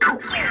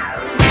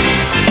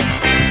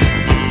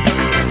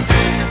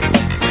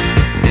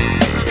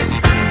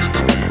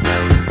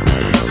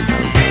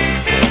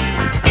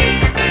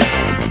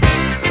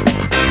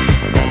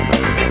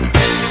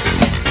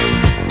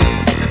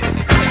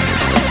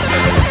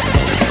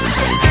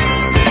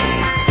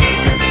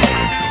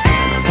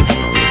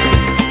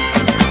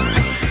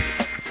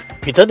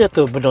Kita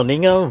jatuh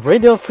mendengar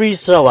Radio Free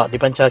Sarawak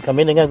dipancar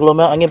kami dengan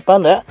gelombang angin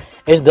pandak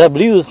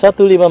SW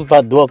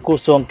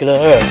 15420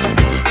 kHz.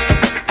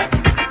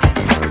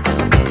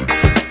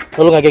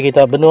 Lalu ngagi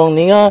kita benuang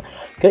ninga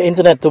ke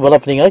internet tu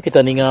balap ninga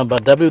kita ninga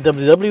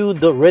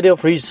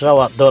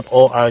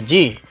www.radiofreesarawak.org.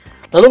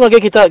 Lalu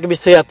ngagi kita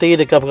bisa hati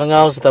dekat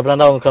pengangau serta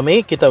berandau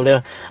kami, kita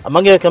boleh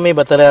manggil kami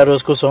batali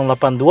arus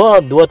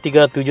 082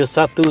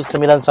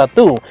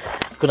 237191.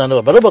 Kunano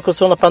baru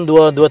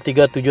 082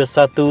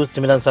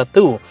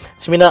 237191.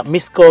 Semina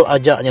miss call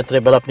ajaknya teri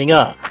balap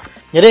ninga.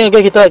 Jadi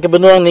ngagi kita ke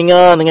benuang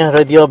ninga dengan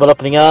radio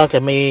balap ninga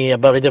kami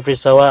abang Radio Free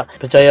Sarawak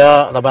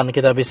percaya laban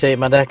kita bisa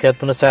madah ke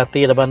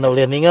penasihati laban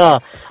oleh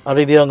ninga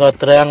radio ngau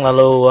terang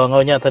lalu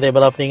ngaunya tadi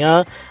balap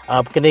ninga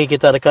kini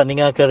kita dekat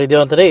ninga ke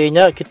radio tadi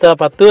inya kita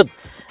patut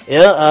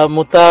ya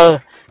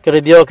mutar ke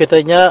radio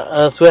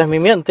kitanya suah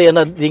mimit nanti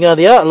nak dengar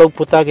dia lalu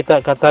putar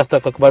kita ke atas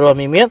atau ke bawah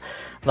mimit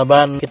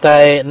laban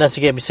kita nak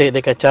sikit bisa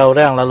dekacau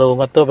orang lalu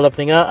ngatur balap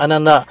ninga anak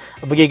nak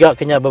bergigak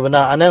kenya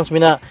bebenar anak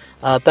semina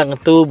tak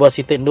ngetu buat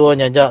sitik dua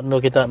nyajak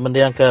nu kita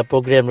mendiang ke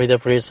program Radio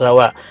Free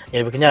Sarawak.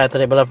 Jadi berkenya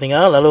tadi balap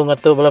ninga lalu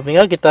ngetu balap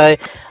ninga kita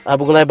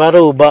bergulai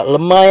baru bak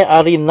lemai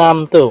hari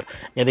 6 tu.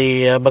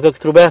 Jadi bakal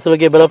keterubah tu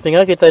lagi balap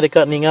ninga kita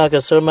dekat ninga ke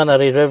sermon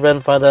hari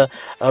Reverend Father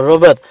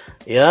Robert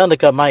ya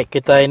dekat mic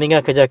kita ninga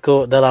ke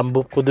Jaku dalam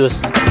Bub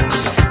Kudus.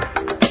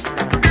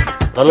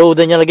 Lalu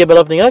udahnya lagi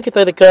balap ninga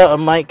kita dekat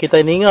mic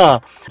kita ninga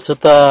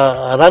serta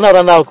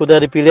ranau-ranau kuda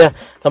dipilih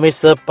kami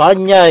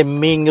sepanjang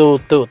minggu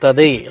tu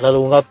tadi.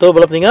 Lalu ngatur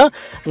balap ninga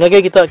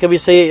ngagi kita ke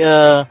bisa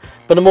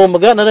penemu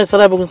megat nadai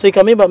salah berkongsi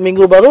kami bab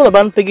minggu baru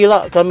laban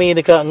pergilah kami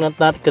dekat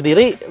ngat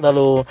Kediri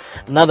lalu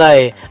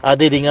nadai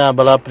ada dengar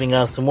balap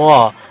ninga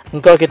semua.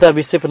 Engkau kita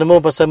bisa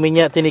penemu pasal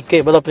minyak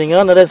tinikit balap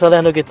ninga nadai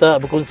salah nu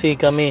kita berkongsi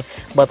kami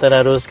batal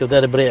harus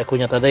kita ada break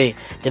akunya tadi.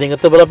 Jadi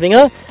ngatur balap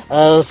ninga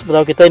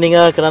sebelum kita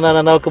ninga kerana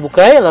nanau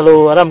kebukai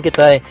lalu aram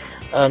kita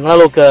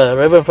ngelalu ke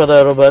Reverend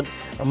Father Robert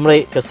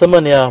merik ke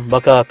semen ya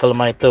bakal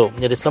kelma itu.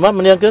 Jadi selamat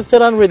mendengar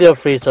siaran Radio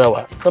Free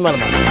Sarawak. Selamat.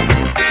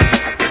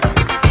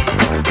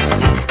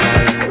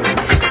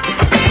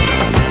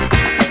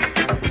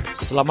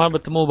 Selamat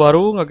bertemu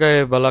baru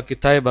ngagai bala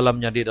kita bala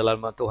menjadi dalam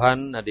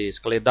Tuhan di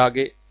sekali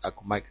dagi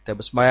aku mai kita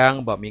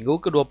bersembayang bab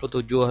minggu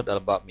ke-27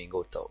 dalam bab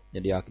minggu tu.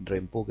 Jadi aku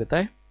drempu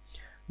kita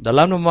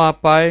dalam nama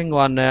Pai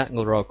ngwana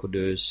Roh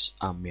Kudus.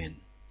 Amin.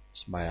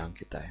 Sembayang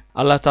kita.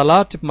 Allah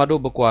Taala tipmadu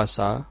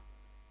berkuasa,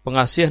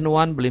 pengasih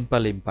nuan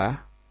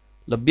berlimpah-limpah,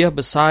 lebih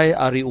besar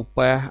ari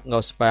upah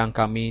ngau sembayang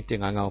kami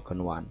tinggal ngau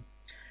kenuan.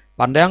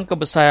 Pandang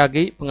kebesar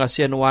lagi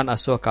pengasih nuan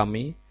asuh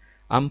kami,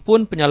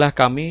 ampun penyalah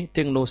kami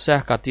ting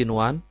nusah kati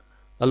nuan.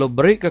 Lalu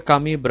beri ke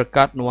kami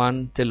berkat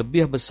nuan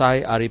terlebih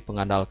besar hari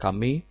pengandal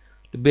kami,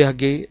 lebih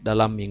lagi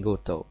dalam minggu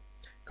tu.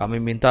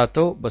 Kami minta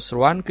tu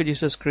berseruan ke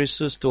Yesus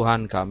Kristus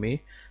Tuhan kami,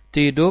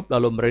 hidup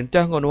lalu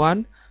merintah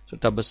nuan,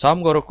 serta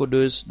bersama Roh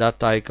Kudus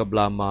datai ke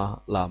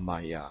belama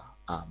lamanya.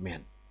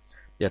 Amin.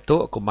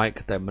 Jatuh aku mai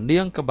kita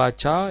mendiang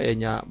kebaca,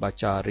 ianya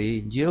baca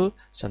hari Injil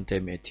Santo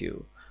Matthew.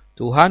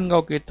 Tuhan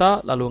ngau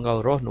kita lalu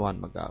ngau roh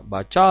nuan mega.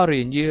 Baca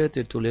hari Injil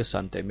tertulis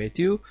Santo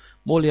Matthew,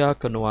 mulia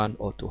ke nuan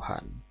o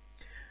Tuhan.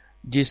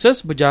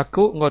 Jesus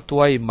berjaku ngau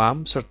tua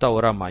imam serta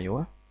orang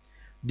mayu.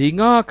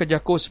 Dinga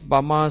kejaku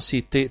sempama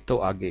sitik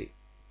tu agi.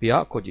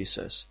 Pihak ko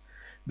Jesus.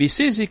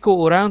 Bisi siku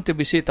orang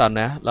tebisi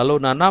tanah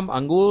lalu nanam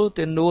anggul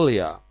tendul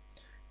ya.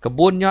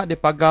 Kebunnya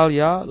dipagal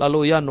ya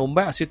lalu ya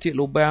nombak sitik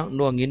lubang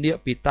nu ngindik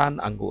pitan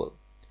anggul.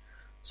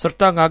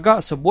 Serta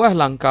ngagak sebuah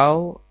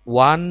langkau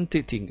wan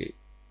tinggi.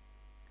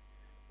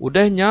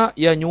 Udahnya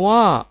ya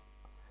nyua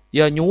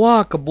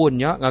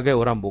kebunnya ngagai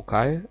orang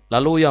bukai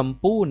lalu ya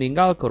empu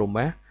ninggal ke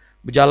rumah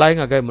berjalai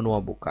ngagai menua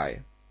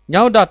bukai.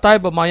 Nyau datai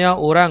bermaya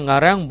orang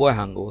ngarang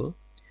buah anggul.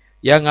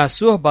 Yang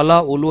ngasuh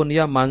bala ulun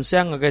ya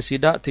mansang ngagai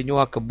sidak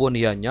tinyua kebun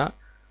ianya.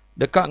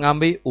 Dekat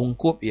ngambil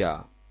ungkup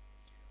ya.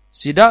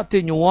 Sidak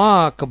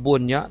tinyua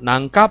kebunnya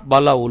nangkap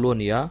bala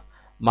ulun ya.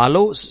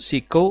 Malu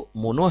siku,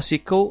 munuh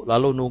siku,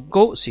 lalu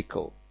nunggu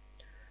siku.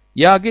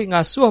 Ya agi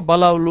ngasuh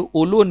bala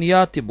ulun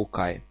ya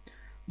tibukai.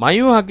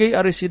 Mayu hagi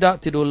ari sidak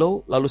ti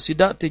dulu, lalu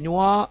sidak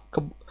tinyua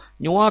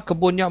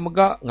kebunnya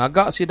megak,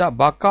 ngagak sidak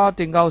baka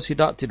tinggal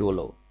sidak ti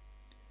dulu.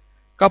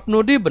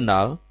 Kapnudi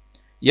benal,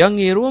 yang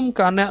ngirum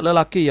ke anak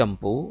lelaki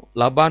yampu,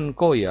 laban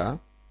ko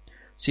ya,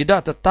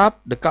 sidak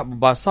tetap dekat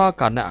berbasa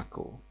ke anak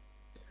aku.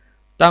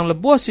 Tang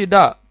lebuh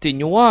sidak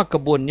tinyua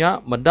kebunnya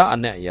medak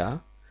anak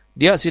ya,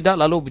 dia sidak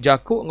lalu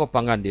berjakuk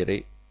ngopangan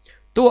diri.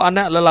 Tu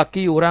anak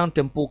lelaki orang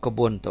tempu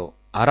kebun tu,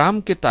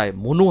 aram kita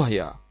munuh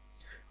ya.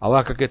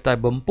 Awak kita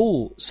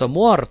bempu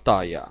semua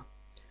harta ya.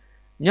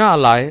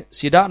 Nyalai,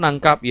 sidak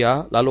nangkap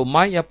ya, lalu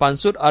mai ya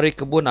pansut ari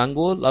kebun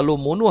anggul, lalu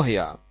munuh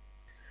ya.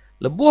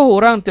 Lebuh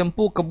orang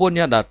tempu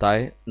kebunnya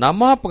datai,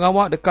 nama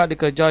pengawak dekat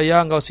dikerja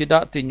ya ngau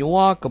sidak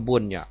tinyua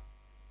kebunnya.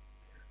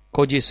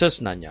 Ko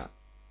Jesus nanya.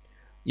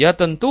 Ya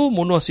tentu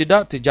munuh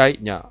sidak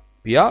tijaitnya,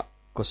 pihak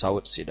ko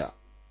saut sidak.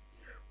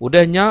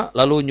 Udahnya,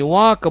 lalu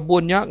nyua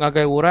kebunnya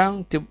ngagai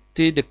orang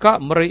ti dekat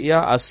merik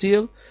ya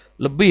asil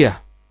lebih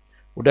ya.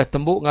 Udah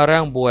tembuk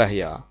ngarang buah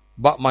ya,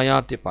 bak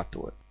maya ti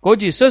patut. Ko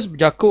Jesus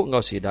berjakuk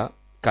ngau sida,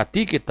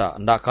 kati kita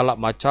ndak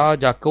kalak maca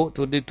jakuk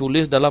tu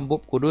ditulis dalam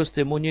bab kudus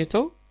timunyi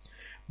tu.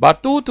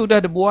 Batu tu dah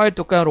dibuai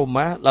tukang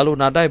rumah lalu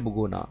nadai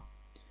berguna.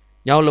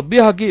 Yang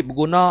lebih lagi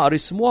berguna ari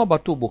semua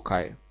batu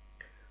bukai.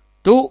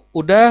 Tu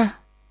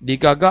udah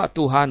digagak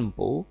Tuhan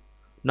pu,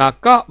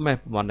 nakak meh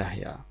pemanah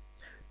ya.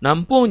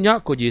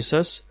 Nampungnya ko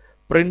Jesus,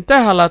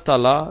 perintah Allah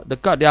Ta'ala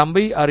dekat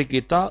diambil hari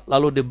kita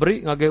lalu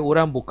diberi ngagai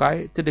orang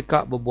bukai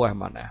terdekat berbuah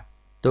mana.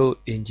 Tu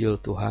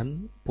Injil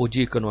Tuhan,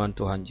 puji kenuan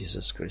Tuhan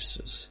Yesus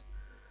Kristus.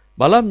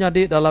 Malam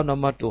nyadi dalam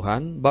nama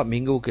Tuhan, bab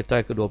minggu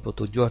kita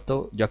ke-27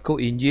 tu, jaku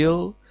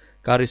Injil,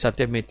 kari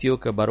sate Matthew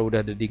ke baru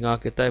dah didengar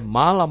kita,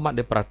 malam mak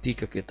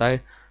diperhati ke kita,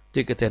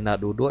 ti kita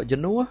nak duduk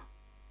jenuh.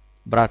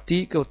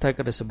 Berarti kita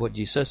kena sebut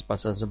Jesus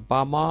pasal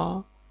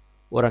sempama,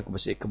 orang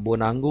bersih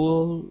kebun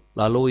anggur,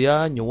 lalu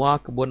ya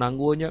nyua kebun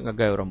anggurnya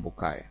ngagai orang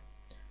bukai.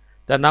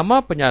 Dan nama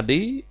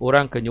penyadi,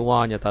 orang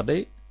kenyuanya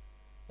tadi,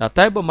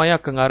 datai bermaya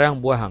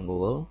kengarang buah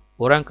anggur,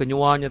 orang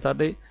kenyuanya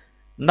tadi,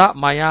 ndak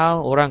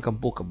mayal orang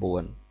kempu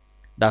kebun.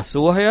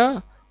 Dasuh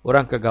ya,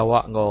 orang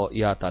kegawak ngo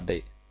ya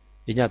tadi.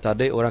 Inya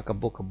tadi orang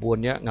kempu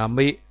kebunnya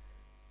ngambil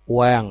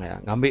uang ya,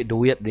 ngambil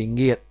duit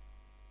ringgit.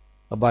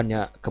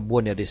 Banyak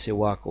kebunnya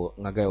disewa ku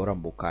ngagai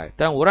orang bukai.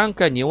 Dan orang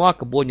kenyuah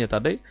kebunnya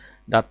tadi,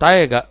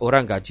 datai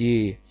orang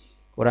gaji,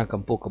 orang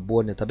kempu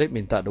kebunnya tadi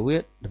minta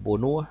duit,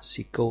 dibunuh,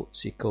 sikau.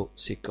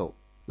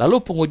 Lalu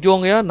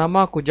penghujung ya,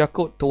 nama aku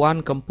jakut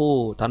tuan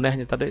kempu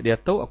tanahnya tadi, dia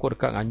tahu aku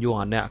dekat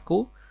nganjung anak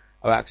aku,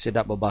 awak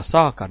sedap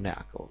berbasah ke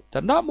anak aku.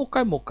 Dan nak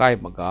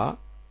mukai-mukai maka,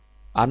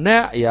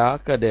 anak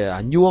ya ke dia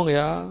anjung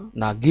ya,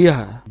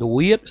 nagih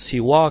duit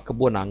siwa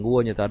kebun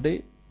anggurnya tadi,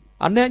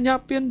 anaknya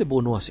pun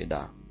dibunuh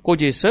sedap. Ko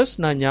Jesus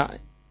nanya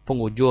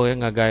penghujung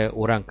yang ngagai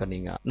orang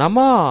keninga.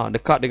 Nama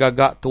dekat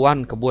digagak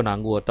tuan kebun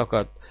anggur atau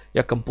ke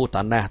ya kempu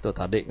tanah tu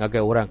tadi ngagai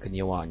orang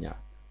kenyiwanya.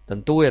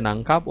 Tentu yang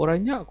nangkap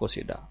orangnya ko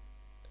sida.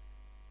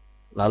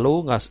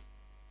 Lalu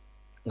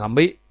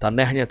ngambil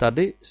tanahnya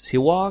tadi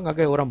siwa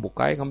ngagai orang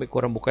bukai, ngambil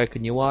orang bukai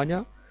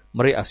kenyiwanya,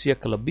 meri asia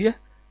kelebih,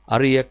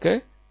 ari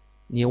ke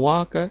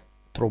nyiwa ke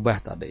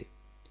terubah tadi.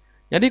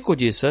 Jadi ko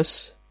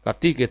Jesus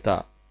kati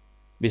kita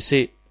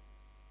bisik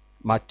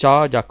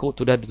maca jakuk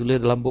tu dah ditulis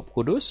dalam bab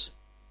kudus.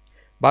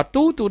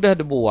 Batu tu dah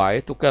dibuai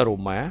tukar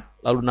rumah,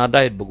 lalu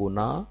nadai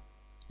berguna.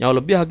 Yang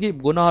lebih lagi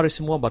berguna hari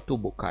semua batu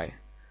bukai.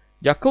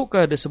 Jakuk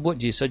ke disebut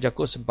Jesus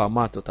jakuk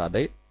sempama tu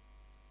tadi.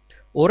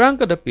 Orang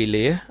ke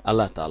dipilih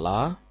Allah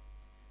Ta'ala,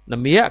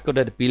 nemiak ke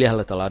dah dipilih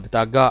Allah Ta'ala,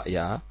 ditagak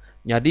ya,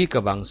 nyadi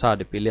ke bangsa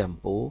dipilih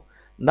empu,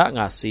 nak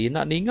ngasih,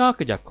 nak ninga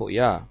ke jakuk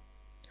ya.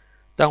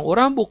 Dan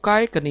orang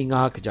bukai ke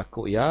ninga ke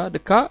jakuk ya,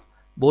 dekat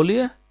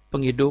boleh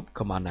penghidup ke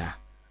mana.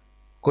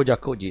 Ko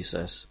jakuk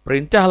Jesus.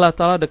 Perintah Allah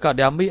Ta'ala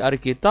dekat diambil hari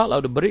kita,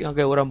 lalu diberi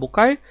ngagai orang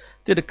bukai,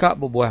 ti dekat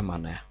berbuah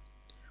mana.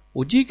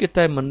 Uji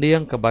kita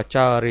mendiang ke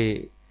baca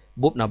hari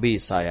bab Nabi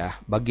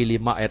Isaiah, bagi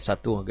 5 ayat 1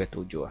 ngagai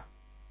 7.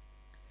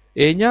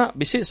 Nya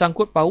bisik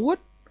sangkut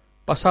paut,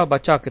 pasal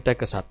baca kita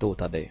ke 1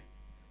 tadi.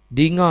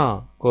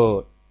 Dinga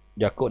ko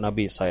jakuk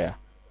Nabi Isaiah.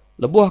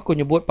 Lebuh aku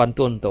nyebut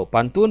pantun tu.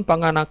 Pantun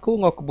pangan aku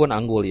ngau kebun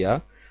anggur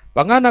ya.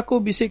 Pangan aku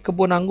bisik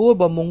kebun anggur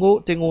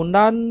bermungguk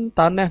tingunan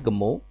tanah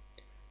gemuk.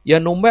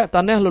 Yang numbak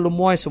tanah lalu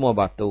muai semua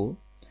batu.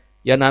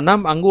 Yang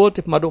nanam anggur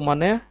tip maduk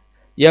maneh.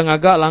 Yang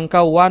agak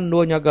langkau wan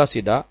dua nyaga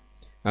sidak.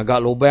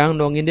 Agak lubang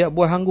dua ngindik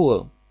buah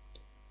anggur.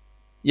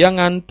 Yang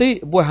nganti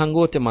buah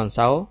anggur tip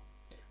mansau.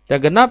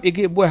 Tergenap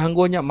igi buah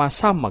anggurnya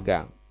masam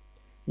magang.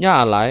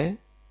 Nya alai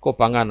ko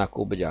pangan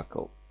aku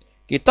berjakau.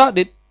 Kita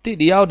di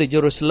diau di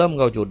Jerusalem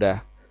ngau Judah.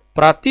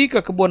 Perhati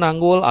ke kebun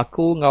anggur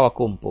aku ngau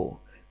kumpu.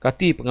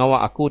 Kati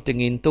pengawak aku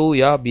tingintu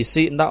ya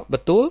bisik ndak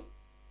betul.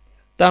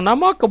 Dan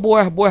nama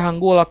kebuah-buah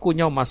anggur aku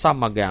nyau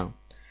masam magang.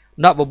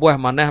 Nak berbuah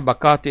maneh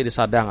bakal ti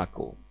disadang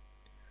aku.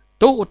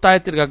 Tu utai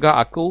tergagak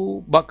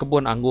aku bak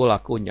kebun anggur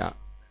aku nya.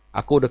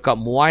 Aku dekat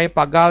muai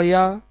pagal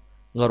ya,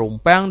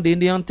 ngerumpang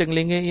dinding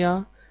tinglingi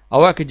ya.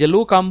 Awak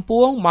kejelu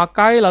kampung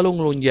makai lalu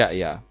ngelunjak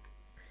ya.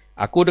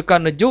 Aku dekat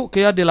nejuk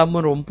ke ya di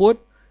lamun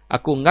rumput.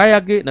 Aku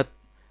ngayagi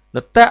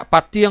letak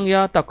patiang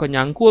ya tak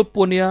kenyangkul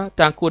pun ya.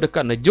 Dan aku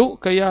dekat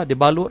nejuk ke ya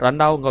dibalut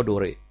randau ngau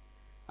duri.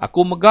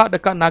 Aku megak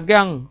dekat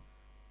nagang.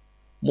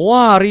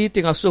 Mua hari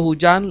tinggal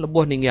hujan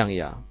lebuh ningyang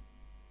ya.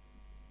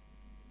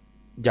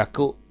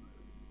 Jakuk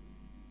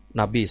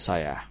Nabi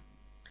saya.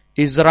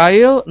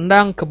 Israel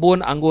endang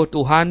kebun anggur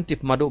Tuhan tip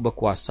maduk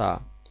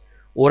berkuasa.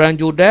 Orang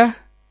Judah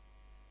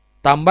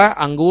tambah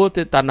anggur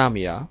ti tanam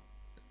ya.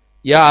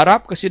 Ya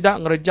Arab kesidak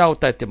ngerejau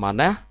tai ti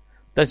manah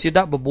dan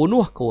sidak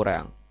berbunuh ke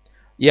orang.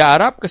 Ya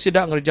Arab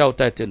kesidak ngerejau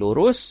tai ti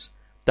lurus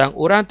dan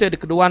orang ti di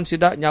keduan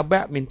sidak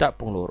nyabak minta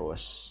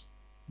penglurus.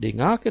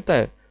 Dengar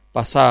kita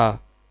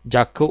pasal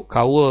jakuk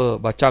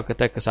kawal baca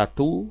kita ke 1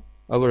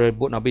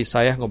 rebut Nabi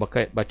saya ngau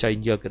baca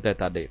Injil kita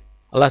tadi.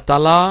 Allah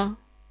Ta'ala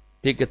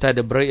ti kita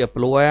diberi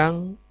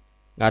peluang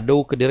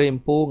ngadu ke diri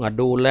empu,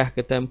 ngadu leh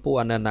kita empu,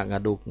 anda nak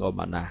ngadu ngau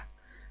mana.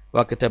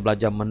 Wah kita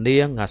belajar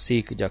mendiang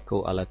ngasih ke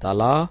jakuk Allah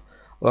Ta'ala.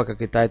 Wah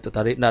kita itu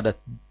tadi nak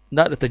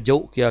ada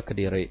terjuk kia ke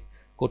diri.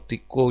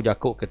 Ku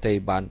jakuk kita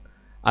iban.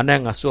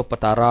 Anda ngasuh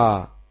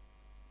petara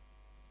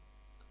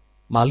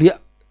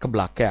maliak ke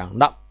belakang,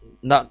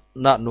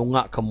 nak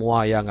nungak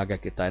kemua yang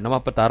agak kita.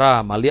 Nama petara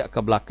maliak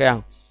ke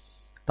belakang,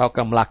 tau ke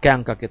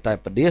belakang ke kita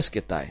pedis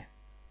kita.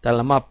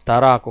 Dalam nama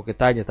petara aku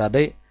kita nya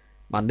tadi,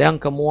 mandang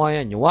kemua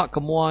ya, nyuak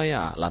kemua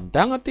ya,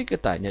 lantang hati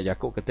kita nya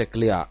jaku kita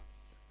kelia.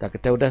 Tak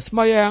kita udah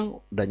semayang,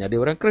 udah jadi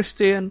orang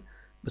Kristen,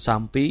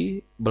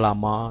 bersampi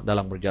belama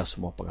dalam berjaya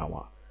semua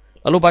pengawal.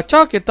 Lalu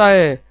baca kita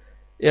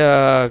ya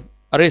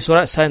dari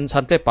surat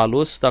Santai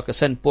Paulus atau ke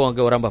Saint Paul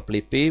ke orang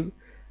Filipi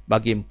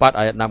bagi 4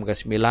 ayat 6 ke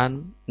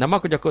 9. Nama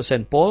aku jakuk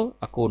Saint Paul,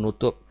 aku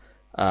nutup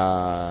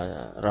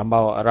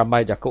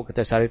ramai jakuk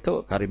kita hari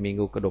itu hari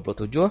Minggu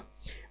ke-27.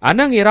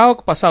 Anang irau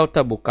ke pasal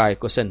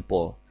terbukai ke Saint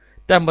Paul.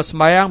 Dan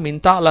bersembayang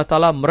minta Allah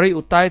Ta'ala meri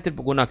utai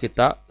terpeguna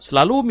kita,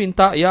 selalu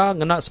minta ya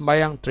ngena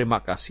sembayang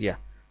terima kasih ya.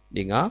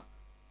 Dengar,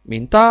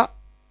 minta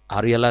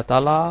hari Allah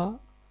Ta'ala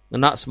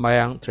ngena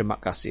sembayang terima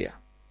kasih ya.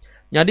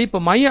 Jadi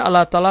pemaya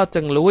Allah Ta'ala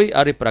tenglui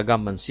hari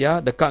peragam manusia,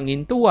 dekat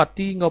ngintu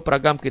hati ngau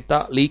peragam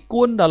kita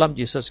likun dalam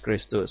Yesus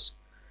Kristus.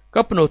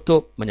 Ke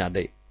penutup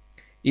menyadai.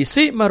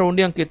 Isi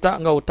merundiang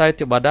kita ngau utai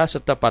tibadah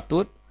serta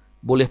patut,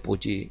 boleh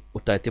puji.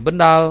 Utai ti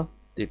bendal,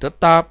 ti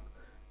tetap,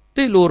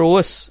 ti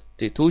lurus,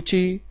 ti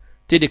tuci,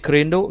 ti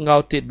dikerindu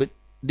ngau ti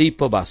di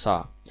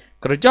pebasa.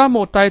 Kerja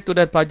mau utai tu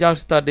dan pelajar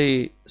serta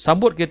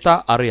disambut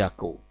kita hari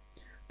aku.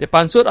 Ti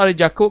pansut hari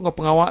jaku ngau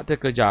pengawak ti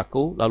kerja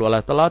aku, lalu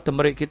Allah Ta'ala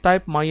temerik kita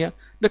pemaya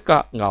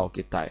dekat ngau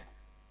kita.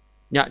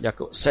 Nyak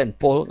jaku Saint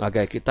Paul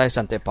ngagai kita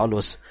Santai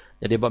Paulus.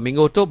 Jadi bab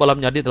minggu tu balam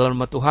jadi dalam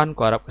nama Tuhan,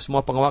 ku harap ke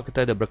semua pengawak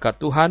kita ada berkat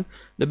Tuhan.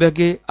 Lebih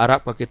lagi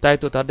harap ke kita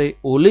itu tadi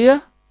ulia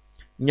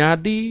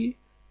nyadi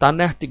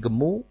tanah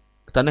tigemu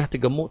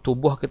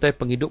tubuh kita,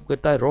 penghidup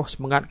kita, roh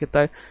semangat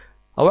kita.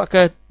 Awak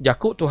ke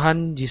jaku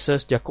Tuhan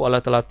Yesus, jaku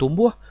Allah telah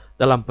tumbuh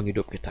dalam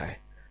penghidup kita.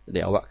 Jadi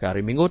awak ke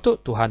hari minggu tu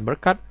Tuhan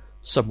berkat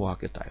semua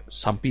kita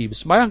sampai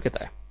bersembahyang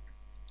kita.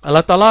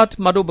 Allah Ta'ala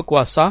madu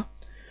berkuasa.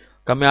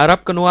 Kami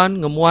harap kenuan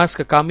ngemuas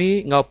ke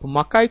kami ngau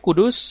pemakai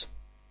kudus.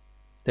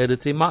 Tidak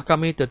terima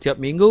kami setiap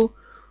minggu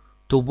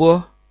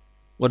tubuh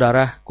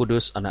udara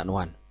kudus anak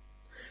nuan.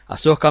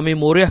 Asuh kami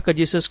muriah ke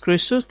Yesus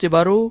Kristus di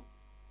baru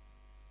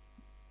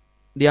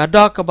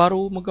diada ke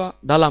baru moga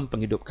dalam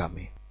penghidup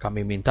kami.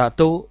 Kami minta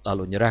tu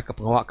lalu nyerah ke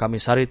pengawak kami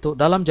sari tu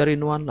dalam jari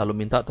nuan, lalu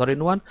minta tu hari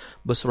nuan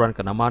berseruan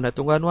ke nama anak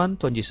tunggal nuan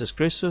Tuhan Yesus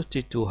Kristus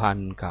di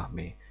Tuhan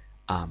kami.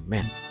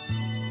 Amin.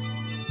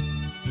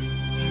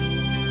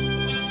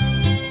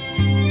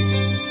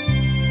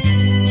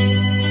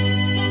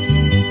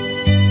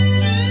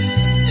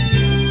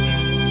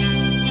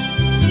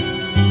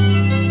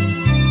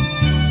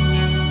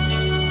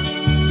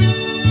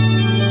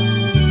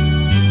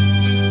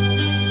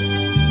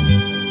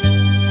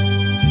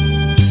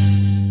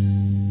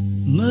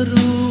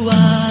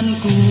 Meruan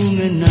ku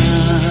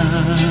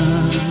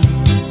ngenang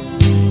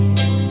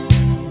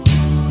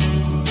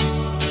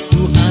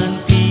Tuhan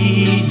ti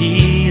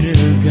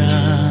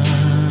diregang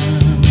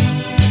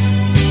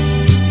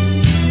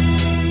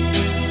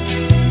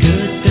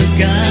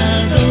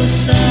ketegal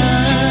dosa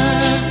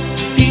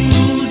ti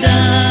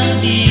udah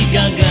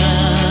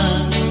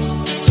digagah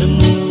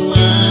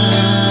semua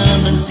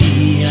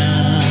manusia.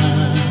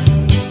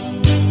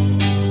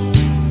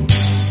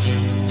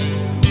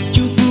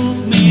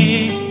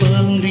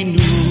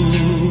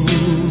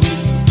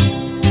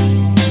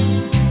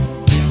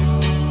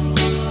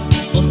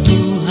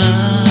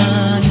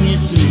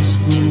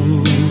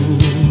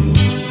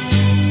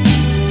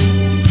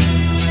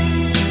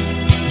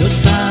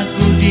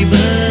 Dosaku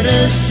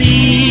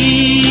dibersih,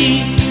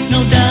 no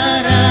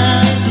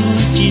darah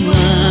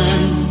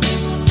tujian,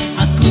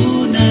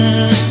 aku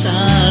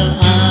nesal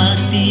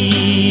hati.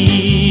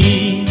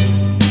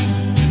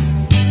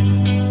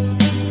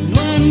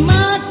 Nuan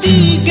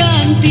mati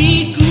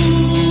gantiku,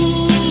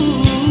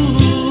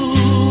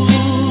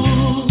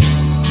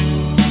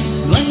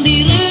 nuan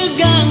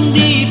diregang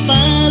di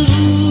palu.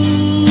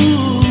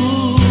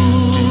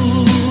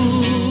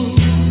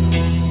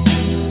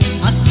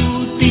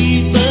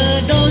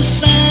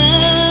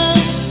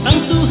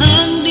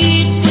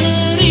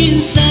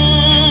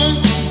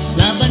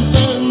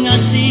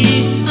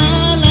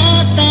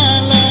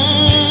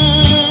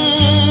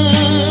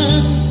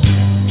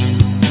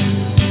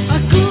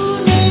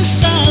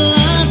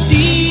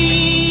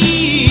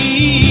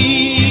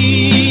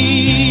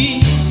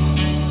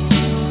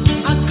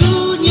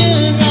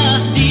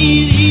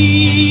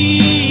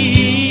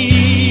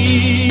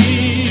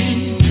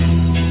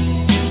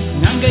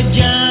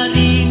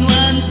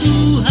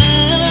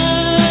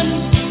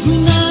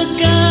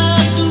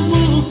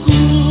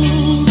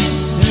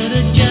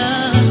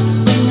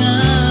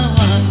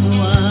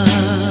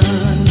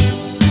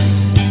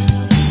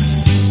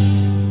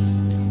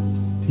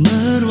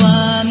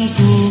 Meruan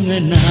ku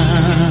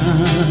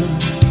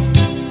ngenang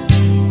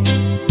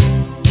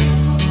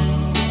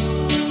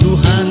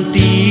Tuhan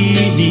ti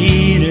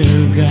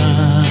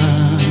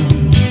diregang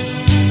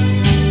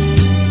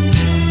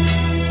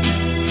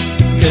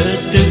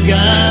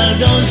ketegal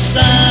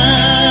dosa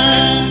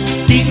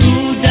ti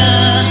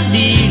udah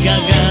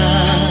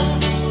digagah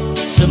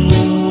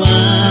semua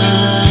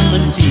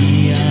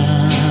manusia.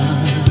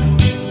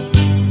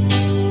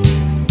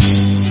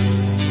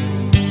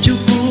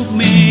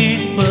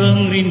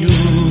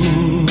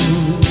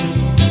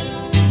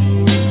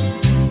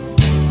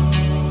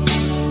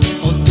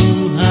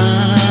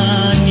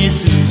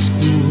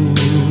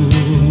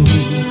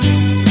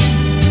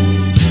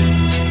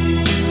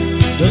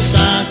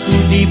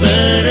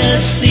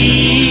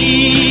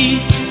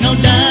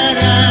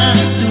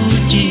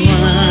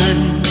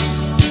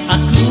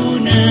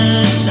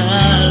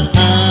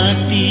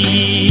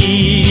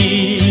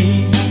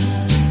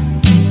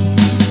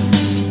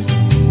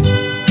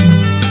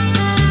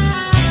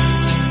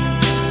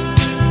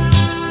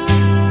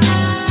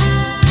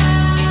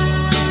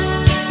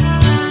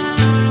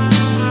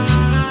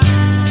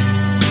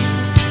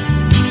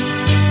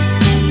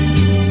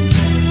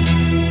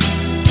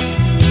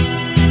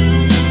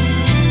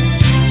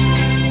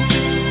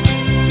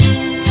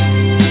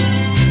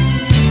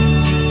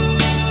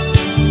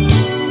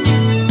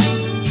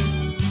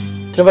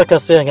 Terima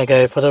kasih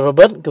ngagai Father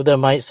Robert kepada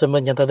Mike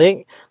Semen yang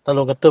tadi.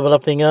 Lalu ketua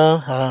balap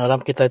ninga alam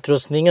kita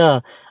terus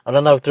ninga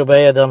alana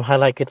terbaya dalam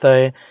highlight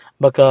kita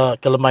baka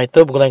kelemah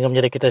itu bukan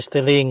menjadi kita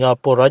stealing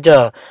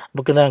Poraja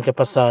berkenaan ke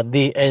pasal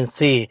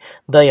DNC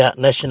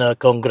Dayak National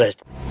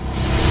Congress.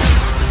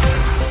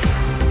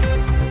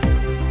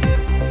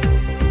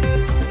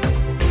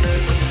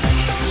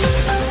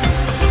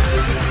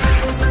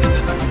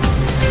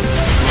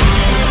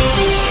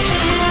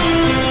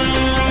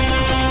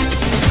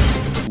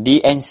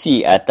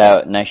 DNC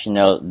atau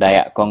National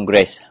Dayak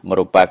Congress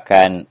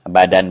merupakan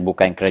badan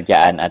bukan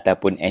kerajaan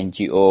ataupun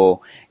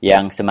NGO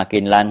yang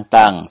semakin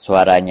lantang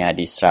suaranya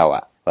di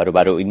Sarawak.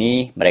 Baru-baru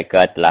ini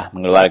mereka telah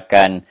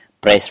mengeluarkan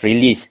press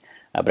release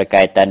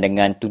berkaitan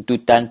dengan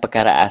tuntutan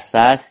perkara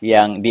asas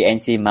yang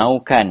DNC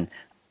mahukan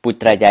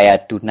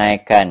Putrajaya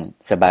tunaikan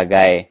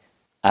sebagai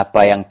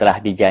apa yang telah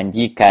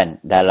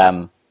dijanjikan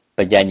dalam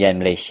Perjanjian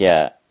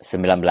Malaysia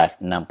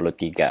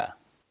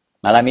 1963.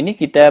 Malam ini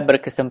kita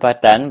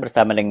berkesempatan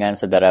bersama dengan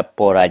Saudara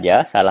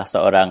Poraja, salah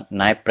seorang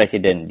naib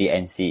Presiden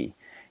DNC,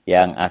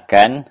 yang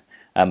akan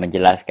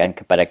menjelaskan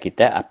kepada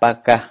kita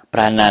apakah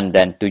peranan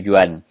dan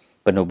tujuan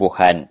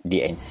penubuhan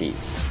DNC.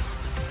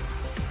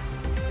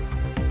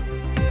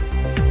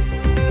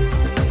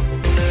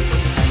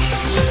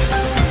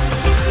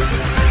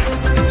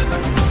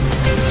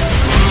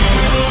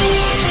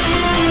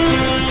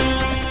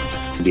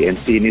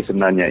 DNC ini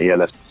sebenarnya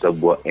ialah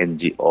sebuah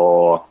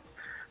NGO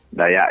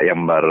Dayak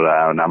yang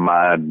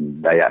bernama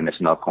Dayak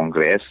National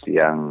Congress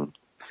yang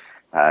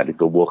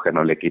ditubuhkan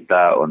oleh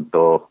kita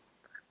untuk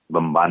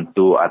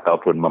membantu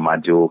ataupun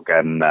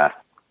memajukan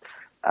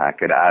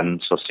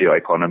keadaan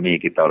sosioekonomi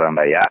kita orang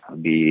Dayak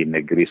di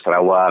negeri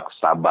Sarawak,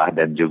 Sabah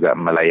dan juga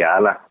Melaya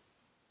lah.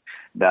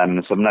 Dan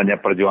sebenarnya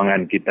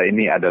perjuangan kita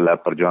ini adalah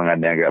perjuangan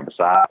yang agak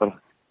besar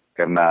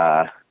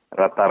kerana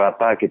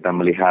rata-rata kita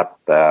melihat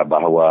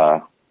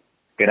bahawa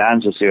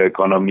keadaan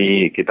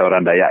sosioekonomi kita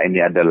orang Dayak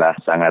ini adalah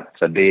sangat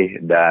sedih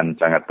dan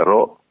sangat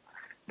teruk.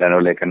 Dan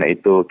oleh kerana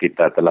itu,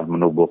 kita telah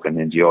menubuhkan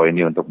NGO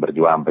ini untuk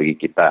berjuang bagi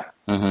kita.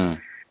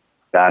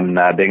 Dan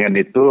dengan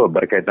itu,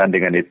 berkaitan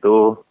dengan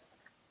itu,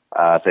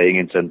 saya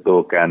ingin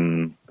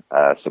sentuhkan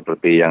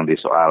seperti yang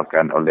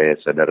disoalkan oleh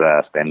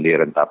Saudara Stanley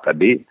Rentap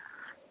tadi,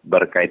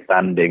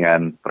 berkaitan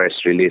dengan press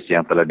release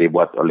yang telah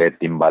dibuat oleh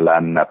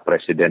timbalan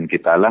Presiden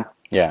kita lah,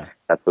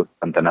 Datuk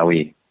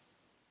Antanawi.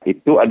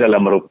 Itu adalah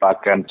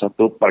merupakan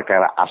satu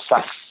perkara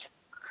asas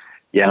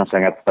yang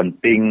sangat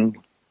penting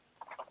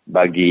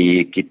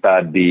bagi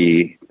kita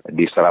di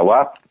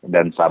Sarawak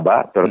dan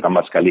Sabah,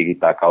 terutama sekali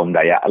kita kaum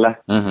Dayak lah.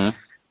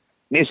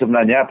 Ini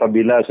sebenarnya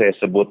apabila saya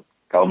sebut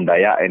kaum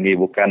Dayak, ini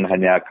bukan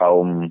hanya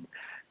kaum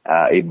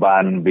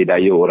Iban,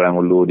 Bidayu,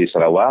 orang Ulu di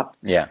Sarawak.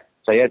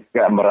 Saya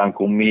juga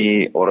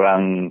merangkumi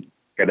orang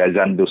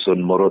Kadazan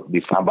Dusun Murut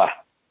di Sabah.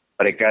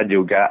 Mereka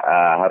juga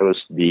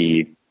harus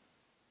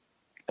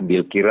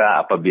ambil kira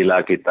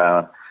apabila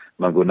kita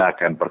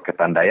menggunakan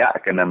perkataan Dayak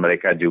kerana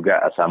mereka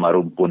juga sama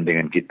rumpun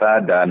dengan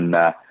kita dan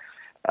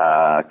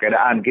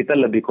keadaan kita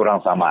lebih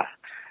kurang sama.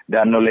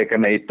 Dan oleh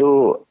kerana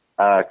itu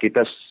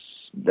kita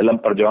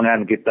dalam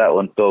perjuangan kita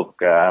untuk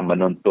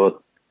menuntut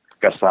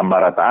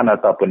kesamarataan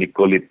ataupun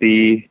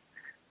equality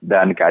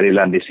dan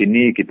keadilan di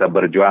sini, kita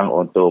berjuang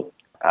untuk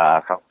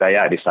kaum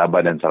Dayak di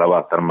Sabah dan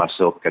Sarawak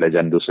termasuk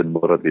Kerajaan Dusun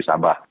Murut di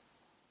Sabah.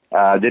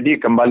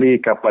 Jadi kembali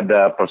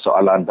kepada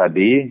persoalan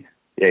tadi,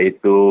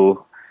 iaitu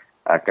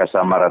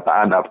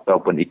kesamarataan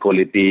ataupun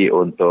equality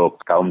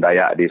untuk kaum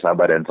Dayak di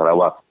Sabah dan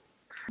Sarawak.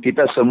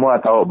 Kita semua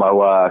tahu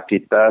bahawa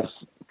kita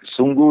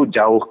sungguh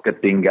jauh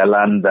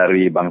ketinggalan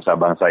dari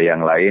bangsa-bangsa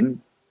yang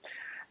lain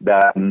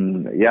dan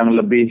yang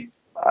lebih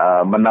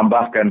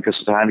menambahkan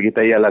kesusahan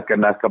kita ialah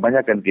kerana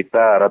kebanyakan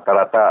kita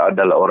rata-rata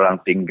adalah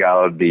orang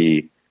tinggal di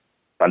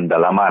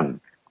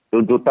pendalaman.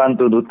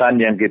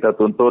 Tuntutan-tuntutan yang kita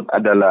tuntut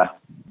adalah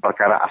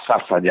perkara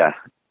asas saja.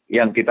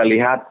 Yang kita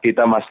lihat,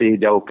 kita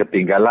masih jauh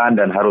ketinggalan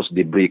dan harus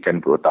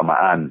diberikan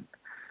keutamaan.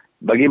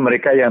 Bagi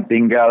mereka yang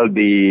tinggal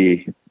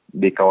di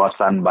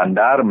kawasan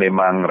bandar,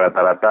 memang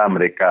rata-rata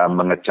mereka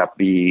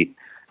mengecapi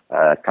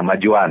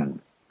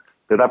kemajuan.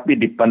 Tetapi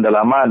di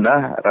pendalaman,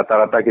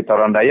 rata-rata kita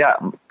orang Dayak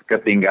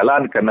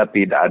ketinggalan kerana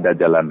tidak ada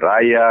jalan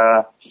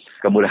raya,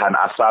 kemudahan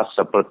asas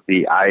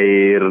seperti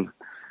air,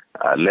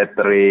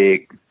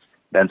 elektrik,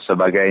 dan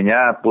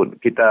sebagainya pun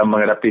kita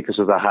menghadapi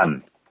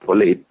kesusahan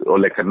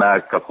oleh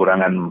kerana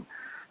kekurangan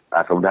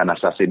kemudahan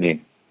asas ini.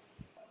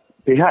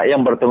 Pihak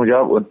yang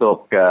bertanggungjawab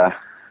untuk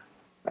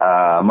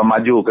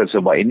memajukan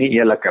sebuah ini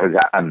ialah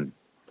kerajaan.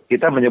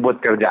 Kita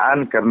menyebut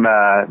kerajaan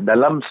kerana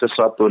dalam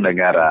sesuatu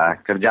negara,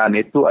 kerajaan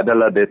itu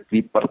adalah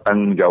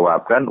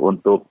dipertanggungjawabkan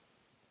untuk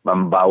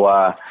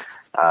membawa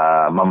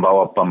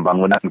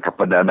pembangunan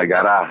kepada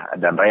negara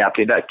dan rakyat,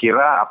 tidak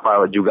kira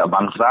apa juga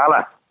bangsa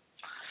lah.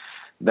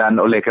 Dan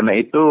oleh kerana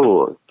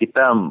itu,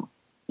 kita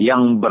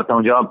yang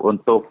bertanggungjawab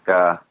untuk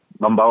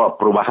membawa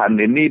perubahan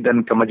ini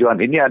dan kemajuan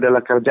ini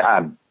adalah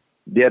kerajaan.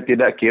 Dia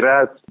tidak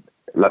kira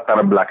latar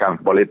belakang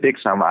politik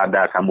sama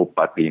ada kamu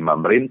parti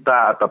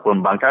pemerintah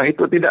ataupun bangkang,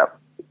 itu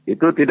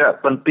tidak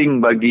penting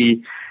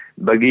bagi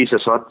bagi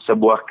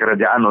sebuah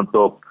kerajaan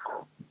untuk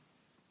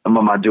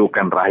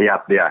memajukan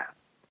rakyat dia.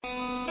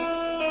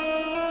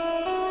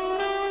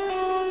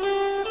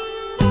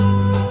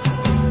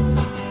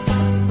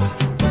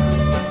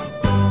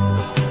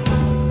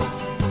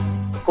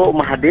 Kok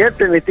Mahathir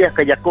peneliti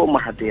kerja Kok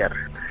Mahathir.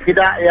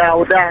 Tidak ya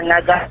udah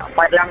ngagak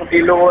padang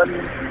tilun,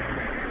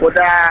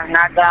 udah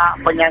ngagak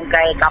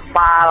penyangkai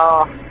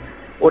kapal,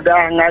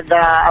 udah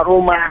ngagak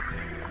rumah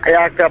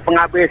ya ke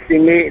penghabis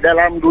tinggi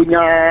dalam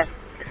dunia.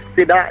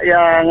 Tidak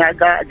ya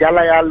ngagak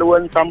jalan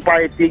alun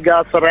sampai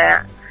 3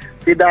 serak.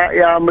 Tidak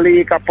ya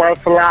beli kapal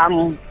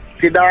selam.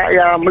 Tidak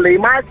ya beli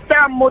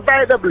macam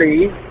mutai dah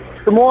beli.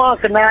 Semua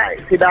kena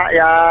tidak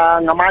ya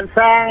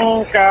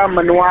ngemansang ke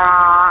menua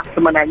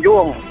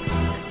Semenanjung.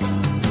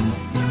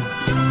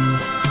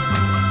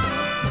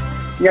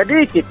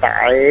 Jadi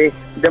kita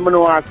di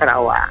menua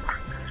Sarawak,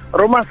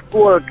 rumah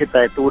sekolah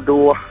kita itu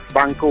dua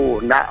bangku,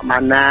 nak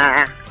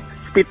mana,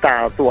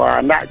 hospital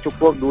tua, nak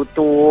cukup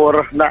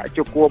dutur, nak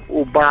cukup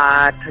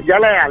ubat,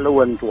 jalan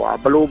alun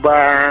tua,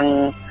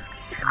 berlubang,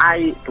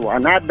 air tua,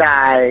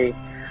 nadai,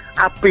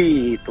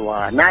 api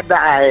tua,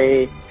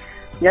 nadai.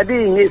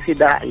 Jadi ini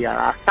sidak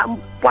ya,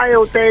 sampai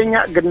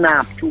utenya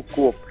genap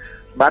cukup.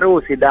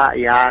 Baru sidak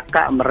ya,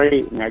 kak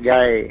meri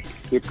ngagai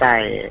kita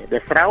di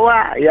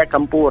Sarawak, ya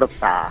kampur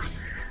sah.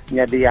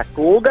 Jadi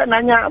aku gak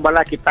nanya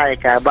bala kita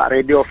ke bak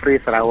Radio Free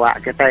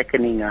Sarawak kita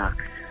keninga.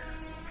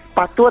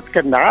 Patut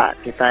kena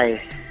kita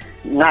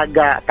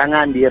ngagak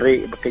tangan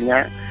diri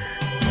bekenya.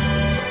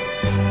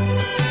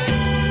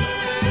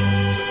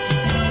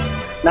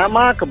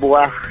 Nama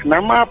kebuah,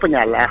 nama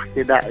penyalah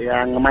tidak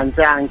yang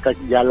ngemancang ke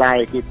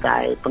jalai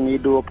kita,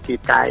 penghidup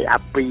kita,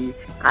 api,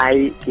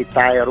 air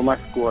kita, rumah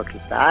sekolah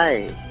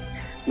kita.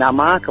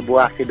 Nama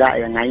kebuah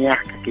tidak yang ngayah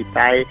ke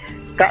kita.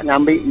 Kak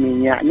ngambil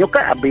minyak, nyuka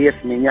habis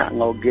minyak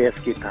ngoges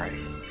kita.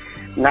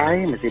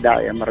 Ngai mesti dah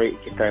yang meri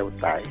kita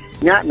utai.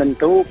 Nyak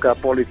nentu ke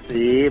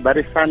polisi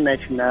Barisan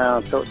Nasional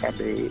tu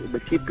tadi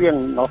bercipi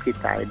yang ngau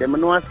kita di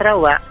menua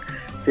Sarawak.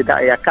 Tidak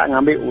ya kak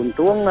ngambil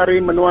untung dari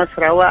menua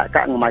Sarawak,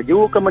 kak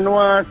ngemaju ke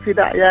menua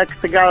tidak ya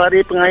segal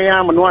dari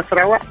pengaya menua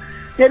Sarawak.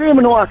 Jadi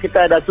menua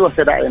kita dah suah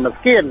tidak yang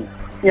miskin.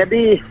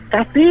 Jadi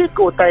tapi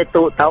kota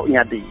itu tahu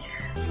nyadi.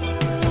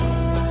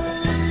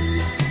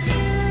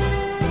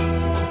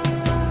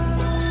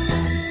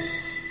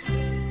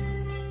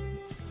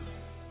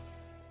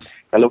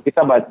 Kalau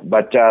kita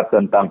baca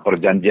tentang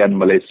perjanjian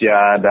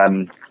Malaysia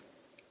dan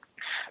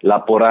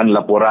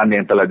laporan-laporan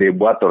yang telah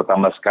dibuat,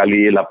 terutama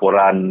sekali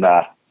laporan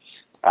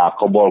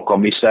Cobol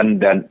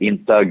Commission dan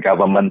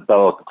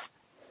Intergovernmental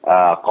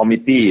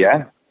Committee,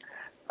 ya,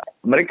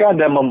 mereka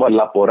ada membuat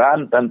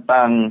laporan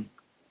tentang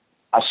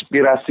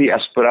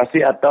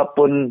aspirasi-aspirasi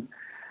ataupun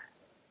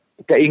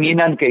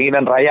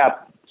keinginan-keinginan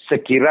rakyat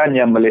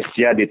sekiranya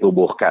Malaysia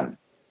ditubuhkan.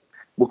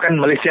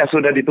 Bukan Malaysia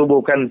sudah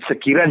ditubuhkan,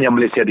 sekiranya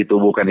Malaysia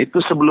ditubuhkan. Itu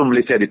sebelum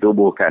Malaysia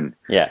ditubuhkan.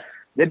 Ya.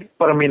 Jadi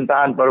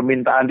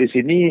permintaan di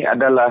sini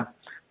adalah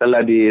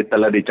telah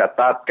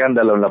dicatatkan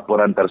dalam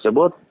laporan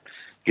tersebut.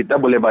 Kita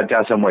boleh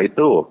baca semua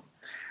itu.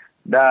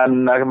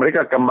 Dan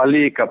mereka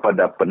kembali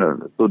kepada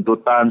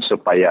tuntutan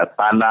supaya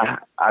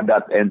tanah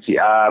adat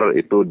NCR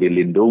itu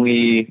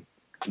dilindungi.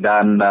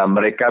 Dan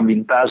mereka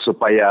minta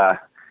supaya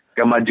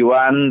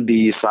kemajuan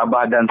di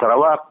Sabah dan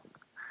Sarawak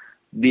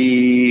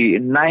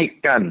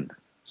dinaikkan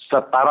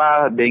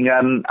setara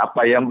dengan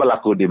apa yang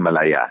berlaku di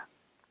Malaya.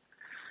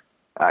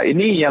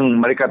 Ini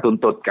yang mereka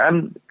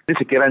tuntutkan.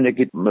 Sekiranya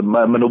kita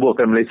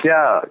menubuhkan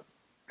Malaysia,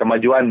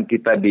 kemajuan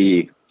kita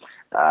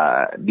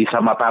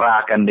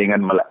disamatarakan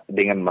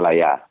dengan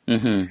Malaya.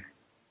 Mm-hmm.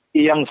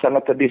 Yang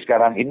sangat sedih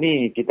sekarang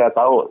ini, kita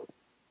tahu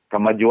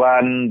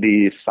kemajuan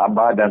di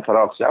Sabah dan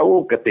Sarawak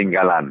jauh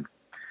ketinggalan.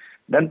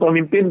 Dan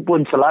pemimpin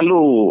pun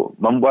selalu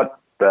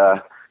membuat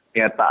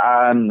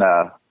kenyataan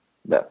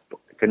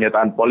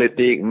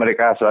politik.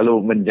 Mereka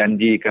selalu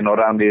menjanjikan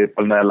orang di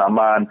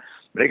pendalaman.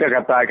 Mereka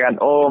katakan,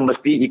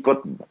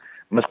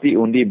 mesti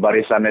undi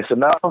Barisan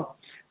Nasional,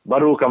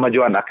 baru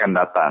kemajuan akan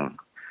datang.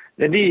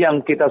 Jadi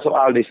yang kita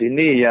soal di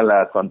sini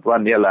ialah,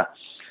 tuan-tuan, ialah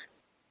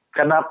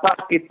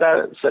kenapa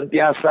kita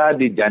sentiasa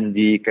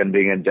dijanjikan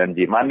dengan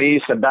janji manis,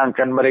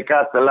 sedangkan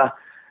mereka telah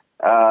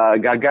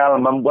gagal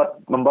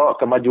membawa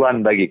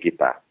kemajuan bagi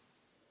kita.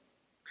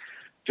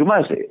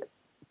 Cuma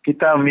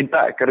kita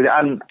minta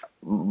kerjaan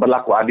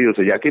berlaku adil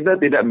saja. Kita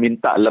tidak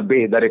minta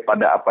lebih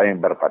daripada apa yang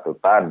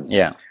berpatutan.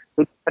 Yeah.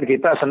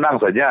 Kita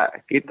senang saja.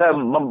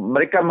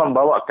 Mereka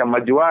membawa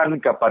kemajuan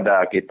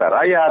kepada kita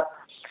rakyat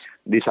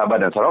di Sabah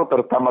dan Sarawak,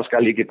 terutama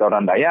sekali kita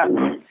orang Dayak.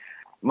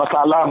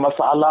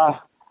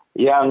 Masalah-masalah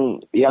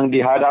yang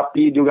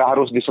dihadapi juga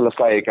harus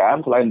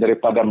diselesaikan. Selain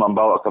daripada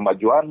membawa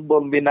kemajuan,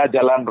 membina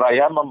jalan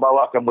raya,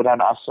 membawa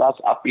kemudahan asas,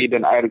 api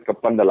dan air ke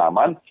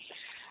pendalaman.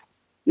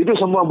 Itu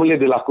semua boleh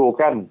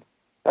dilakukan.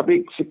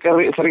 Tapi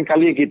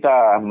seringkali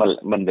kita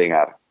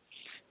mendengar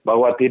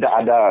bahwa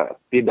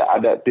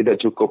tidak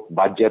cukup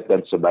budget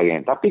dan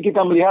sebagainya. Tapi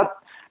kita melihat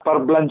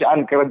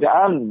perbelanjaan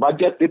kerajaan,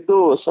 budget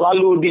itu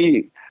selalu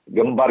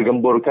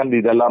digembar-gemburkan di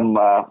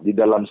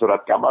dalam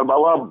surat khabar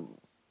bahwa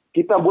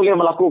kita boleh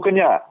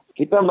melakukannya.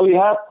 Kita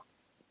melihat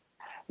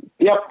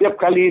tiap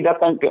kali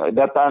datang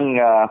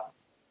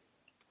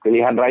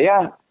pilihan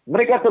raya,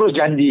 mereka terus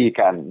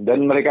janjikan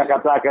dan mereka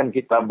katakan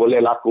kita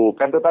boleh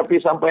lakukan, tetapi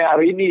sampai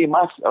hari ini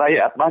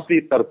rakyat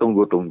masih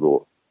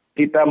tertunggu-tunggu.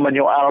 Kita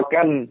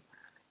menyoalkan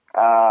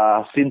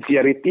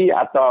sincerity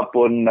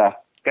ataupun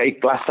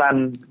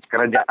keikhlasan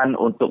kerajaan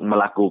untuk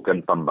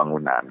melakukan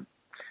pembangunan.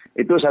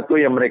 Itu satu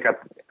yang mereka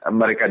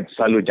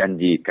selalu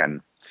janjikan.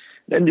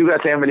 Dan juga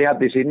saya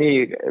melihat di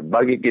sini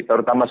bagi kita,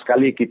 terutama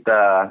sekali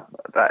kita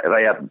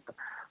rakyat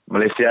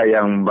Malaysia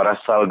yang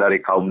berasal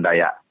dari kaum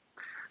Dayak.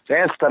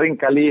 Saya sering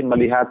kali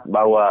melihat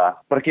bahwa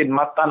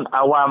perkhidmatan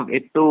awam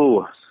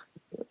itu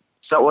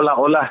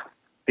seolah-olah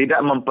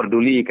tidak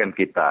memperdulikan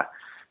kita.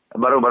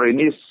 Baru-baru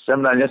ini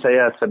sebenarnya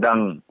saya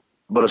sedang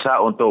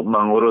berusaha untuk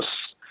mengurus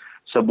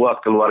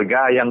sebuah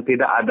keluarga yang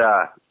tidak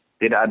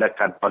ada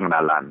kad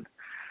pengenalan.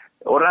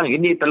 Orang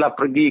ini telah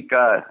pergi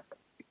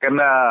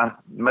karena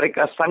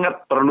mereka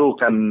sangat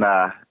perlukan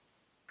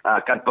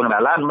kad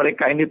pengenalan.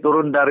 Mereka ini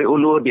turun dari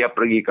Ulu, dia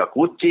pergi ke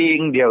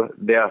Kuching,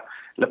 dia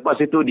lepas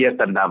itu dia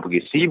tendang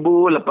pergi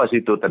Sibu, lepas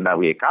itu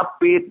tendang pergi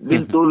Kapit,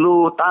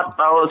 Bintulu,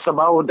 Tatau,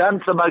 Sebau dan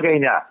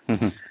sebagainya.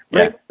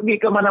 Mereka pergi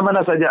ke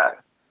mana-mana saja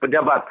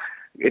pejabat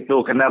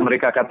itu, karena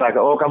mereka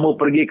katakan, oh kamu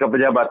pergi ke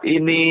pejabat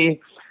ini,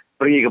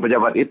 pergi ke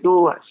pejabat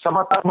itu,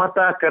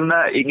 semata-mata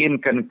karena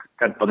inginkan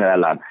kad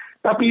pengenalan.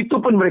 Tapi itu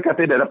pun mereka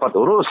tidak dapat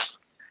urus.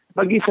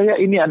 Bagi saya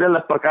ini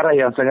adalah perkara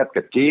yang sangat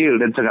kecil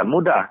dan sangat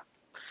mudah.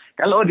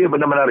 Kalau dia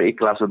benar-benar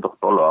ikhlas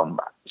untuk tolong,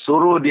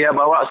 suruh dia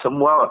bawa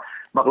semua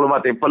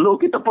maklumat yang perlu,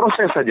 kita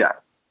proses saja.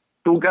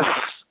 Tugas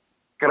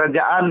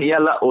kerajaan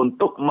ialah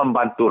untuk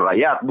membantu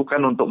rakyat,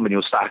 bukan untuk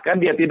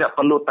menyusahkan. Dia tidak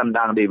perlu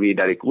tendang Dewi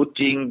dari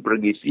Kuching,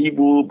 pergi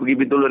Sibu, pergi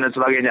Bintulu dan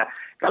sebagainya.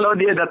 Kalau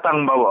dia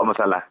datang bawa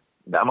masalah,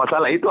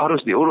 masalah itu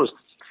harus diurus.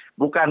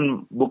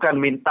 Bukan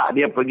minta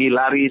dia pergi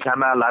lari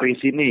sana, lari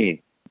sini.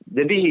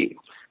 Jadi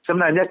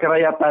sebenarnya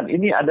kerakyatan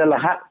ini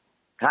adalah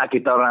hak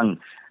kita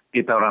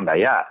orang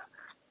Dayak.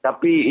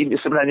 Tapi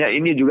sebenarnya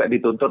ini juga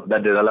dituntut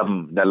di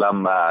dalam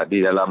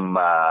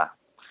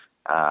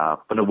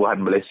penubuhan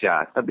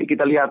Malaysia. Tapi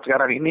kita lihat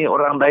sekarang ini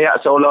orang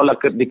Dayak seolah-olah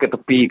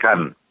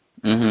diketepikan.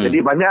 Jadi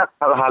banyak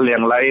hal-hal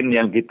yang lain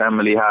yang kita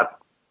melihat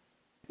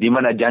di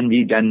mana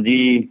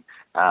janji-janji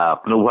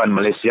penubuhan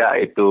Malaysia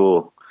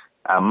itu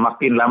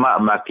makin lama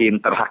makin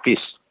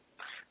terhakis.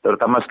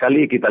 Terutama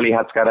sekali kita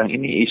lihat sekarang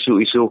ini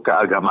isu-isu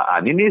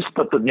keagamaan. Ini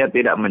sepatutnya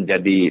tidak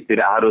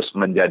harus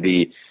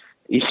menjadi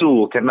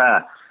isu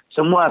karena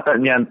semua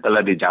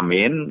telah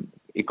dijamin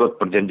ikut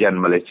perjanjian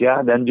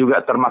Malaysia dan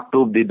juga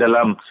termaktub di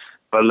dalam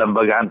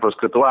perlembagaan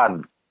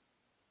persekutuan.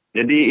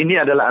 Jadi ini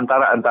adalah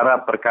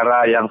antara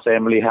perkara yang saya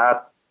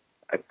melihat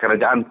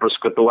kerajaan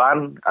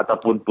persekutuan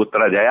ataupun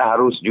Putrajaya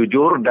harus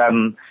jujur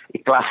dan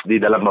ikhlas di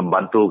dalam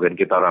membantu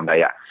kita orang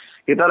Dayak.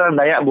 Kita orang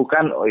Dayak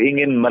bukan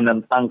ingin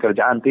menentang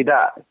kerajaan,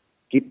 tidak.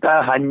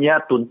 Kita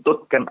hanya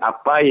tuntutkan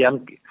apa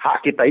yang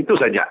hak kita itu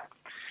saja.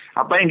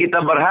 Apa yang kita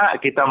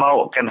berhak, kita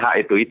maukan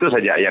hak itu. Itu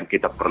saja yang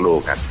kita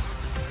perlukan.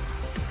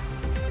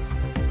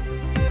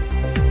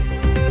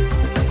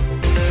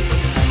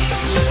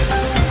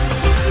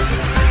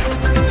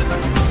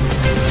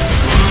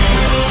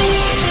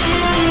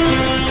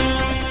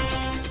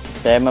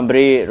 Saya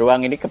memberi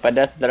ruang ini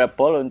kepada saudara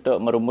Paul untuk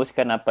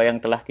merumuskan apa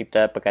yang telah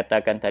kita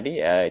perkatakan tadi.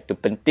 Itu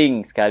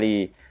penting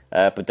sekali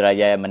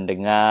Putrajaya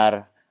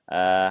mendengar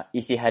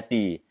isi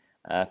hati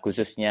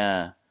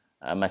khususnya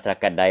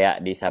masyarakat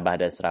Dayak di Sabah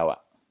dan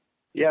Sarawak.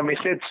 Ya,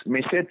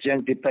 message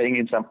yang kita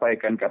ingin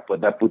sampaikan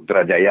kepada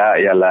Putrajaya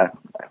ialah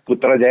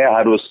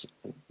Putrajaya harus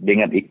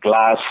dengan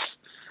ikhlas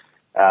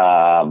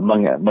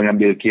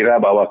mengambil kira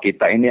bahwa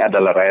kita ini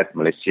adalah rakyat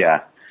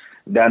Malaysia.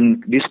 Dan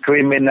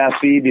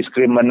diskriminasi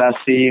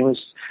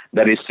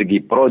dari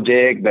segi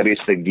projek, dari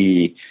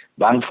segi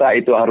bangsa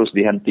itu harus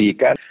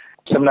dihentikan.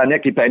 Sebenarnya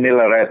kita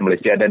inilah rakyat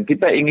Malaysia dan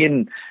kita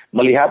ingin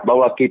melihat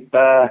bahwa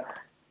kita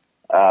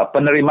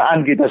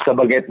penerimaan kita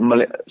sebagai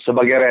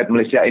rakyat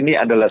Malaysia ini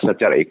adalah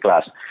secara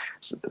ikhlas.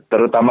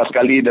 Terutama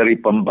sekali dari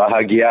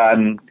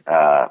pembahagian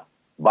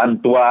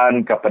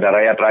bantuan kepada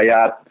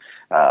rakyat-rakyat,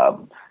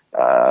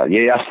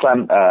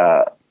 yayasan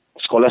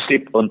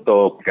scholarship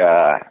untuk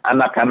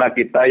anak-anak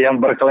kita yang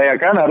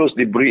berkelayakan harus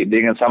diberi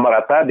dengan sama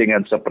rata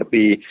dengan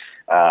seperti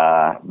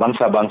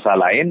bangsa-bangsa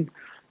lain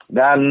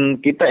dan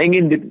kita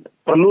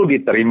perlu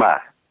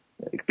diterima.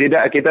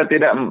 Kita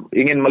tidak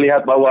ingin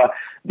melihat bahwa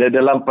di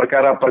dalam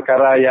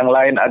perkara-perkara yang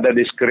lain ada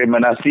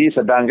diskriminasi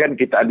sedangkan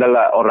kita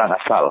adalah orang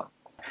asal.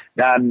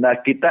 Dan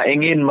kita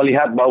ingin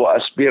melihat bahwa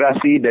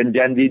aspirasi dan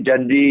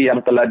janji-janji yang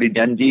telah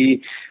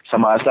dijanji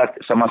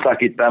semasa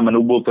kita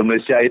menubuh ke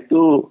Malaysia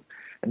itu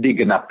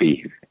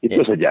digenapi.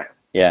 Itu saja.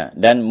 Ya,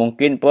 dan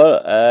mungkin Paul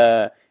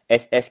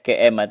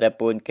SSKM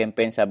ataupun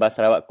kempen Sabah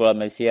Sarawak Keluar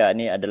Malaysia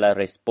ini adalah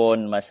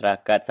respon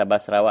masyarakat Sabah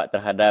Sarawak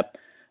terhadap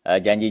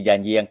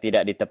janji-janji yang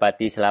tidak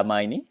ditepati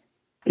selama ini?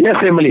 Ya,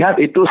 saya melihat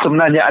itu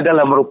sebenarnya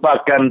adalah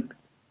merupakan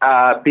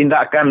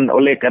tindakan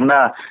oleh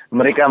kerana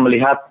mereka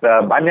melihat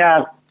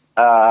banyak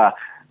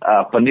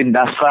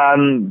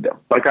penindasan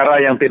perkara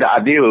yang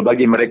tidak adil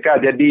bagi mereka.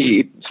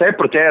 Jadi saya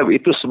percaya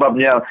itu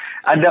sebabnya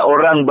ada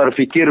orang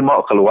berfikir mau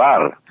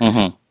keluar.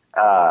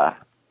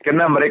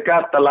 Kerana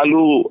mereka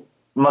terlalu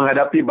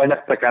menghadapi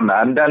banyak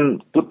tekanan dan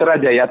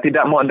Putrajaya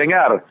tidak mau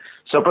dengar.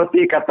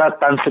 Seperti kata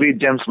Tan Sri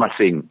James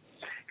Masing.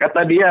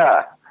 Kata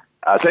dia,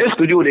 saya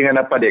setuju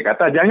dengan apa dia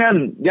kata,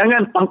 jangan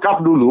tangkap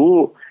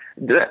dulu.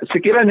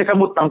 Sekiranya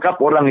kamu tangkap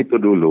orang itu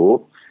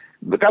dulu,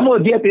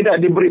 dia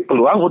tidak diberi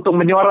peluang untuk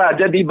menyuara.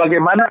 Jadi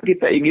bagaimana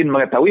kita ingin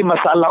mengetahui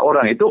masalah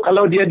orang itu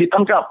kalau dia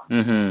ditangkap?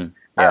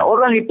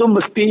 Orang itu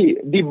mesti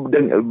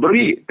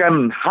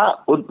diberikan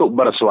hak untuk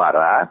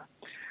bersuara.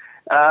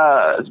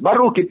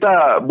 Baru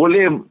kita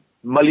boleh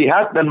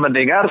melihat dan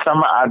mendengar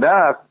sama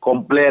ada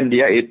komplain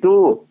dia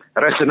itu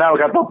rasional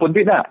ataupun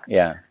tidak.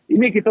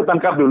 Ini kita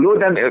tangkap dulu,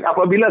 dan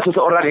apabila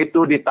seseorang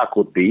itu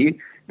ditakuti,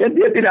 dan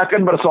dia tidak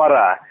akan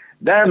bersuara.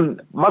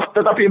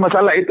 Tetapi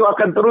masalah itu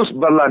akan terus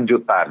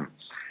berlanjutan.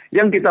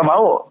 Yang kita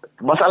mau,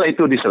 masalah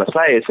itu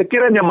diselesai.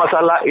 Sekiranya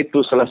masalah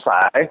itu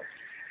selesai,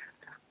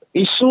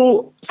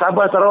 isu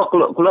Sabah Sarawak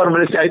keluar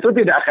Malaysia itu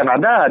tidak akan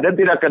ada dan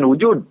tidak akan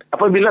wujud.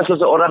 Apabila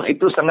seseorang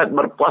itu sangat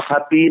berpuas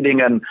hati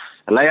dengan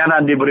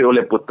layanan diberi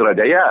oleh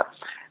Putrajaya,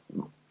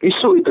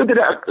 isu itu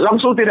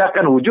langsung tidak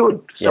akan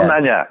wujud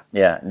sebenarnya.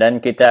 Dan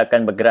kita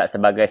akan bergerak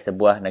sebagai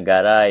sebuah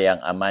negara yang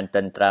aman,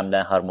 tentram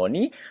dan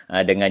harmoni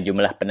dengan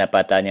jumlah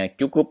pendapatan yang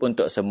cukup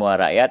untuk semua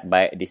rakyat,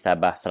 baik di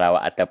Sabah,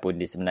 Sarawak ataupun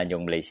di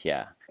Semenanjung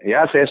Malaysia.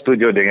 Ya, saya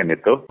setuju dengan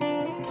itu.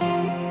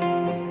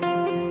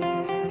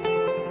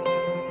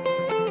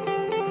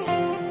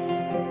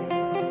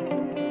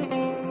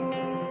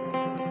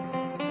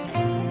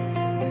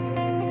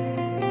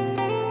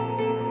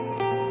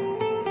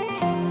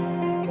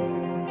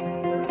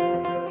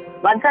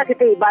 Bangsa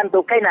kita Iban tu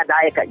kan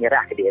ada kat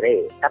nyerah ke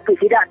diri. Tapi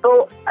tidak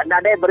tu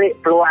ada beri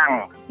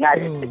peluang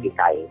ngari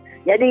kita.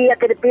 Jadi yang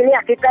kita pilih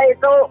kita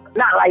itu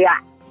nak layak,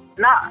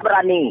 nak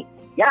berani.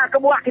 Yang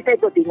kebuah kita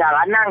itu tinggal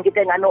anang kita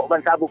nganuk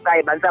bangsa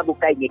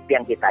bukai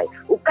nyipiang kita.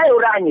 Ukai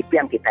orang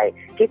nyipiang kita.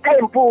 Kita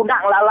empu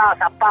nak lala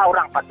siapa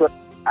orang patut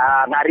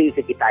ngari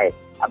ke kita.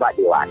 Abah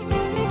Dewan.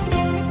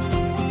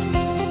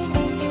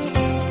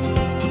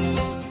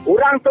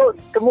 Orang tu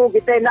temu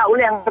kita nak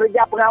ulang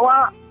kerja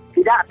pengawal,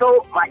 tidak tu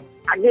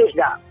agik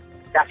gak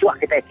dasuak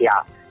kita kia.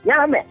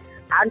 Ya me.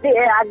 Nanti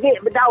agik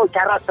bedau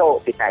cara tu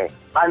kita.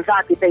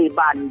 Bangsa kita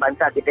Iban,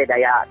 bangsa kita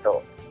Dayak tu.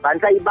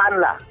 Bangsa Iban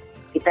lah.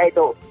 Kita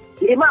itu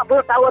 50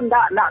 tahun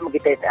nak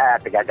kita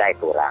tergagai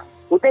tu orang.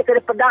 Utai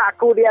kepada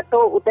aku dia tu,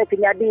 utai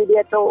kenyadi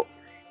dia tu.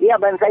 Ia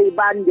bangsa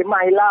Iban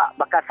jemah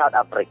hilak bakal South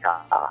Africa.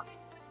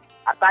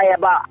 Atai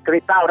abak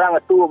kereta orang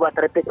itu buat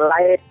traffic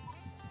light.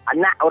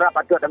 Anak orang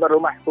patut ada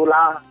rumah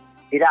sekolah.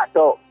 Tidak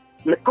tu.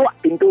 Lekuk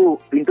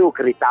pintu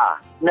kereta.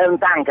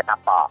 Nentang ke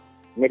tapak.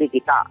 Jadi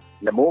kita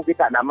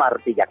nama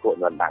reti jakuk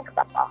nentang ke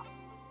tapak.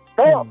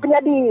 So,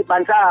 penyadi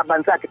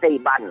bangsa kita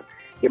Iban.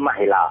 Jemah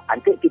hilang.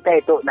 Nanti kita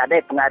itu ada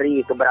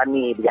pengari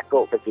keberani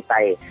berjakuk ke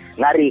kita.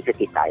 Ngari ke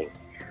kita.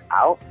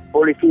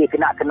 Polisi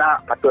kena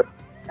patut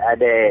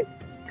ada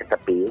ke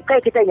tepi. Bukan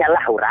kita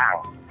nyalah orang.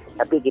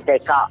 Tapi kita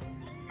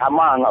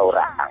sama dengan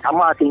orang.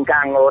 Sama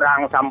tingkang dengan orang.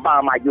 Sama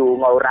maju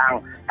dengan orang.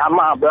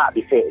 Sama belak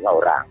bisik dengan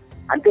orang.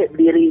 Nanti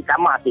berdiri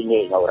sama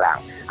tinggi dengan orang.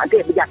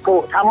 Nanti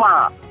berjakuk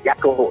sama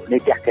jakuk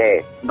ni ke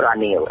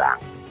berani orang.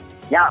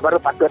 Ya, baru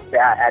patut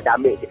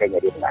ambil kita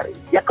jadi pengari.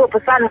 Jakuk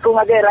pesan ku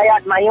ngagai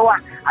rakyat mayuah.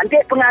 Nanti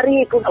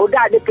pengari ku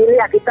udah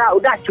dipilih kita,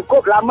 udah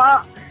cukup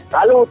lama.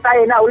 Lalu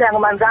tay nak ulang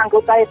manzang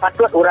ku tay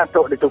patut orang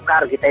tu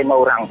ditukar kita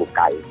dengan orang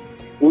bukai.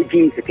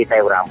 Uji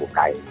kita orang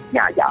bukai.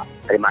 Ya aja.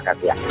 Terima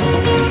kasih.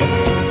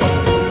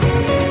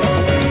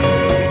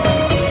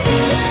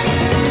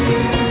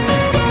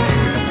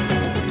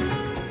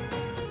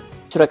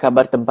 Surat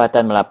khabar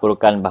tempatan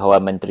melaporkan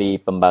bahawa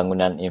Menteri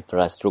Pembangunan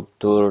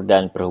Infrastruktur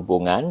dan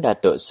Perhubungan,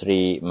 Datuk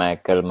Seri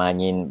Michael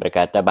Manyin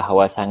berkata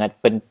bahawa sangat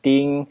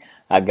penting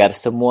agar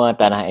semua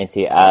tanah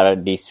NCR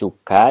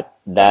disukat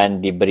dan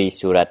diberi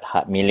surat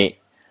hak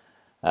milik.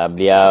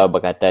 Beliau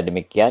berkata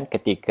demikian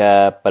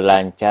ketika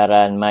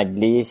pelancaran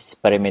Majlis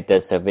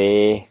Perimeter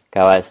Survey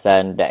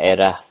kawasan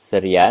daerah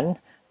Serian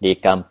di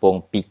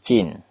Kampung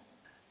Picin.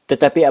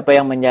 Tetapi apa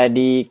yang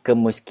menjadi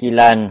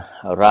kemuskilan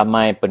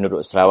ramai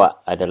penduduk Sarawak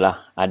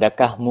adalah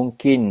adakah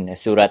mungkin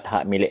surat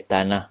hak milik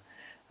tanah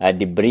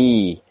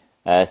diberi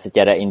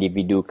secara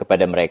individu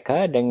kepada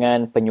mereka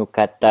dengan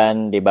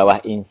penyukatan di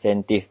bawah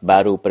insentif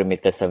baru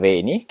Perimeter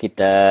Survey ini?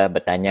 Kita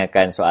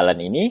bertanyakan soalan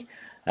ini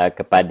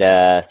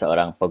kepada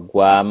seorang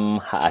peguam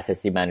hak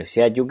asasi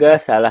manusia,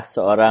 juga salah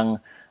seorang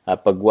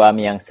peguam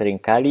yang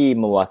seringkali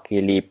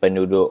mewakili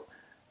penduduk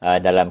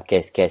dalam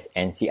kes-kes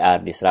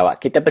NCR di Sarawak.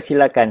 Kita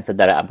persilakan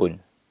Saudara Abun.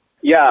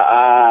 Ya,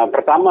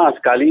 pertama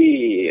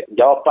sekali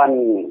jawapan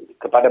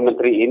kepada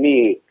menteri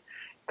ini,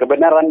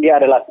 kebenaran dia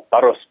adalah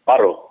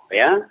separuh-separuh.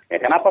 Ya,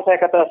 kenapa saya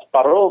kata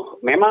separuh?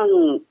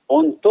 Memang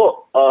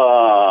untuk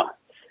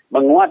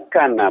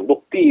menguatkan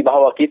bukti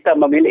bahawa kita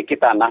memiliki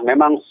tanah,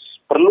 memang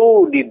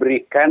perlu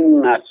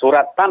diberikan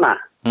surat tanah.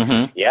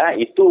 Ya,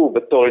 itu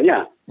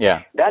betulnya.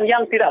 Ya. Dan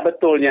yang tidak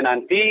betulnya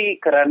nanti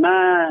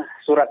kerana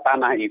surat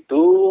tanah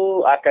itu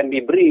akan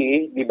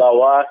diberi di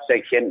bawah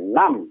Seksyen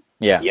 6.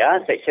 Ya. Ya,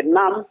 Seksyen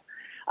 6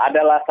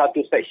 adalah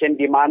satu seksyen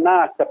di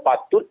mana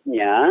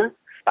sepatutnya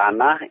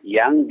tanah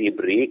yang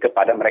diberi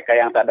kepada mereka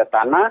yang tak ada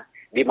tanah,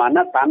 di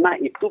mana tanah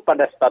itu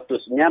pada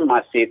statusnya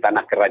masih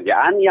tanah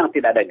kerajaan yang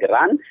tidak ada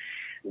geran,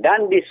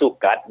 dan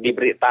disukat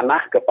diberi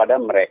tanah kepada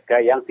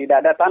mereka yang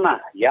tidak ada tanah,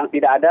 yang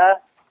tidak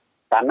ada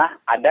tanah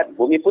adat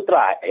Bumi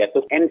Putra,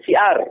 yaitu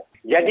NCR.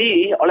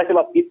 Jadi, oleh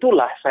sebab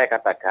itulah saya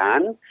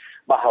katakan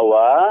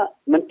bahawa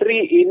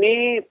menteri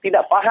ini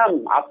tidak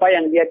faham apa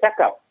yang dia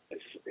cakap.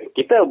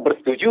 Kita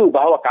bersetuju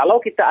bahawa kalau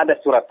kita ada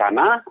surat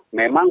tanah,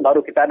 memang baru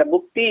kita ada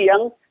bukti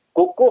yang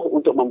kukuh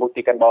untuk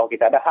membuktikan bahawa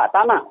kita ada hak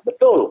tanah.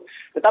 Betul.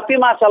 Tetapi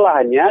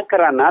masalahnya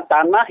kerana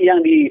tanah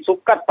yang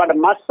disukat pada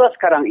masa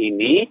sekarang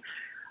ini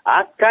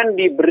akan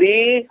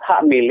diberi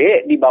hak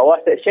milik di bawah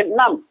Seksyen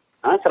 6,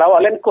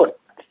 Sarawak Land Code.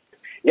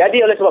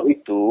 Jadi oleh sebab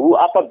itu,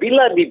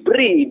 apabila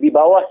diberi di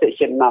bawah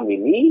Seksyen 6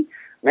 ini,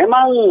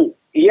 memang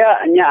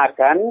ianya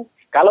akan,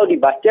 kalau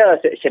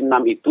dibaca Seksyen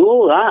 6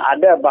 itu,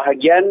 ada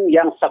bahagian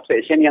yang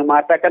subsection yang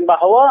mengatakan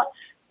bahawa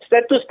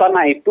status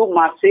tanah itu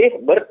masih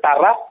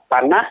bertaraf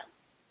tanah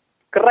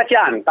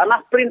kerajaan,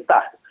 tanah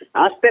perintah,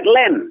 state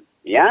land,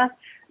 ya.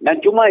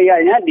 Dan cuma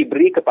ianya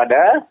diberi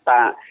kepada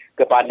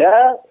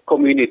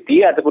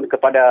community ataupun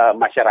kepada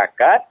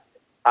masyarakat,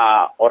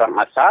 orang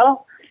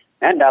asal,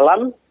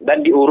 dalam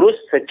dan diurus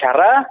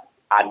secara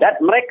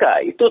adat mereka.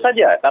 Itu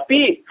saja.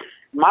 Tapi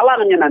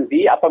malangnya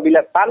nanti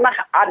apabila tanah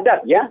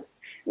adat, ya,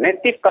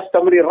 native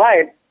customary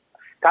right,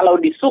 kalau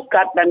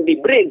disukat dan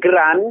diberi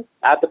geran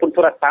ataupun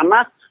surat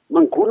tanah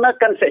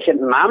menggunakan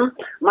Seksyen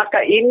 6, maka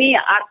ini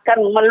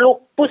akan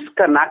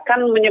melupuskan,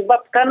 akan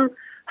menyebabkan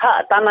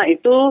hak tanah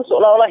itu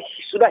seolah-olah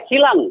sudah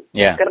hilang.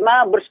 Yeah.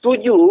 Kerana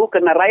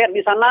rakyat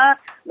di sana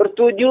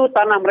bersetuju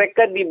tanah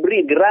mereka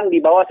diberi geran di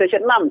bawah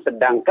Seksyen 6.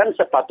 Sedangkan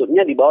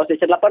sepatutnya di bawah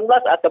Seksyen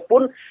 18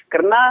 ataupun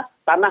kerana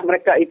tanah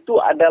mereka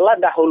itu adalah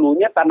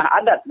dahulunya tanah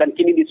adat dan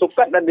kini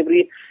disukat dan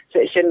diberi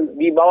seksyen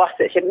di bawah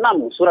Seksyen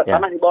 6. Surat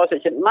tanah di bawah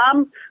Seksyen 6,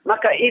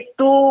 maka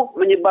itu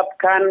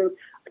menyebabkan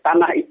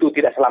tanah itu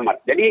tidak selamat.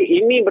 Jadi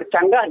ini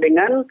bercanggah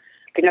dengan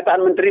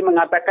kenyataan menteri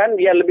mengatakan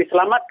dia lebih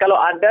selamat kalau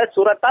ada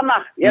surat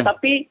tanah. Ya,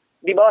 tapi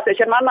di bawah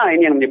Seksyen mana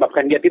ini yang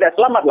menyebabkan dia tidak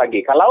selamat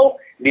lagi kalau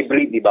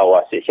diberi di bawah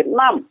Seksyen 6.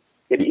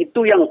 Jadi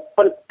itu yang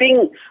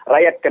penting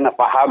rakyat kena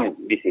faham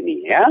di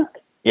sini, ya.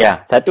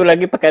 Ya, satu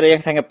lagi perkara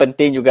yang sangat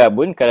penting juga,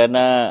 Bun,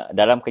 kerana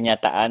dalam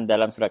kenyataan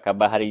dalam surat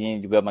khabar hari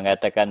ini juga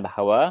mengatakan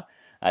bahawa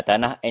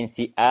tanah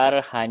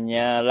NCR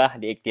hanyalah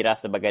diiktiraf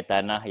sebagai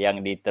tanah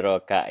yang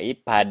diterokai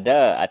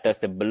pada atau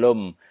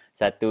sebelum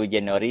 1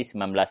 Januari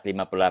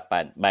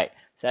 1958. Baik,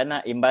 saya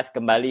nak imbas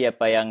kembali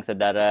apa yang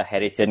saudara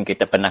Harrison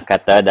kita pernah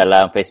kata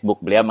dalam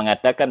Facebook. Beliau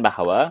mengatakan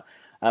bahawa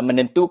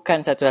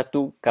menentukan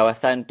satu-satu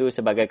kawasan tu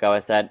sebagai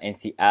kawasan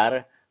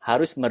NCR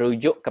harus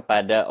merujuk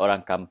kepada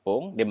orang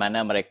kampung di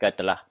mana mereka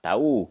telah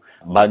tahu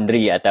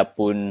boundary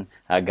ataupun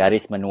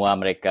garis menua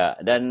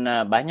mereka. Dan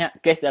banyak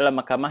kes dalam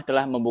mahkamah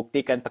telah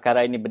membuktikan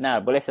perkara ini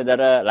benar. Boleh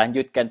saudara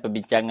lanjutkan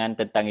perbincangan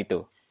tentang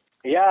itu?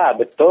 Ya,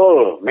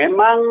 betul.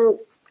 Memang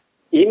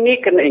ini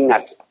kena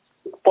ingat.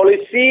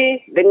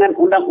 Polisi dengan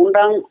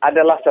undang-undang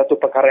adalah satu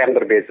perkara yang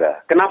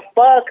berbeza.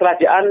 Kenapa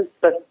kerajaan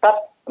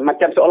tetap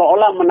macam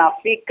seolah-olah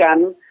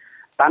menafikan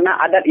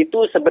tanah adat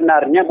itu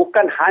sebenarnya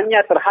bukan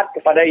hanya terhad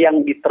kepada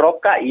yang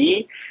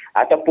diterokai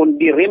ataupun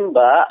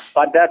dirimba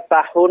pada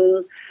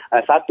tahun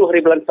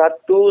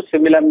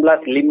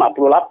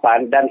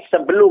 1/1/1958 dan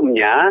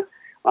sebelumnya,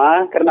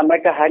 kerana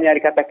mereka hanya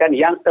dikatakan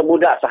yang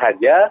termuda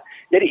sahaja.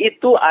 Jadi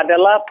itu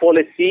adalah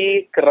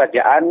polisi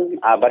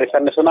kerajaan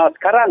Barisan Nasional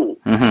sekarang.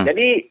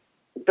 Jadi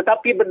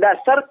tetapi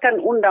berdasarkan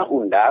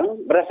undang-undang,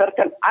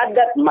 berdasarkan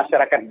adat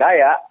masyarakat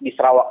Dayak di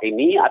Sarawak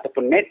ini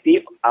ataupun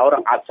native, orang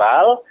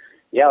asal,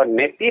 ya,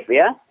 native,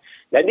 ya.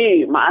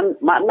 Jadi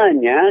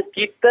maknanya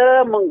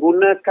kita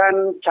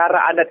menggunakan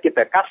cara adat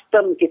kita,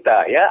 custom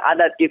kita, ya,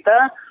 adat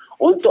kita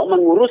untuk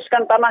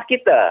menguruskan tanah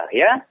kita,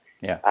 ya.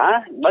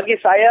 Bagi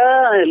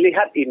saya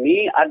lihat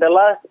ini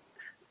adalah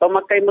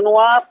pemakai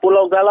menua,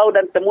 Pulau Galau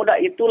dan Temuda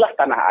itulah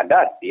tanah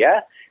adat,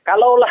 ya.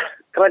 Kalaulah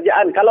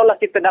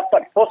kita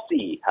dapat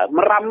fosi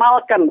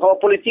meramalkan bahawa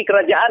polisi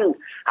kerajaan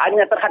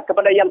hanya terhad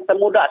kepada yang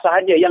Temuda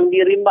sahaja, yang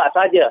dirimba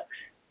sahaja,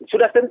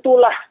 sudah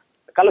tentulah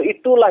kalau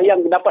itulah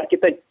yang dapat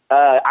kita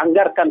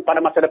anggarkan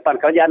pada masa depan,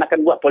 kerajaan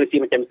akan buat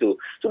polisi macam itu.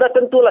 Sudah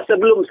tentulah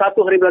sebelum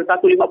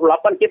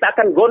 1/1/58 kita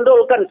akan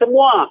gondolkan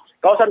semua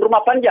kawasan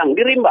rumah panjang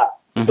di Rimba.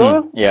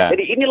 Betul? Yeah.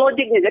 Jadi ini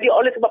logiknya. Jadi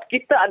oleh sebab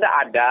kita ada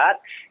adat,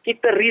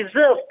 kita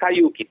reserve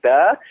kayu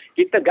kita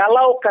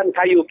galaukan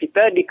kayu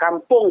kita di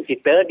kampung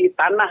kita, di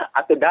tanah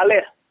atau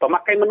daleh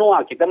pemakai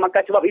menua kita.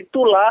 Maka sebab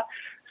itulah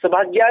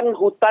sebahagian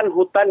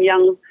hutan-hutan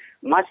yang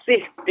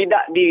masih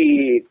tidak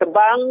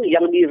ditebang,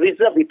 yang di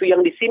reserve itu,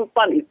 yang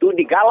disimpan itu,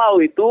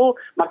 digalau itu,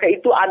 maka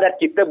itu adat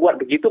kita buat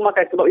begitu.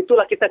 Maka sebab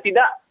itulah kita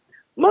tidak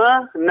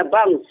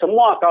menebang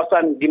semua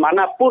kawasan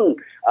dimanapun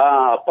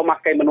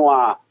pemakai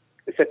menua,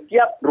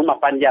 setiap rumah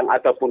panjang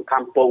ataupun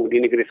kampung di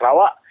negeri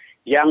Sarawak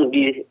yang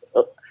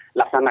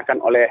dilaksanakan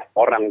oleh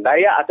orang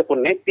Dayak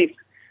ataupun native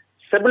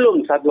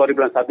sebelum 1 hari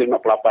bulan 1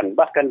 58,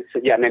 bahkan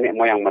sejak nenek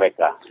moyang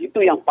mereka.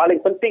 Itu yang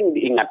paling penting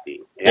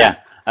diingati.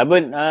 Ya.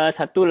 Abun,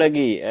 satu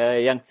lagi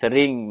yang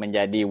sering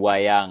menjadi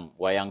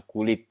wayang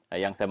kulit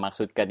yang saya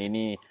maksudkan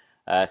ini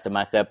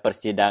semasa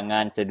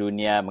persidangan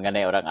sedunia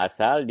mengenai orang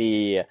asal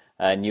di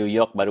New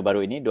York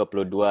baru-baru ini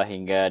 22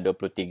 hingga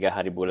 23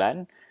 hari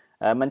bulan.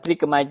 Menteri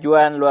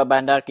Kemajuan Luar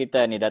Bandar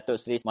kita ni, Datuk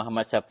Seri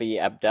Muhammad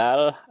Syafiee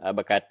Apdal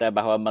berkata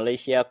bahawa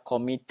Malaysia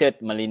committed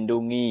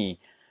melindungi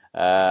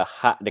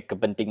hak dan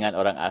kepentingan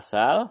orang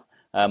asal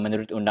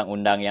menurut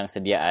undang-undang yang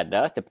sedia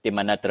ada seperti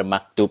mana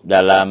termaktub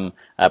dalam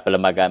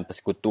Perlembagaan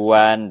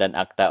Persekutuan dan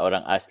Akta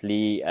Orang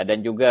Asli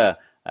dan juga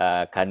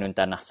Kanun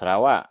Tanah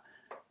Sarawak.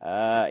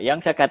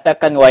 Yang saya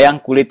katakan wayang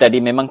kulit tadi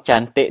memang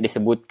cantik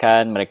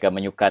disebutkan, mereka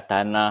menyuka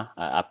tanah,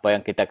 apa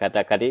yang kita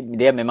katakan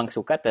dia memang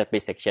suka, tapi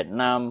Seksyen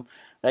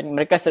 6 dan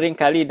mereka sering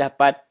kali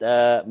dapat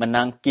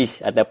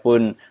menangkis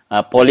ataupun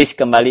polish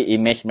kembali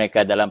imej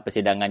mereka dalam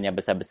persidangan yang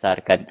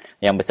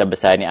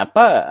besar-besar ini.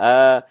 Apa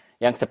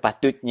yang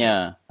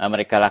sepatutnya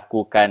mereka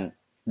lakukan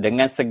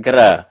dengan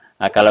segera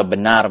kalau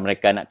benar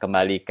mereka nak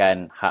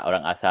kembalikan hak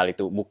orang asal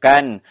itu,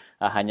 bukan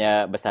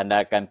hanya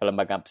bersandarkan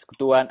Perlembagaan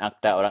Persekutuan,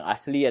 Akta Orang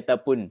Asli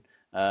ataupun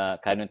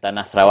Kanun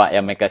Tanah Sarawak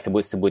yang mereka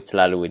sebut-sebut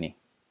selalu ini.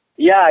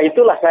 Ya,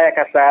 itulah saya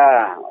kata.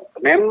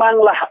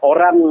 Memanglah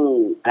orang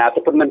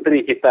ataupun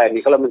menteri kita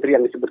ini, kalau menteri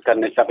yang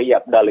disebutkan Syafiee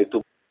Apdal itu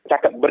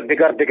cakap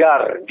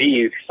berdegar-degar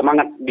di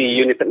semangat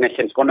di United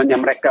Nations, kononnya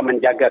mereka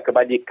menjaga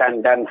kebajikan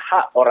dan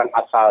hak orang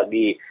asal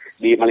di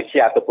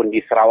Malaysia ataupun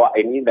di Sarawak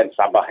ini dan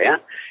Sabah ya.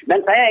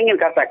 Dan saya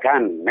ingin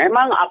katakan,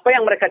 memang apa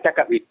yang mereka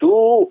cakap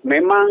itu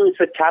memang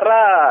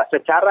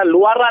secara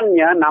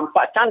luarannya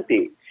nampak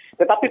cantik.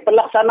 Tetapi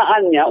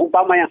pelaksanaannya,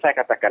 umpama yang saya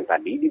katakan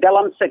tadi, di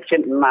dalam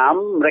Seksyen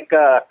 6,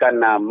 mereka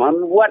akan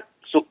membuat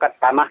sukat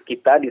tanah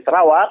kita di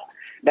Sarawak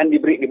dan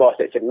diberi di bawah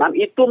Seksyen 6,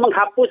 itu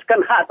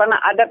menghapuskan hak tanah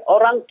adat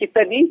orang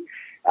kita di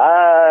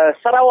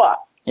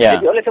Sarawak. Yeah.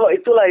 Jadi oleh sebab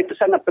itulah itu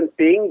sangat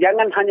penting,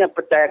 jangan hanya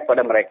percaya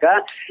kepada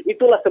mereka,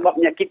 itulah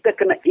sebabnya kita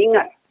kena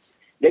ingat.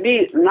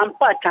 Jadi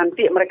nampak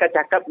cantik mereka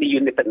cakap di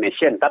United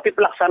Nations, tapi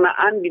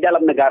pelaksanaan di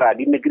dalam negara,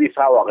 di negeri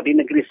Sarawak, di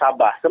negeri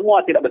Sabah,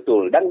 semua tidak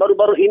betul. Dan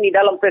baru-baru ini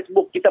dalam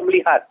Facebook kita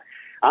melihat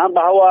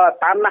bahawa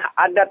tanah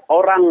adat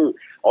orang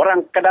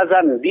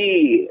Kadazan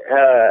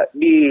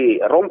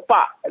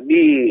dirompak,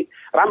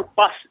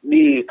 dirampas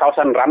di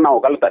kawasan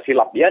Ranau kalau tak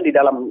silap ya, di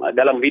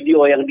dalam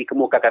video yang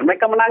dikemukakan.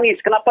 Mereka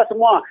menangis, kenapa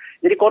semua?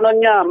 Jadi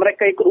kononnya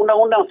mereka ikut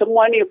undang-undang,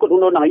 semua ini ikut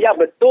undang-undang. Ya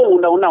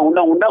betul,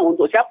 undang-undang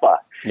untuk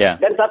siapa?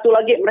 Yeah. Dan satu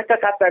lagi mereka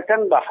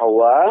katakan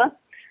bahawa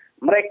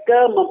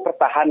mereka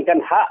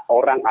mempertahankan hak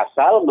orang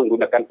asal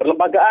menggunakan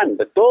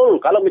perlembagaan. Betul,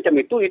 kalau macam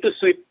itu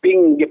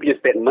sweeping dia punya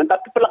statement,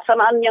 tapi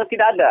pelaksanaan yang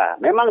tidak ada.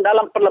 Memang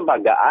dalam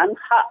perlembagaan,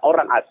 hak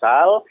orang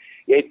asal,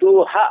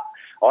 iaitu hak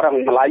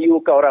orang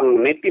Melayu ke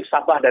orang native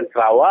Sabah dan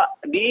Sarawak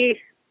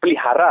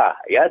dipelihara.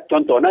 Ya,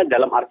 contohnya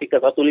dalam artikel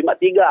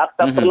 153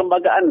 Akta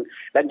Perlembagaan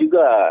dan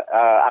juga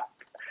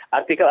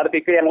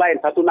artikel-artikel yang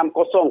lain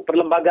 160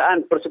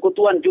 Perlembagaan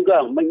Persekutuan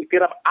juga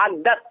mengiktiraf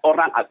adat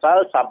orang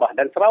asal Sabah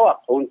dan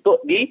Sarawak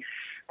untuk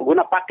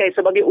diguna pakai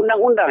sebagai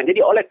undang-undang.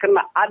 Jadi oleh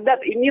kerana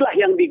adat inilah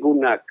yang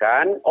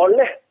digunakan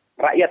oleh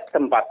rakyat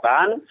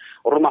tempatan,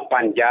 rumah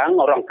panjang,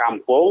 orang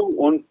kampung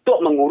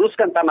untuk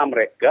menguruskan tanah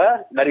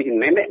mereka dari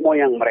nenek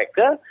moyang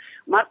mereka,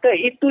 maka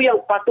itu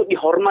yang patut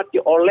dihormati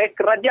oleh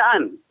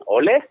kerajaan,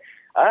 oleh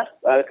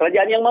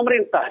kerajaan yang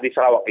memerintah di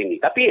Sarawak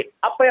ini. Tapi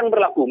apa yang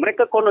berlaku?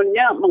 Mereka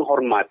kononnya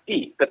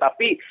menghormati,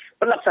 tetapi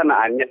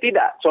pelaksanaannya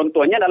tidak.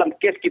 Contohnya dalam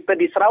kes kita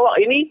di Sarawak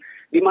ini,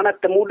 di mana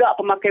Temudak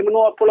Pemakai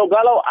Menua Pulau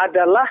Galau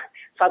adalah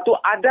satu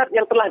adat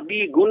yang telah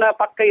diguna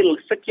pakai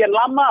sekian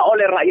lama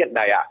oleh rakyat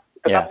Dayak,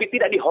 tetapi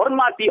tidak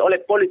dihormati oleh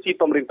polisi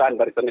pemerintahan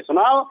Barisan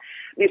Nasional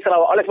di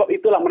Sarawak. Oleh sebab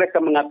itulah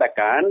mereka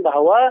mengatakan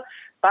bahawa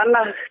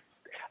tanah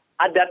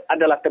adat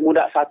adalah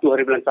Temudak 1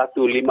 hari bulan 1,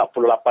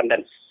 58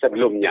 dan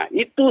sebelumnya.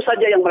 Itu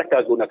saja yang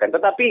mereka gunakan.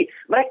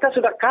 Tetapi mereka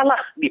sudah kalah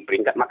di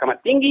peringkat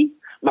Mahkamah Tinggi,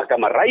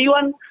 Mahkamah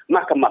Rayuan,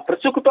 Mahkamah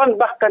Persekutuan,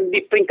 bahkan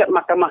di peringkat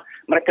Mahkamah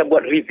mereka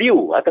buat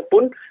review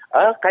ataupun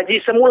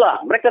kaji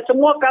semula. Mereka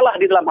semua kalah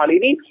di dalam hal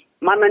ini.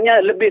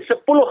 Mananya lebih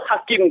 10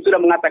 hakim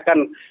sudah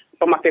mengatakan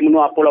Pemakai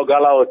Menua Pulau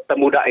Galau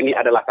Temudak ini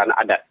adalah tanah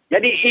adat.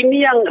 Jadi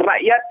ini yang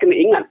rakyat kena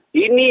ingat.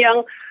 Ini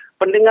yang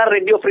pendengar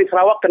Radio Free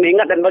Sarawak kena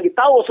ingat dan bagi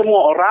tahu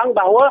semua orang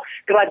bahawa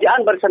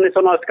kerajaan Barisan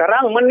Nasional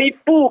sekarang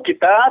menipu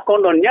kita.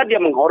 Kononnya dia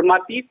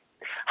menghormati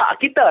hak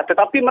kita,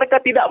 tetapi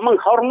mereka tidak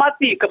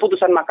menghormati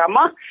keputusan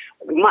mahkamah.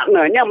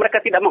 Maknanya mereka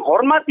tidak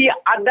menghormati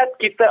adat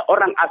kita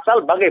orang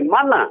asal,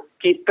 bagaimana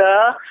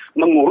kita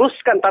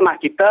menguruskan tanah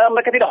kita.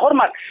 Mereka tidak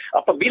hormat.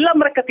 Apabila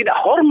mereka tidak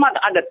hormat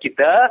adat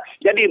kita,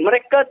 jadi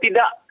mereka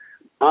tidak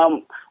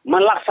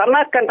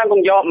melaksanakan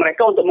tanggungjawab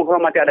mereka untuk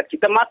menghormati adat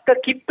kita, maka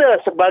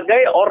kita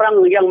sebagai orang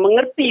yang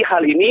mengerti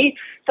hal ini,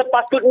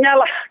 sepatutnya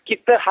lah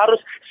kita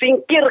harus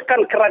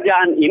singkirkan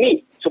kerajaan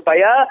ini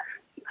supaya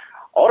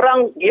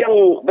orang yang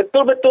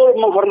betul-betul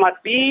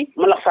menghormati,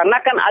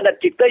 melaksanakan adat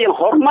kita, yang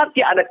hormati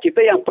adat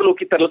kita yang perlu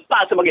kita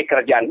letak sebagai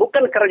kerajaan.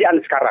 Bukan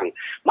kerajaan sekarang.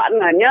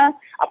 Maknanya,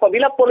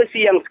 apabila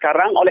polisi yang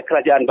sekarang oleh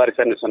Kerajaan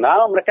Barisan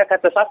Nasional, mereka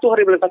kata 1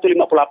 hari bulan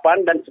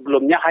 158 dan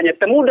sebelumnya hanya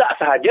temudak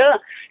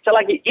sahaja.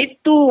 Selagi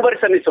itu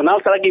Barisan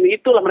Nasional, selagi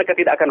itulah mereka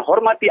tidak akan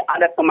hormati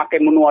adat pemakai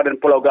menua dan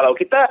Pulau Galau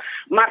kita.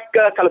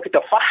 Maka kalau kita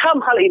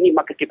faham hal ini,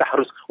 maka kita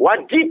harus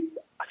wajib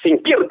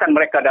singkirkan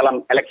mereka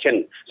dalam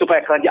election.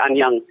 Supaya kerajaan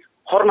yang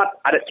hormat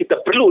adat kita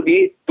perlu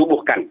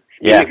ditubuhkan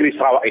di negeri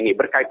Sarawak ini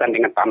berkaitan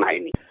dengan tanah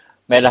ini.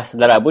 Baiklah,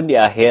 Saudara Abun, di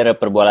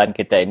akhir perbualan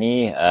kita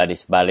ini, di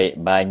sebalik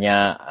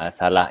banyak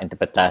salah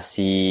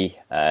interpretasi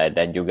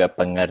dan juga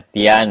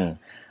pengertian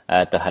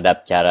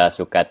terhadap cara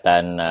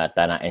sukatan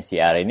tanah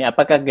NCR ini,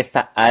 apakah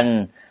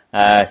gesaan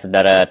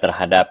Saudara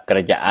terhadap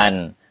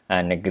kerajaan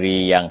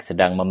negeri yang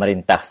sedang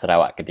memerintah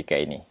Sarawak ketika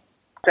ini?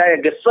 Saya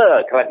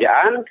gesa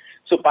kerajaan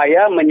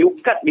supaya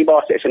menyukat di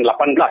bawah Seksyen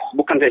 18,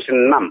 bukan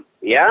Seksyen 6.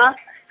 Ya,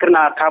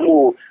 kerana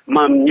kamu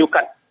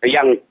menyukat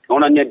yang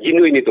onanya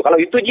genuine itu. Kalau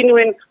itu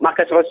genuine,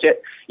 maka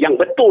yang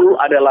betul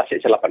adalah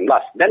Seksyen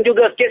 18. Dan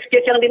juga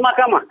kes-kes yang di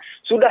mahkamah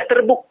sudah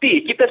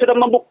terbukti. Kita sudah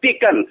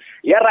membuktikan.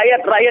 Ya,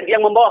 rakyat-rakyat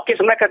yang membawa kes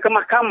mereka ke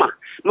mahkamah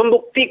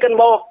membuktikan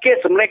bahwa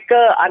kes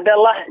mereka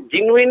adalah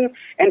genuine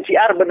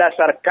NCR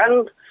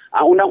berdasarkan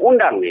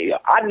undang-undang,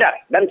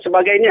 adat dan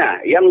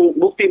sebagainya, yang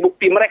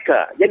bukti-bukti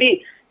mereka. Jadi,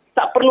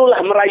 tak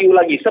perlulah merayu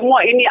lagi.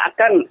 Semua ini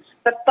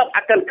tetap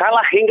akan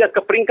kalah hingga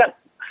ke peringkat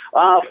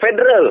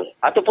federal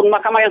ataupun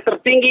mahkamah yang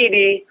tertinggi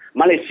di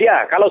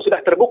Malaysia kalau sudah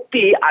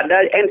terbukti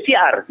ada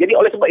NCR. Jadi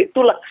oleh sebab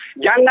itulah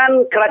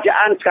jangan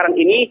kerajaan sekarang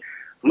ini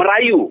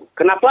merayu.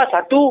 Kenapa?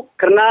 Satu,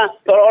 kerana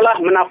seolah-olah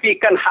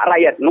menafikan hak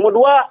rakyat. Nombor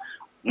dua,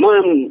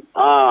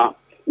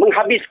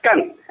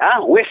 menghabiskan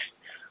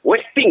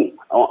wasting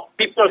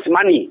people's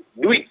money,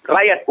 duit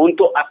rakyat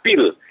untuk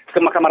apil ke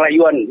Mahkamah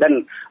Rayuan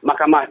dan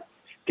Mahkamah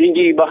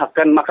Tinggi,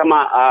 bahkan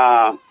Mahkamah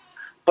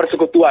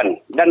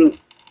Persekutuan dan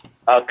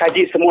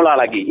kaji semula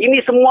lagi.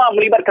 Ini semua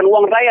melibatkan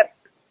wang rakyat,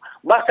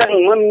 bahkan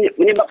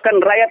menyebabkan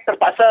rakyat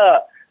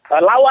terpaksa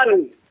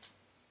lawan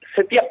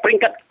setiap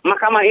peringkat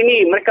mahkamah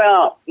ini. Mereka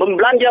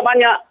membelanja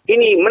banyak,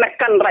 ini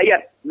menekan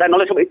rakyat, dan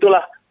oleh sebab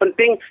itulah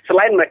penting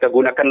selain mereka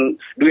gunakan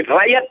duit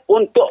rakyat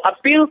untuk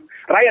apil,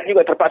 rakyat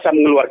juga terpaksa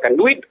mengeluarkan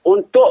duit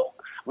untuk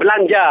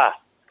belanja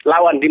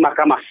lawan di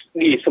mahkamah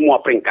di semua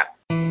peringkat.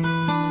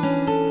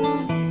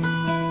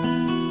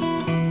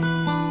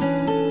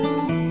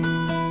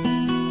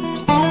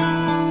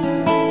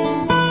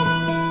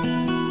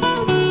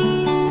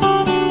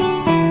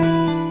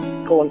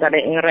 Tadi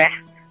ngereh,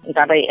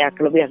 tadi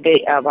kelebih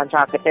ke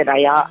bangsa kita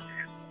Dayak.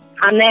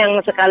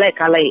 Aneh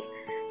sekali-kali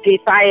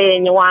kita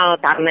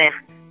nyual tanah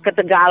ke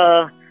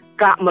Tegal,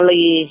 kak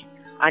meli,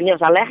 hanya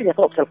salah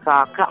jatuh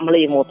selka, kak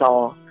meli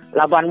motor.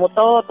 Laban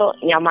motor tu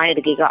nyamai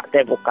degi kak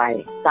terbukai.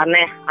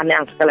 Tanah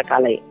aneh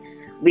sekali-kali.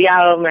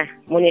 Biar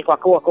muni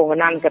aku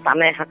ngenan ke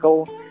tanah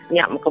aku,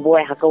 nyak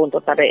kebuai aku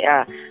untuk tadi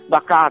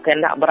bakal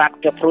kena berat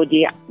ke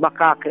projek,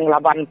 bakal ke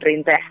laban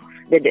perintah.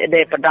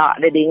 Dia pedak,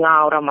 dia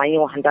dengar orang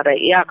mayu antara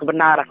ia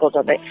kebenar aku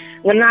tadi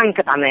ngenan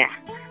ke tanah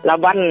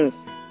laban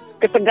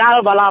ke Tegal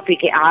bala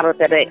PKR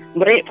tadi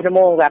mereka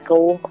penemu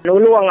aku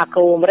nuluang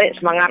aku mereka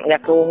semangat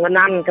aku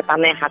ngenan ke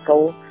tanah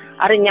aku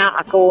arinya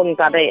aku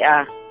tadi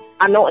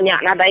anaknya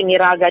nada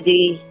ngira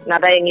gaji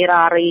nada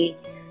ngira hari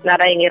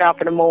nada ngira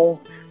penemu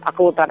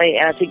aku tadi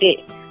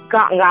sikit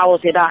kak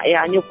ngau sida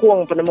ya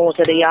nyukung penemu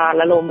sedia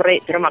lalu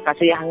mereka terima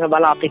kasih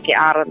ngebala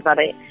PKR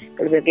tadi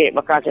lebih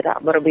bakal tidak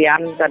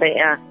berbian tadi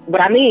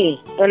berani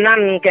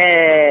tenan ke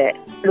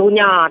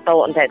lunya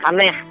atau entah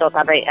tanah atau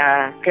tadi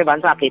ke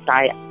bangsa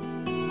kita ya.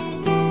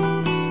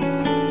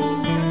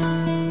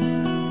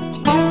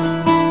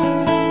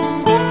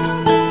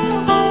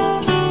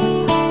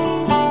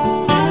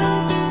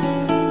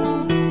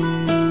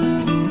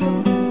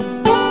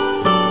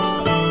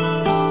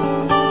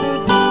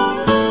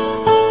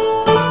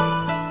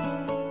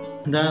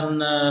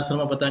 Dan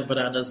selamat petang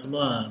kepada anda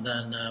semua.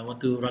 Dan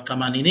waktu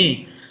rakaman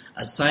ini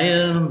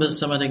saya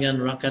bersama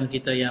dengan rakan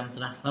kita yang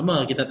telah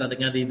lama kita tak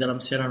dengar di dalam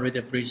siaran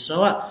Radio Free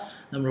Sarawak,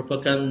 dan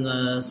merupakan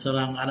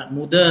seorang anak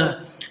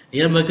muda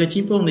yang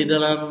berkecimpung di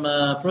dalam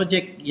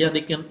projek yang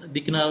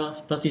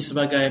dikenal pasti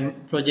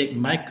sebagai projek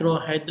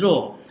Micro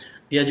Hydro.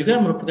 Dia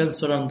juga merupakan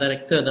seorang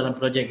director dalam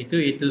projek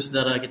itu, iaitu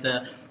saudara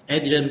kita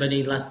Adrian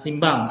Bani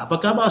Lasimbang. Apa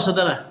khabar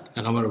saudara?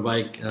 Kabar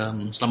baik.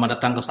 Selamat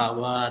datang ke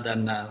Sarawak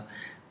dan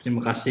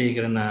terima kasih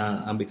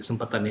kerana ambil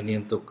kesempatan ini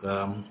untuk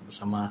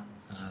bersama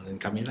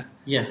dengan kami lah.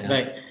 Ya,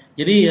 baik.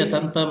 Jadi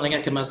tanpa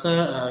melengahkan masa,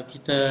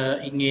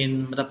 kita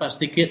ingin mendapat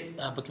sedikit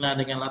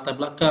berkenaan dengan latar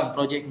belakang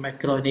projek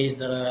Micro ini.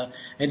 Saudara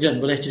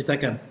Adrian, boleh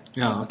ceritakan?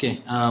 Ya,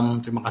 okey.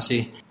 Terima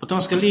kasih.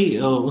 Pertama sekali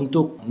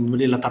untuk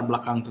memberi latar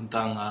belakang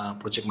tentang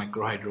projek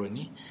Micro Hydro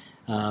ini.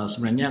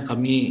 Sebenarnya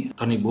kami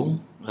Tony Bung,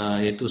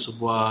 iaitu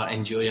sebuah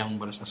NGO yang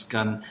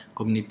berasaskan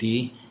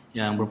komuniti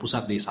yang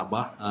berpusat di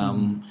Sabah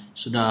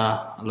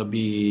sudah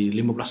lebih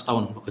 15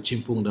 tahun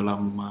berkecimpung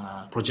dalam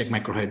projek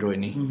microhydro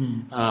ini.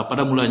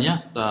 Pada mulanya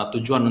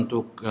tujuan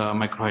untuk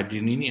microhydro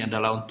ini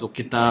adalah untuk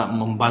kita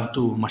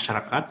membantu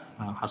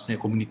masyarakat,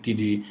 khasnya komuniti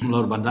di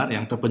luar bandar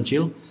yang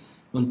terpencil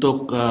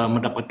untuk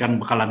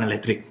mendapatkan bekalan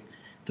elektrik.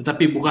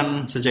 Tetapi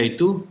bukan saja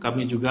itu,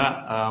 kami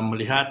juga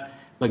melihat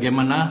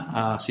bagaimana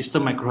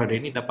sistem microhydro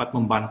ini dapat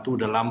membantu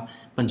dalam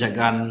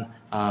penjagaan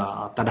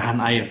tadahan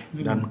air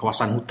dan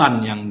kawasan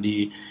hutan yang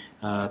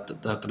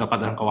terdapat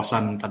dalam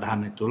kawasan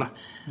tadahan itulah.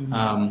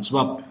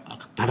 Sebab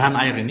tadahan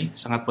air ini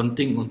sangat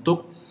penting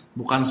untuk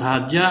bukan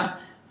sahaja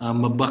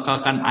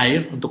membekalkan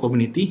air untuk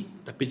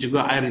komuniti, tapi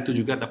juga air itu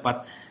juga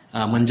dapat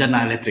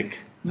menjana elektrik.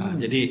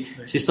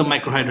 Jadi sistem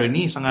microhydro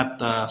ini sangat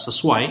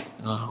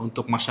sesuai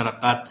untuk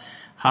masyarakat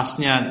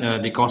khasnya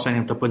di kawasan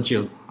yang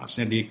terpencil,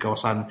 khasnya di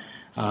kawasan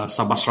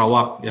Sabah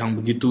Sarawak yang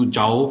begitu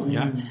jauh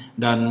ya,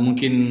 dan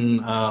mungkin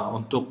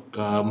untuk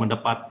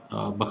mendapat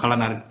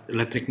bekalan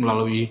elektrik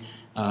melalui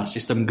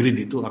sistem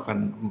grid itu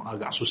akan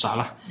agak susah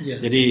lah.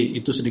 Jadi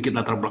itu sedikit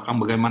latar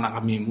belakang bagaimana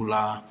kami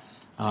mula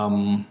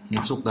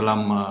masuk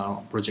dalam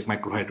projek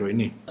microhydro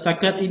ini.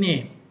 Setakat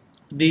ini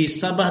di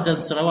Sabah dan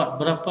Sarawak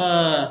berapa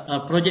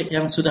projek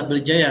yang sudah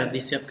berjaya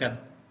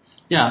disiapkan?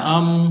 Ya,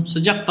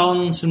 sejak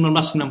tahun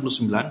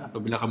 1999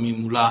 apabila kami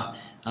mula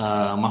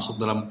masuk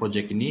dalam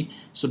projek ini,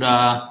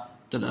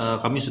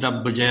 kami sudah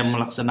berjaya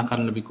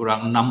melaksanakan lebih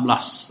kurang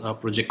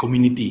 16 projek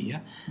community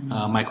ya,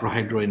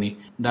 microhydro ini,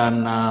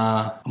 dan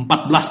 14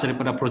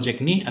 daripada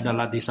projek ini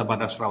adalah di Sabah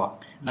dan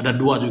Sarawak. Ada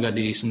 2 juga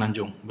di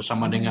Semenanjung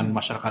bersama dengan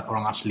masyarakat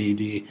orang asli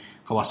di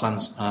kawasan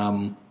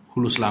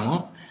Hulu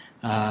Selangor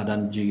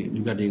dan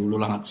juga di Hulu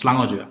Langat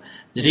Selangor juga.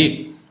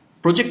 Jadi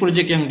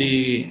projek-projek yang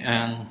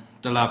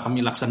telah kami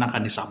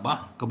laksanakan di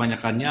Sabah,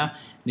 kebanyakannya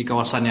di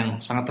kawasan yang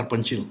sangat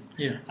terpencil,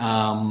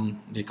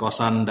 di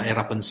kawasan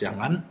daerah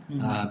Pensiangan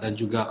dan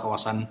juga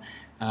kawasan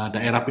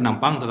daerah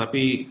Pinampang,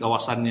 tetapi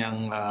kawasan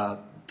yang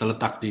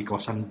terletak di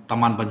kawasan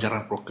Taman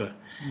Banjaran Proker.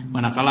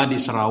 Manakala di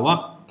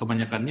Sarawak,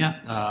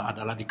 kebanyakannya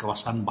adalah di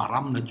kawasan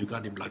Baram dan juga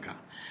di Belaga.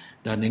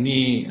 Dan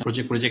ini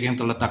projek-projek yang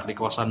terletak di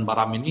kawasan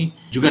Baram ini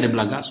juga di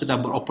Belaga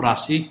sudah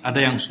beroperasi, ada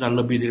yang sudah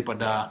lebih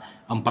daripada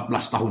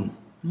 14 tahun.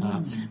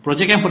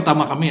 Projek yang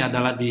pertama kami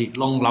adalah di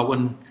Long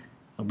Lawen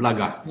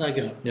Belaga.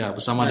 Ya,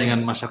 bersama dengan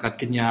masyarakat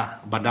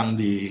Kenya Badang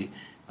di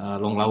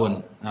Long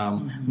Lawen.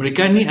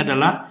 Mereka ini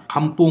adalah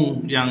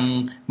kampung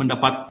yang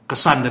mendapat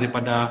kesan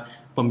daripada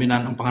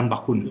pembinaan empangan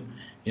bakun.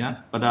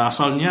 Ya, pada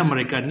asalnya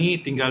mereka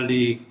ini tinggal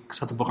di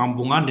satu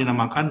perkampungan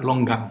dinamakan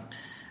Longgang.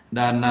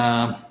 Dan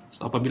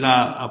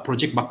apabila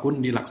projek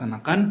bakun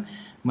dilaksanakan,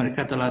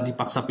 mereka telah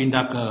dipaksa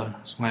pindah ke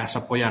Sungai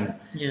Asap Koyan.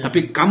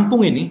 Tapi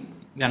kampung ini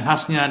yang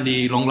khasnya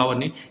di Long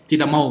Lawen ini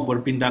tidak mau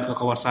berpindah ke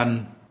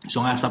kawasan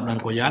Sungai Asap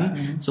dan Koyan,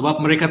 sebab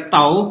mereka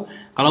tahu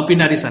kalau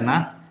pindah di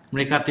sana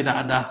mereka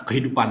tidak ada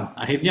kehidupan.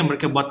 Akhirnya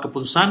mereka buat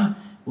keputusan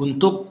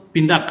untuk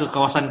pindah ke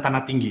kawasan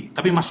tanah tinggi,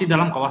 tapi masih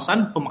dalam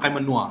kawasan pemakai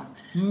menua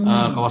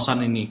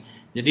kawasan ini.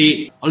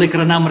 Jadi oleh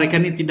kerana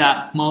mereka ini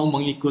tidak mau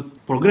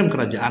mengikut program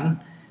kerajaan,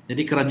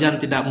 jadi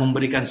kerajaan tidak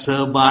memberikan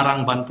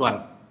sebarang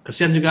bantuan.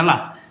 Kesian juga lah.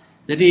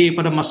 Jadi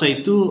pada masa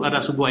itu ada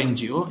sebuah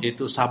NGO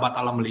yaitu Sahabat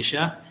Alam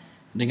Malaysia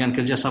dengan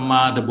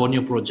kerjasama The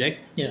Borneo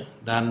Project,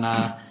 dan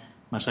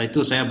masa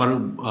itu saya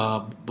baru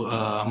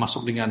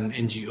masuk dengan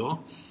NGO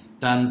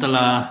dan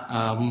telah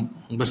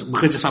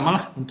bekerjasama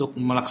lah untuk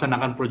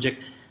melaksanakan projek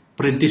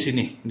perintis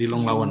ini di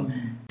Long Lawen.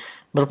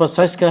 Berapa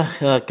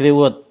saiskah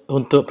kilowatt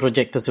untuk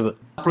projek tersebut?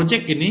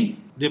 Projek ini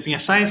dia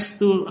punya saiz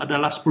itu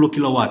adalah 10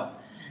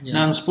 kilowatt.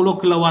 Dan 10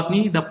 kilowatt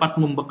ini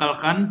dapat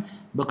membekalkan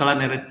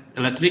bekalan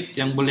elektrik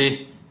yang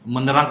boleh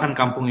menerangkan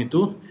kampung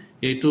itu,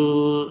 yaitu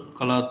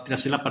kalau tidak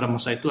silap pada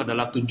masa itu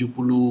adalah 70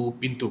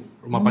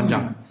 pintu rumah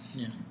panjang.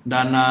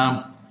 Dan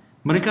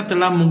mereka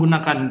telah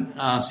menggunakan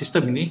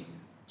sistem ini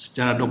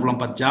secara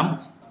 24 jam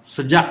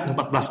sejak 14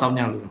 tahun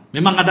yang lalu.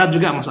 Memang ada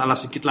juga masalah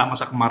sedikit lah,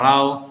 masa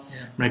kemarau,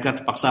 mereka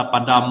terpaksa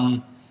padam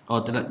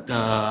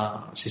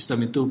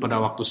sistem itu pada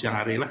waktu siang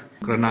hari lah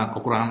karena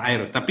kekurangan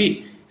air.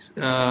 Tapi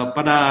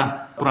pada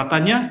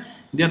puratannya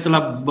dia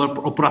telah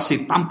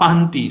beroperasi tanpa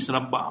henti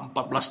selama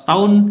 14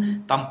 tahun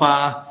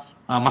tanpa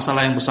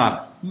masalah yang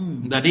besar.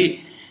 Jadi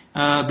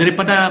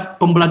daripada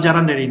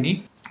pembelajaran dari ini,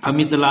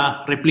 kami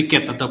telah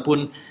replicate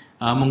ataupun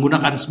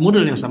menggunakan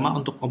model yang sama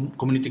untuk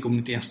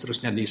komuniti-komuniti yang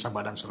seterusnya di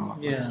Sabah dan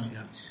Sarawak.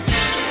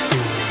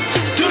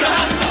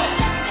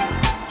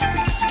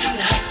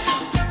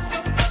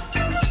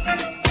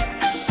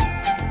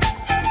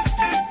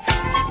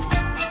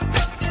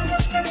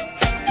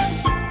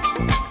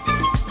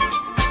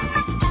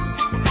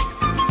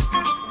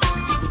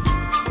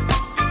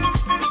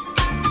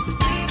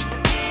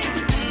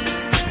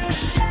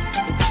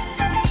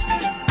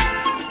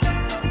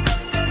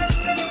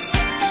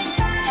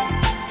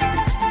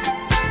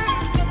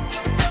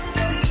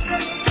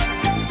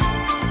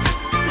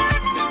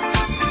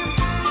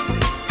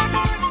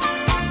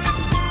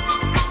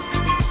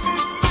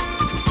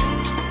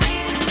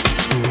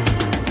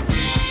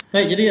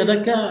 Baik, jadi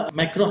adakah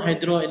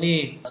mikrohidro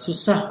ini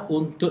susah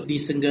untuk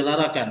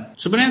disenggarakan?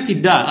 Sebenarnya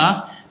tidak.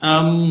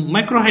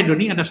 Mikrohidro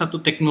ini ada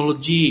satu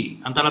teknologi,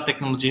 antara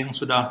teknologi yang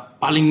sudah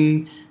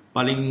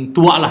paling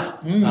tua lah.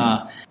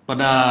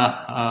 Pada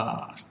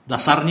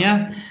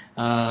dasarnya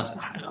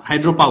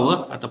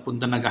hydropower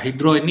ataupun tenaga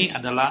hidro ini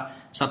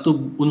adalah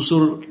satu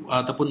unsur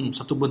ataupun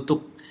satu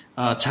bentuk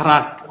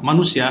cara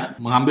manusia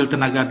mengambil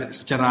tenaga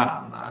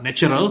secara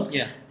natural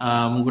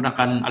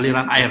menggunakan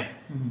aliran air.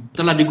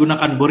 Telah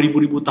digunakan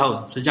beribu-ribu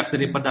tahun sejak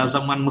daripada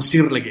zaman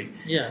Mesir lagi.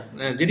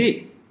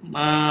 Jadi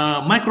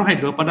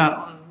microhydro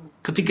pada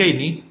ketika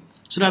ini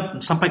sudah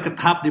sampai ke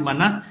tahap di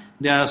mana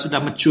dia sudah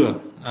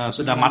mature,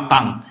 sudah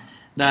matang,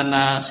 dan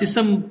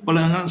sistem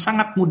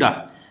sangat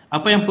mudah.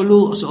 Apa yang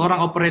perlu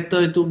seorang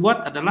operator itu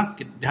buat adalah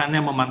dia hanya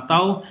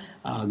memantau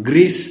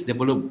grease, dia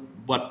perlu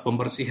buat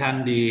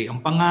pembersihan di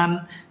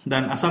empangan,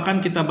 dan asalkan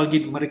kita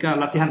bagi mereka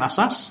latihan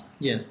asas,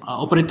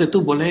 operator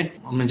itu boleh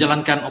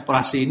menjalankan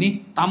operasi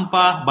ini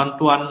tanpa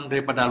bantuan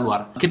daripada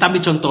luar. Kita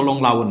ambil contoh Long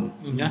Lawen.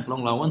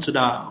 Long Lawen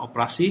sudah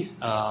operasi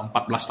 14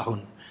 tahun.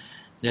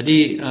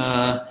 Jadi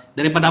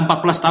daripada 14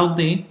 tahun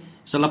ini,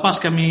 selepas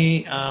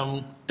kami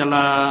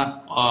telah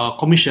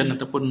commission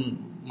ataupun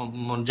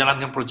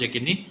menjalankan projek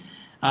ini,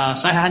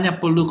 saya hanya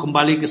perlu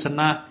kembali ke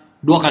sana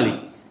 2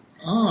 kali.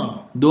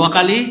 2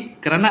 kali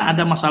kerana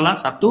ada masalah.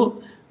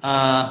 Satu,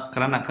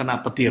 kerana kena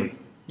petir.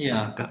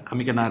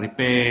 Kami kena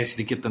repair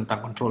sedikit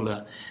tentang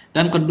controller.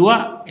 Dan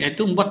kedua,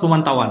 iaitu membuat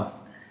pemantauan.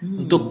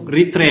 Untuk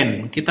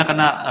retrain. Kita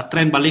kena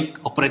train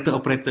balik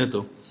operator-operator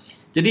itu.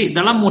 Jadi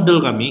dalam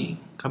model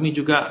kami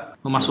juga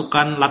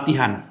memasukkan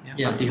latihan.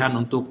 Latihan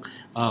untuk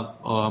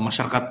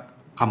masyarakat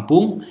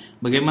kampung.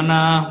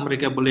 Bagaimana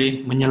mereka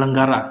boleh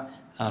menyelenggara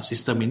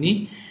sistem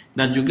ini.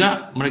 Dan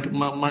juga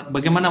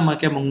bagaimana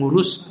mereka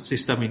mengurus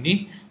sistem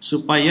ini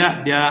supaya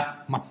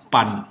dia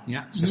mapan,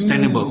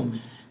 sustainable.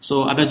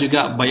 So ada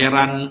juga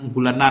bayaran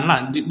bulanan lah.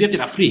 Dia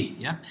tidak free,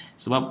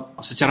 sebab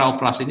secara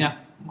operasinya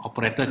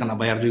operator kena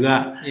bayar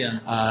juga.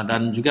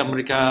 Dan juga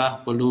mereka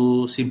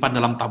perlu simpan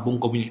dalam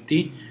tabung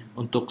community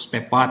untuk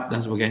spare part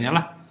dan sebagainya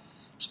lah.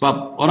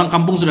 Sebab orang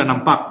kampung sudah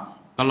nampak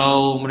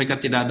kalau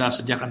mereka tidak ada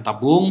sediakan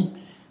tabung,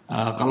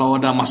 kalau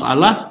ada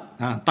masalah,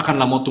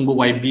 takkanlah mau tunggu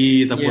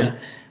YB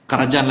ataupun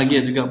kerajaan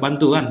lagi juga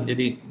bantu kan.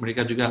 Jadi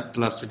mereka juga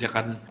telah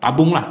sediakan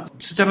tabung lah.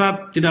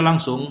 Secara tidak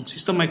langsung,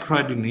 sistem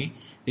microhydro ini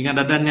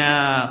dengan adanya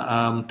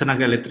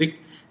tenaga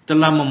elektrik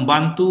telah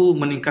membantu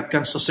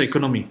meningkatkan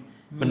sosioekonomi,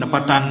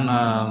 pendapatan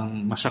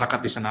masyarakat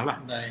di sana lah.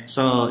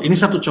 So ini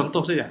satu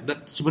contoh saja.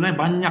 Dan sebenarnya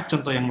banyak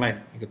contoh yang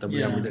lain yang kita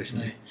boleh ambil dari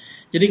sini.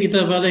 Jadi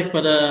kita balik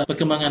pada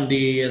perkembangan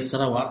di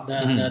Sarawak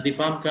dan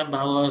difahamkan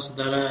bahawa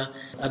saudara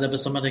ada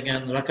bersama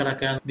dengan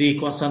rakan-rakan di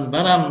kawasan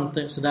Baram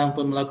sedang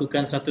pun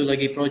melakukan satu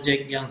lagi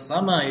projek yang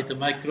sama, iaitu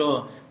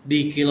mikro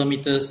di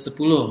kilometer 10.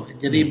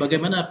 Jadi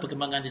bagaimana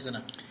perkembangan di sana?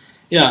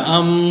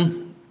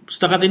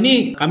 Setakat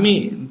ini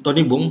kami,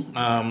 Tony Bung,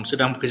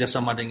 sedang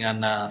bekerjasama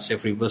dengan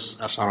Safe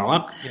Rivers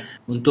Sarawak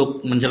untuk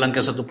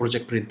menjalankan satu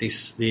projek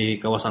perintis di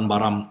kawasan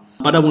Baram.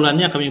 Pada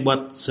mulanya kami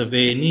buat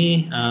survei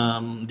ini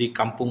di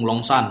kampung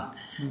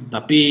Longsan.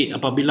 Tapi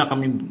apabila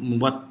kami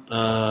membuat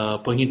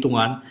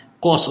penghitungan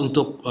kos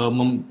untuk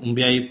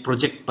membiayai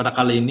projek pada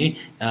kali ini,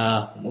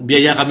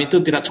 biaya kami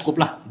itu tidak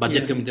cukup lah,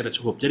 budget kami tidak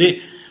cukup. Jadi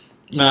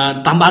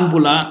tambahan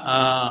pula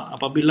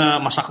apabila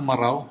masa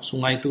kemarau,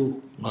 sungai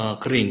itu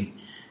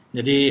kering.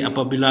 Jadi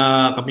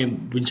apabila kami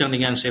bincang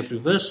dengan Safe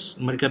Rivers,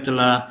 mereka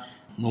telah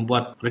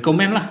membuat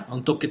rekomen lah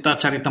untuk kita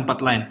cari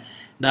tempat lain.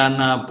 Dan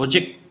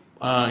projek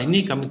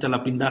ini kami telah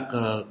pindah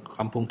ke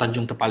kampung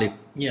Tanjung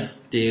Tepalit,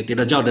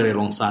 tidak jauh dari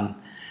Longsan.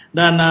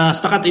 Dan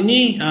setakat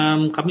ini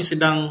kami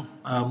sedang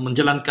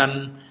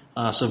menjalankan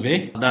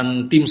survei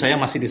dan tim saya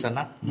masih di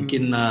sana.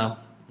 Mungkin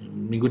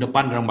minggu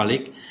depan orang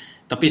balik.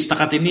 Tapi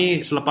setakat ini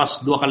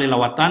selepas 2 kali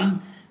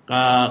lawatan,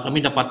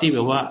 kami dapati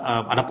bahwa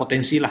ada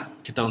potensi lah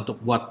kita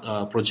untuk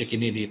buat projek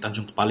ini di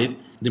Tanjung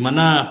Tepalit, di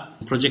mana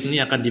projek ini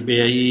akan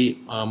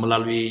dibiayai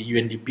melalui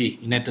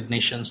UNDP, United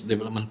Nations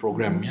Development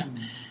Program.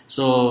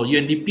 So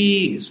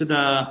UNDP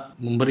sudah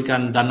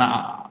memberikan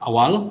dana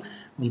awal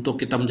untuk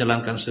kita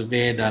menjalankan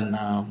survei dan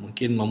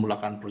mungkin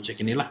memulakan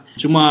projek inilah.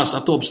 Cuma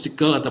satu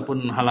obstacle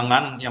ataupun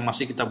halangan yang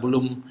masih kita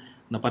belum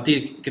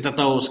dapati. Kita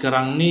tahu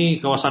sekarang ni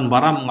kawasan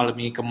Baram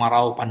mengalami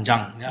kemarau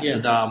panjang,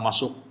 sudah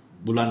masuk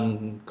bulan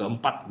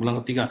ke-4,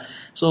 bulan ke-3.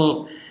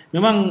 So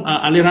memang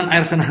aliran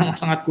air sana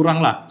sangat kurang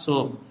lah.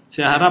 So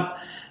saya harap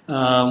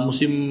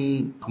musim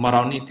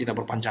kemarau ini tidak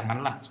berpanjangan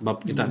lah,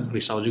 sebab kita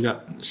risau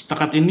juga.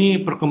 Setakat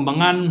ini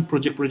perkembangan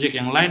projek-projek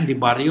yang lain di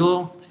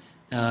Bario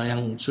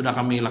yang sudah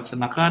kami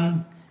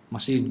laksanakan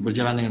masih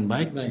berjalan dengan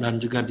baik. Dan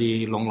juga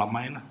di Long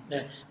Lamai lah.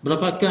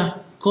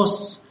 Berapakah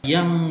kos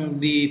yang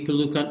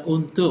diperlukan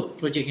untuk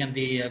projek yang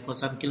di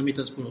kawasan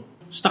kilometer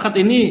 10? Setakat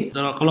ini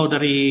kalau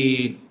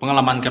dari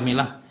pengalaman kami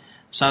lah,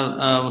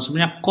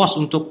 sebenarnya kos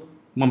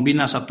untuk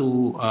membina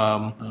satu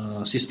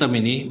sistem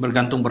ini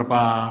bergantung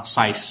berapa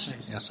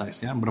size,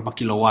 berapa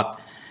kilowatt.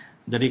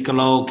 Jadi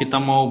kalau kita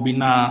mau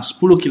bina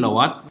 10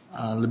 kilowatt,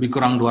 lebih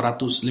kurang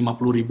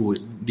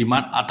 250,000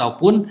 demand,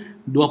 ataupun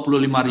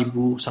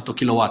 25,000 1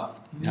 kilowatt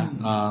ya,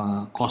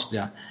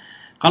 cost-nya.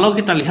 Kalau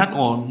kita lihat,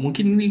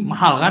 mungkin ini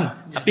mahal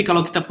kan? Tapi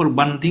kalau kita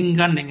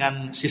perbandingkan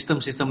dengan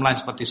sistem-sistem lain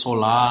seperti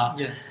solar,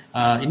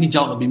 ini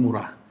jauh lebih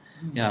murah.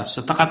 Ya,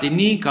 setakat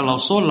ini kalau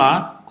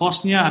solar,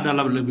 cost-nya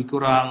adalah lebih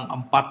kurang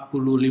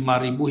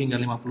 45,000 hingga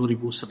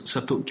 50,000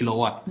 1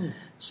 kilowatt.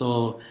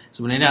 So,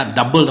 sebenarnya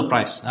double the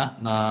price,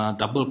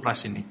 double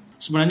price ini.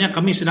 Sebenarnya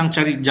kami sedang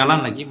cari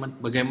jalan lagi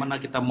bagaimana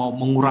kita mau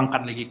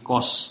mengurangkan lagi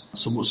cost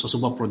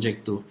sebuah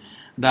proyek itu.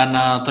 Dan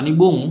Tony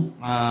Bung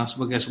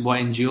sebagai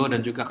sebuah NGO dan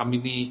juga kami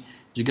ini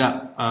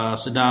juga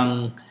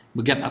sedang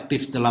bergiat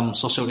aktif dalam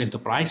social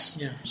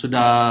enterprise.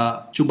 Sudah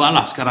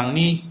cobalah sekarang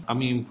ini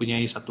kami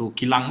mempunyai satu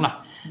kilang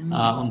lah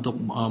untuk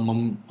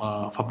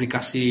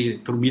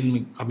fabrikasi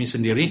turbin kami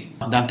sendiri,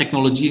 dan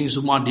teknologi ini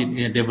semua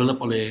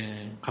develop oleh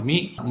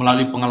kami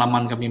melalui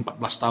pengalaman kami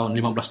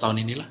 15 tahun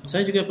inilah.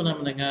 Saya juga pernah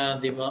mendengar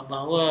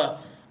bahwa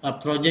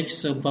projek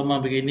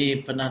seumpama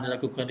begini pernah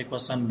dilakukan di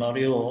kawasan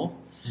Bario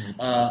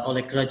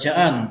oleh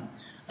kerajaan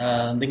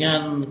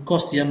dengan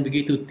kos yang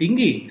begitu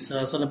tinggi,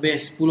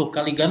 selebih 10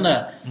 kali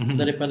ganda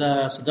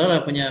daripada saudara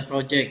punya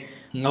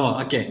projek.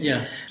 Okey.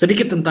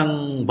 Sedikit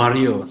tentang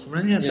Bario.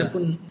 Sebenarnya saya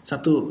pun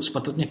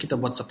sepatutnya kita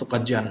buat satu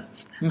kajian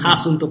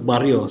khas untuk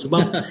Bario,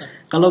 sebab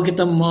kalau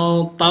kita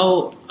mau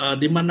tahu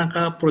di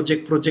manakah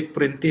projek-projek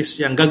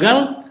perintis yang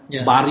gagal,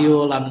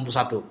 Bario lah nomor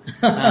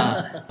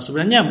 1.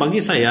 Sebenarnya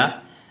bagi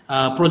saya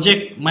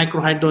projek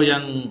microhydro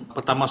yang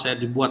pertama saya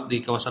dibuat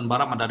di kawasan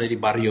Baram ada di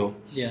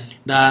Bario.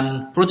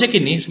 Dan projek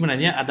ini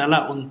sebenarnya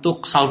adalah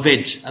untuk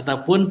salvage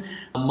ataupun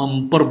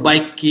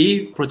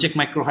memperbaiki projek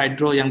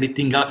microhydro yang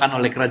ditinggalkan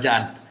oleh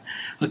kerajaan.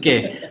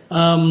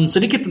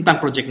 Sedikit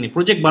tentang projek ini.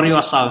 Projek Bario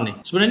Asal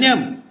nih.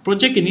 Sebenarnya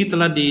projek ini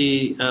telah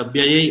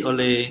dibiayai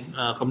oleh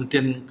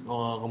Kementerian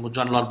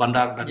Kemajuan Luar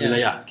Bandar dan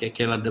Wilayah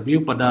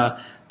KLW pada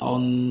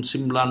tahun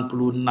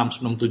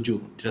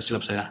 96-97, tidak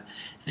silap saya.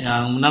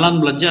 Yang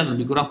menelan belanja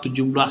lebih kurang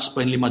 17,5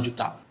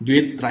 juta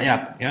duit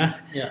rakyat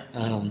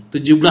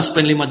 17,5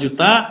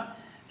 juta,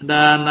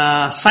 dan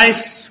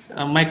size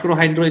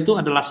microhydro itu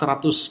adalah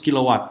 100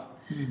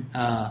 kilowatt.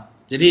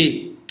 Jadi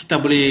kita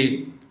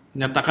boleh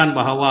nyatakan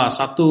bahwa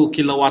 1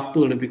 kilowatt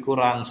itu lebih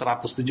kurang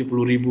 170.000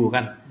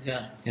 kan.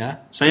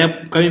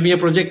 Kami punya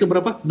project itu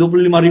berapa?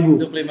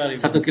 25.000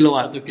 1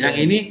 kilowatt.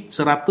 Yang ini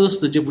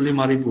 175.000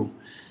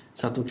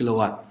 1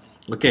 kilowatt.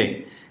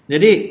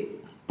 Jadi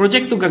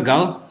projek itu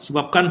gagal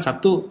sebabkan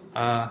satu,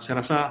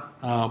 saya rasa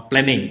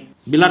planning.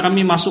 Bila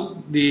kami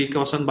masuk di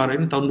kawasan Bario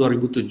ini tahun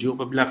 2007,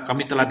 apabila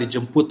kami telah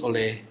dijemput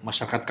oleh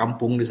masyarakat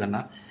kampung di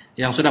sana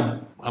yang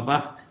sudah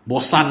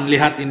bosan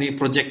lihat ini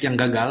projek yang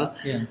gagal,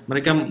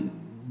 mereka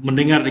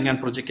mendengar dengan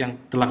projek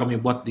yang telah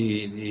kami buat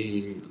di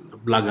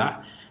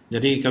Belaga.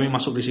 Jadi kami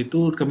masuk di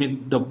situ,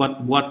 kami dapat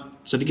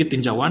buat sedikit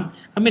tinjauan.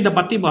 Kami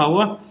dapati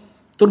bahwa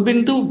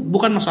turbin itu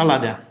bukan masalah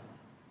dia.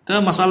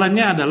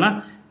 Masalahnya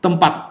adalah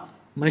tempat.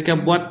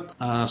 Mereka buat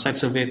site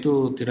survey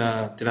itu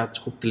tidak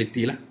cukup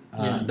teliti lah,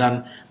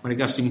 dan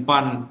mereka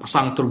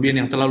pasang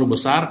turbin yang terlalu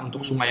besar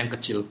untuk sungai yang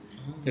kecil.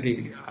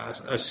 Jadi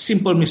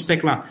simple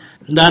mistake lah.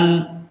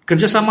 Dan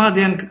kerjasama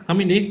dengan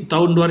kami ini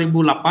tahun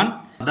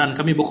 2008 dan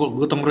kami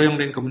gotong royong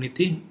dengan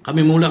community,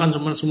 kami memulakan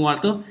semua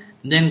itu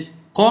dengan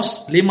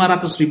cost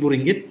RM500,000.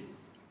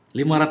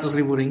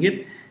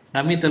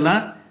 Kami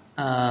telah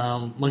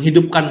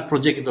menghidupkan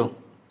projek itu.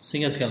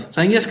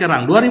 Sehingga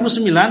sekarang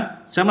 2009,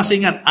 saya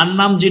masih ingat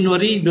 6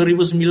 Januari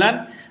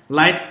 2009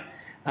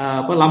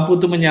 lampu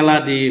itu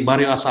menyala di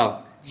Bario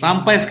Asal.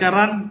 Sampai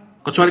sekarang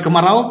kecuali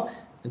kemarau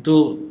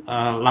itu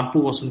lampu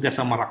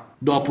sentiasa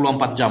merak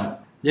 24 jam.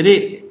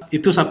 Jadi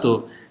itu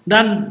satu.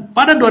 Dan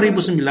pada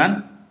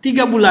 2009,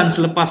 3 bulan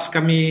selepas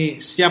kami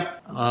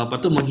siap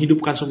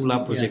menghidupkan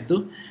semula projek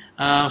itu,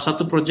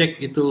 satu projek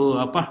itu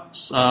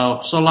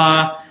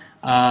solar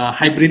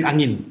hybrid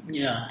angin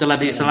telah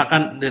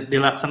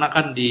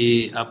dilaksanakan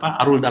di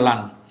Arul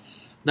Dalang,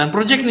 dan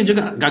proyek ini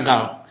juga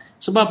gagal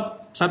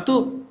sebab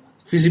satu,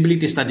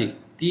 feasibility study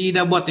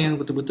tidak buat yang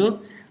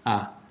betul-betul.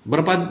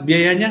 Berapa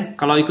biayanya?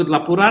 Kalau ikut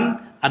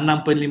laporan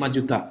 6,5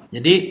 juta.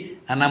 Jadi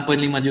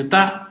 6,5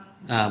 juta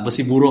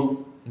besi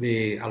buruk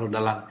di Arul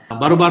Dalang.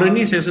 Baru-baru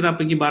ini saya sudah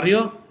pergi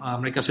Bario,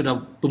 mereka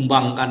sudah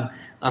tumbangkan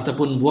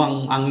ataupun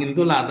buang angin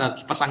tuh lah, atau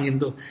kipas angin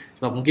tuh,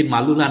 sebab mungkin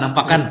malu lah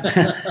nampakkan.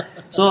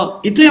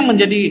 So itu yang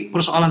menjadi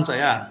persoalan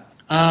saya.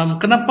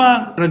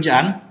 Kenapa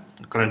kerajaan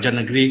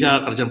negeri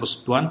kah, kerajaan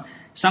persekutuan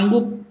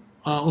sanggup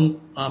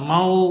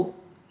mau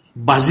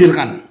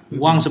bazirkan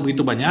uang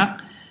sebegitu banyak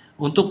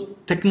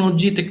untuk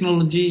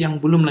teknologi yang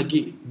belum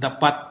lagi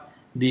dapat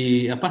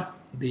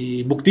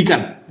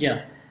dibuktikan.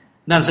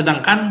 Dan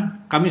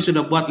sedangkan kami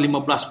sudah buat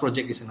 15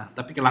 proyek di sana,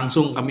 tapi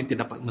langsung kami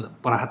tidak dapat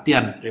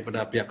perhatian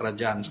daripada pihak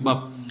kerajaan.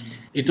 Sebab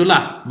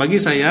itulah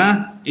bagi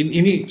saya,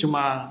 ini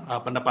cuma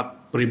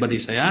pendapat pribadi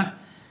saya,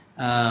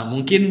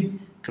 mungkin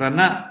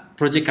karena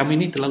proyek kami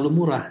ini terlalu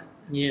murah.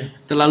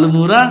 Terlalu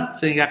murah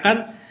sehingga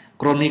kan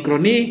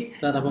kroni-kroni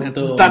tak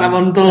ada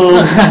bentuk.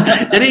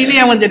 Jadi ini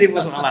yang menjadi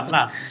persoalan.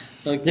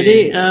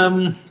 Jadi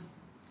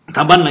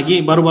tambahan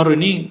lagi, baru-baru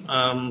ini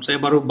saya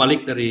baru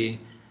balik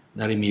dari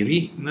dari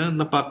Miri,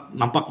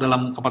 nampak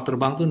dalam kapal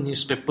terbang tu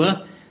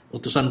newspaper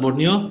utusan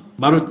Borneo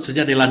baru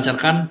saja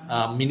dilancarkan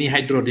mini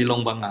hydro di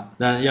Longbanga,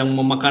 dan yang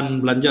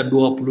memakan belanja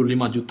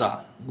 25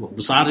 juta.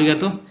 Besar juga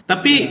tuh.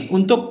 Tapi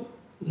untuk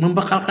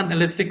membakalkan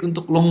elektrik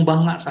untuk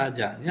Longbanga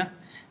saja, ya.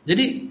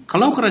 Jadi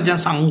kalau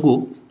kerajaan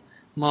sanggup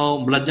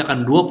mau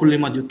belanjakan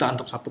 25 juta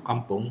untuk satu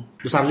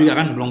kampung, besar juga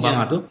kan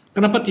Longbanga tuh.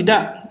 Kenapa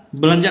tidak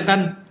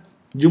belanjakan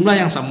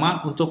jumlah yang sama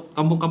untuk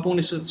kampung-kampung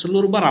di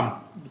seluruh Baram?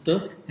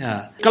 Betul.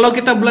 Ya. Kalau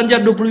kita belanja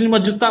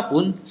 25 juta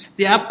pun,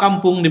 setiap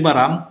kampung di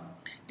Baram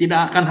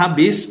tidak akan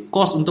habis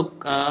kos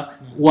untuk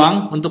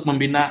uang untuk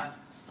membina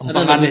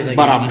empangan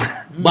Baram.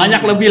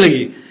 Banyak lebih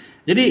lagi.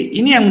 Jadi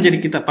ini yang menjadi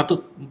kita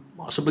patut,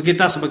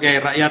 kita sebagai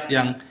rakyat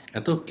yang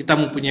kita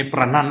mempunyai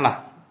peranan lah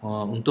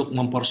untuk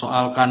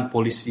mempersoalkan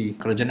polisi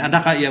kerajaan.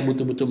 Adakah ia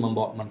betul-betul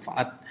membawa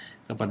manfaat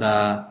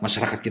kepada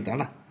masyarakat kita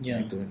lah.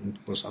 Ya. Itu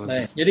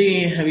persoalan.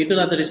 Jadi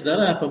itulah tadi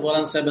saudara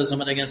perbualan saya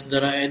bersama dengan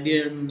saudara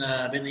Edin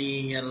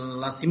Beni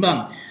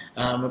Lasimbang,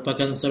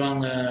 merupakan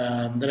seorang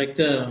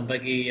direktur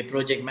bagi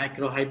projek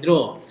Micro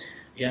Hydro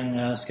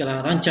yang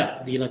sekarang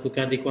rancak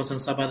dilakukan di kawasan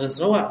Sabah dan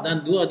Sarawak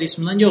dan 2 di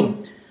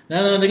Semenanjung.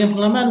 Dan dengan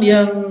pengalaman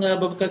yang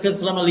berbekalkan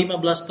selama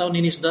 15 tahun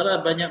ini,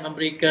 saudara, banyak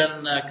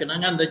memberikan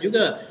kenangan dan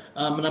juga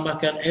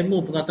menambahkan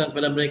ilmu pengetahuan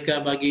kepada mereka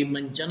bagi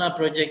mencana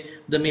projek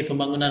demi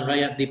pembangunan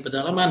rakyat di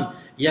pedalaman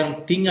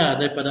yang tinggal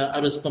daripada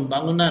arus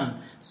pembangunan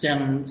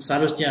yang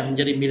seharusnya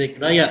menjadi milik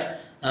rakyat.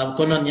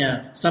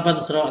 Kononnya Sabah dan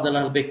Sarawak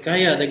adalah lebih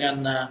kaya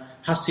dengan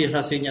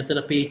hasil-hasilnya,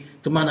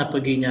 tetapi kemana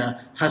perginya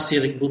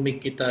hasil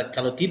bumi kita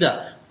kalau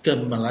tidak ke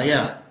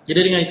Melaya? Jadi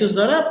dengan itu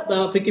saudara,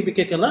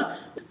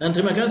 fikir-fikirkanlah, dan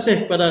terima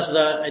kasih kepada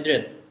saudara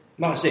Adrian.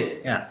 Terima kasih.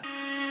 Ya.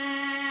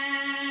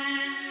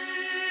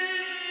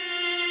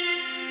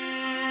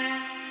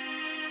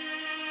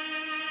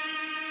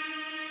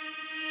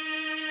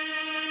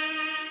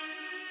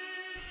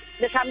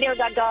 Sambil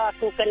gagal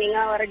aku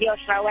keningal radio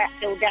Sarawak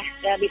sudah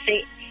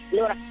bisik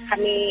lur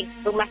kami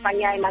rumah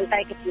panjai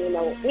mantai ke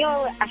Pino.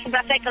 Nyo asal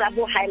saya ke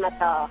Labuh Hai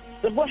Mata.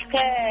 Lebuh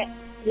ke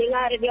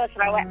dengar radio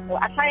Sarawak tu.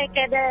 Asal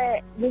ke ada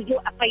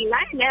bujuk apa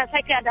ini?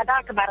 Saya ke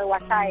ada ke baru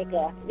asal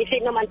ke. Bisik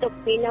no mantuk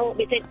Pino,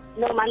 bisik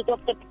no mantuk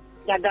ke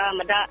gagal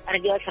meda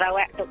radio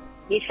Sarawak tu.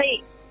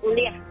 Bisik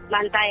uliah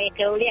mantai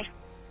ke uliah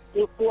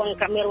dukung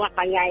kami rumah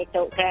panjai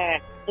tu ke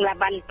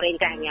ngelaban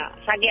perintahnya.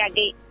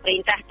 Sagi-agi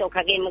perintah tu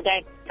kagi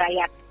megai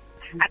rakyat.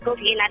 Aku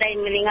sigin ada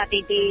yang mendengar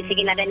TV,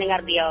 sigin ada yang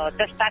dengar dia.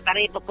 Terus tak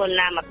hari pukul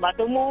 6, aku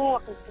batumu,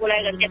 aku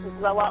mulai ganti aku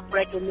bawa,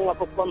 mulai tumu,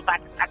 aku pukul 4.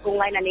 Aku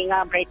ngayon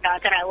dengar berita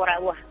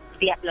terawah-rawah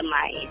setiap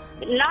lemai.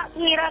 Nak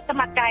ngira ke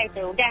makai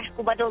tu, dah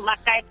aku baru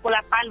makai pukul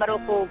 8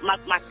 baru aku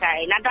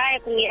makai.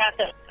 Nadai aku ngira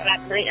ke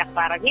berit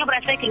akbar. Nya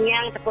berasa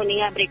kenyang aku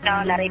dengar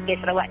berita dari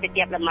Sarawak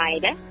setiap lemai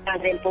dah.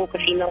 Yang rempu ke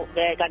sini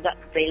ke gagak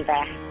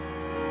perintah.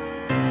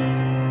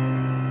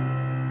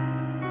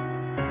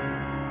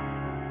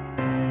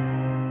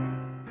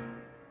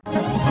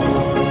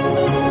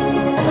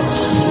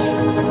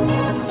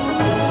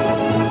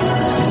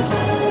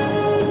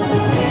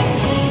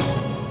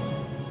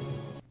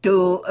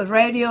 To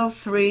Radio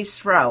Free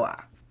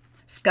Sarawak.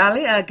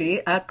 Sekali lagi,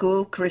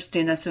 aku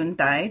Christina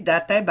Suntai,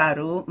 datai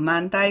baru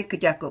mantai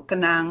kejakuk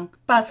kenang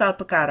pasal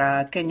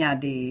perkara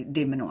kenyadi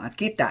di menua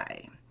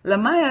Kitai.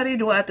 Lemai hari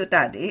 2 tu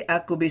tadi,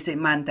 aku bisik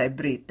mantai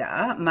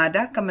berita,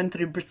 madah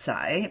Kementeri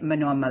Bersai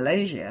menua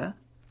Malaysia,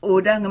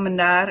 udah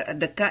ngemendar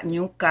dekat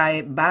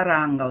nyukai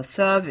barang atau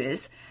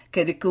servis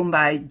ke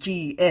dikumbai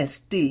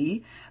GST,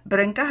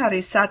 berengkah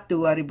hari 1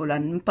 hari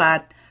bulan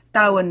 4,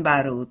 tahun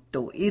baru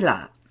tu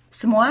ilah.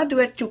 Semua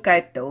duit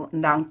cukai itu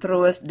ndang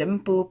terus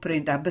dempu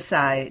perintah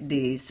besar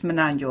di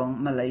Semenanjung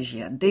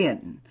Malaysia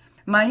din.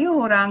 Mayu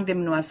orang di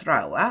menua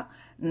Sarawak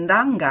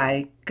ndang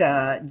gai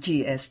ke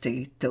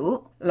GST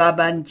itu,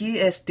 laban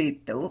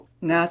GST itu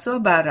ngasuh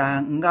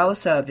barang ngau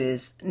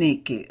servis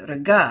niki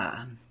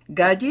rega.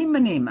 Gaji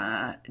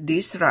menima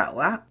di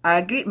Sarawak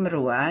agi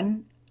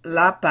meruan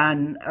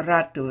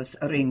RM800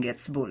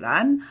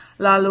 sebulan,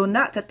 lalu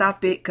nak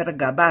tetapi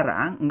kerega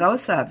barang, ngau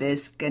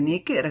servis ke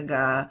niki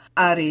rega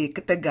hari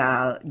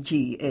ketegal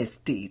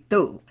GST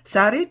tu.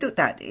 Sehari tu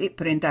tadi,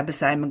 perintah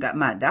besar megak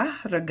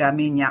madah, rega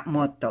minyak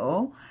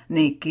motor,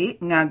 niki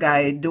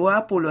ngagai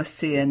 20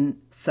 sen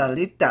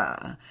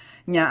seliter.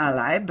 Nya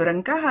alai,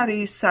 berengkah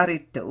hari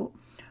sehari tu,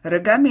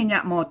 rega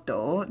minyak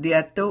motor,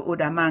 dia tu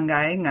udah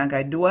manggai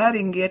ngagai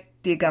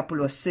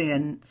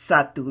RM2.30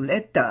 1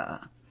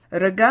 liter.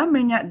 Rega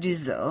minyak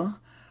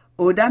diesel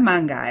udah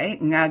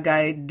manggai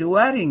ngagai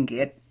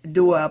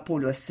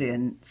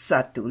RM2.20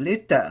 1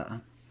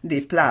 liter. Di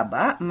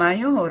Pelaba,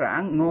 mayu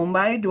orang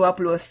ngumbai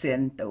 20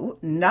 sen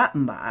tu ndak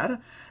mbar,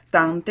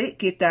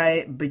 tangtik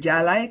kita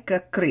berjalai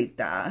ke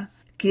kereta.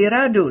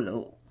 Kira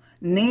dulu,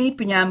 ni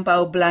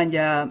penyampau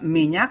belanja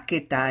minyak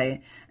kita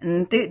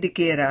nanti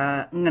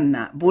dikira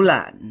ngena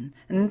bulan.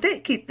 Nanti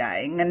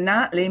kita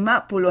ngena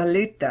 50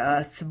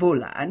 liter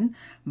sebulan,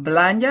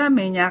 belanja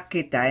minyak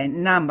kita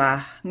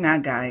nambah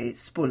ngagai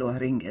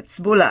RM10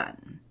 sebulan.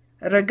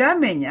 Rega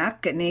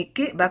minyak ke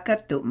niki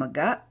bakat tu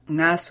mega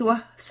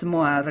ngasuh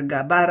semua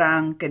rega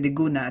barang ke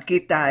diguna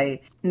kita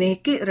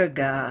niki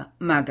rega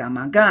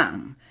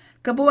magang-magang.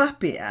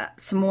 Kebuah pihak,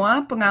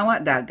 semua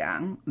pengawal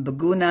dagang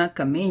berguna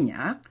ke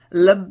minyak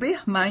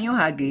lebih mayu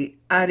lagi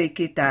hari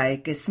kita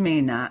ke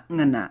semena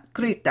ngena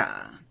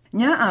kereta.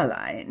 Nya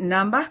alai,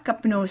 nambah ke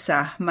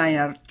penusah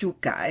mayar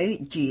cukai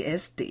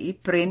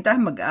GST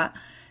perintah mega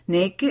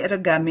niki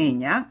rega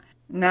minyak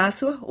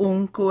ngasuh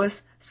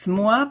ungkus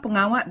semua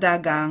pengawal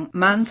dagang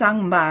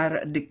mansang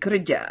bar di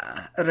kerja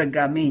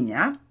rega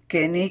minyak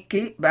ke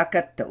niki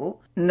bakat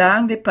tu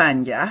nang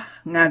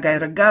dipanjah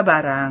ngagai rega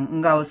barang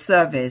ngau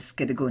servis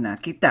ke diguna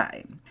kita.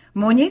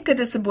 Munyi ke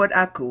disebut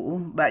aku,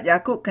 bak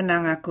aku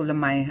kenang aku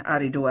lemai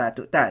hari 2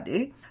 tu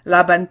tadi,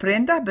 laban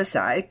perintah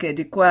besar ke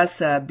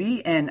dikuasa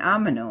BN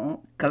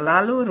UMNO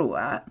kelalu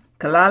rua,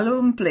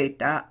 kelalu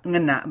mpleta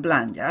ngena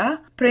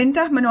belanja,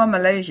 perintah menua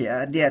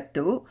Malaysia dia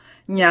tu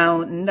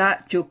nyau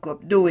ndak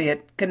cukup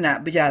duit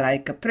kena berjalai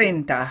ke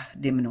perintah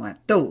di menua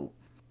tu.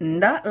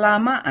 Ndak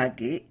lama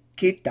lagi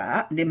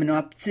kita di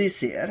menua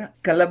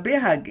pesisir, kelebih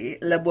lagi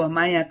lebuh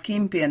maya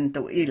kimpian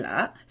tu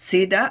ila,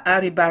 sida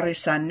hari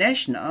Barisan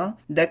Nasional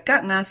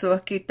dekat ngasuh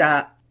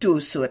kita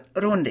tusut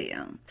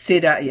runding.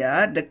 Sida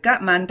ia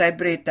dekat mantai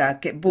berita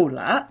ke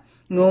bula,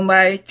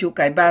 ngumbai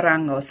cukai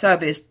barang ngau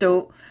servis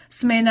tu,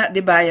 semenak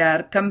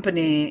dibayar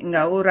company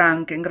ngau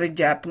orang ke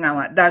ngerja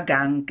pengawal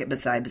dagang ke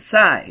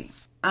besar-besar.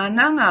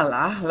 Anang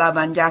alah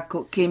laban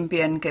jakuk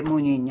kimpian ke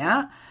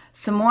munyinya,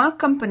 semua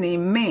company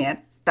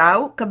mate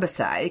tahu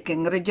kebesai ke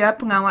ngerja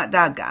pengawal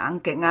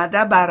dagang ke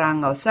ngada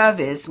barang ngau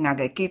servis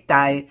ngagai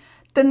kita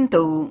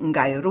tentu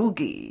ngai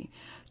rugi.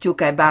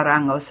 Cukai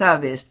barang ngau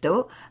servis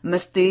tu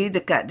mesti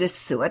dekat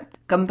desut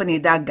company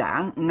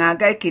dagang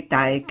ngagai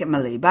kita ke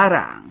meli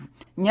barang.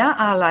 Nya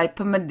alai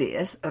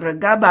pemedis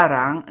rega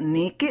barang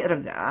niki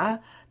rega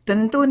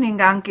tentu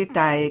ninggang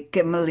kita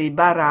ke meli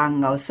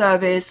barang ngau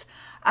servis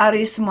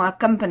ari semua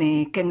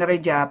company ke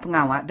ngerja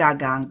pengawal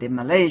dagang di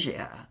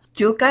Malaysia.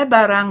 Cukai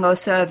barang ngau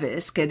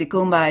servis ke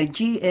dikumbai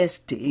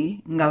GST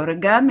ngau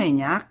rega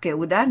minyak ke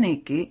udah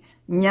niki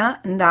nya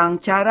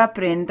ndang cara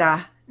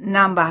perintah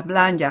nambah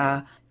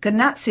belanja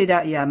kena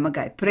sidak ia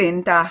megai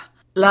perintah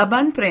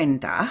laban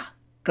perintah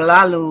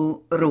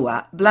kelalu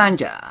ruak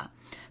belanja.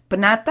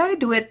 Penatai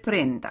duit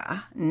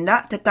perintah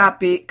ndak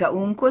tetapi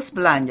keungkus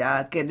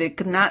belanja ke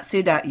dikena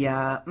sidak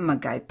ia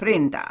megai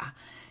perintah.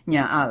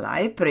 Nya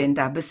alai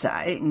perintah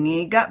besar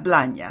ngigak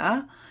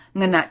belanja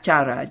ngena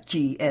cara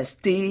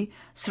GST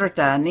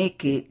serta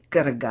niki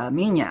kerga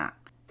minyak.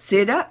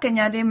 Sedak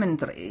kenyadi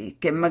menteri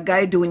ke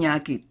megai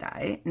dunia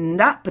kita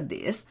ndak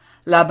pedis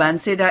laban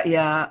sedak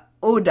ia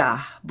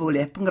udah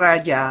boleh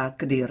pengeraja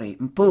ke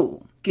diri empu.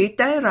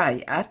 Kita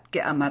rakyat ke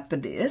amat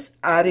pedis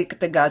ari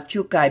ketegal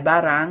cukai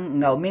barang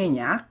ngau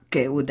minyak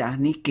ke udah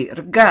niki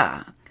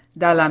rega.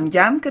 Dalam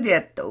jam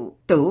kedia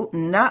tu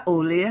ndak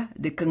boleh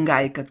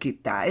dikenggai ke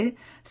kita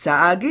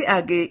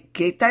seagi-agi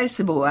kita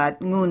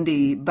sebuat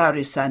ngundi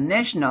Barisan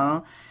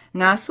Nasional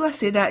ngasuh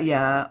sedak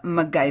ia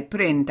megai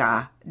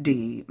perintah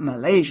di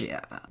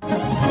Malaysia.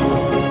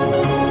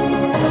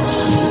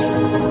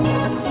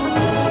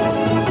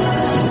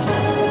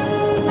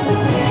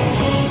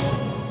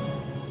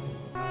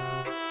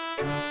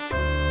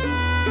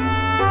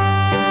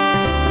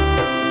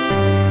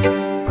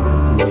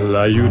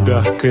 Melayu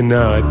dah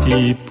kena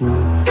tipu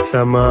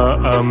sama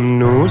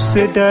UMNO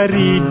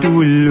sedari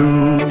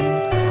dulu.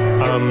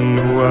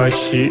 UMNO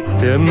asyik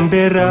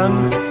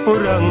temberang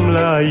orang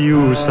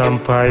Melayu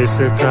sampai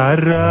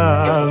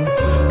sekarang.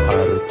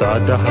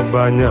 Harta dah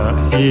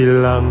banyak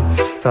hilang,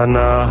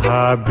 tanah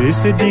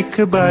habis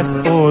dikebas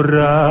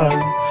orang.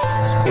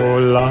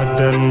 Sekolah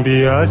dan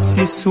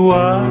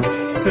beasiswa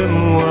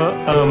semua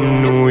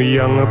UMNO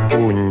yang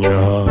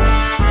punya.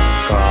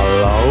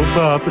 Kalau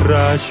bab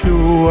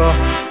rasuah,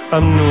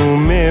 UMNO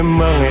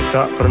memang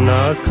tak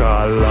pernah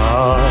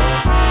kalah.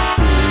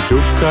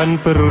 Hidupkan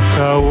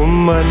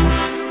perkauman,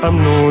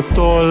 UMNO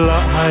tolak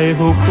hai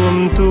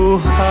hukum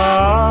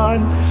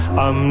Tuhan.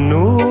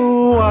 UMNO,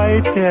 I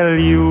tell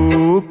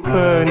you,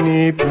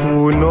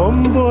 penipu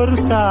nombor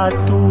 1.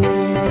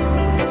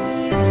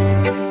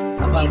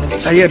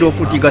 Saya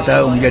 23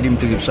 tahun menjadi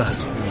Menteri Besar.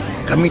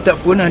 Kami tak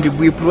pernah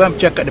diberi peluang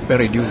bercakap depan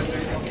radio,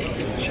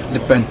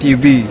 depan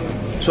TV.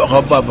 Surat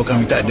khabar pun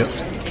kami tak ada.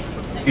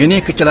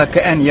 Ini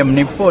kecelakaan yang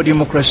menimpa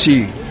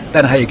demokrasi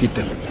tanah air kita.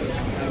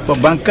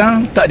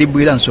 Pembangkang tak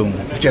diberi langsung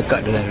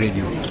bercakap dalam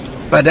radio.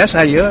 Padahal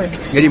saya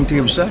jadi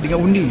Menteri Besar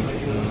dengan undi.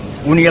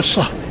 Undi yang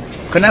sah.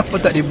 Kenapa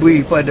tak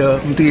diberi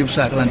pada Menteri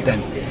Besar Kelantan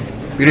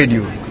di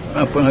radio?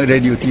 Apa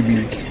radio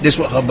TV? Dia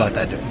surat khabar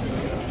tak ada.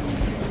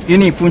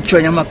 Ini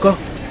puncanya maka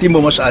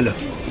timbul masalah.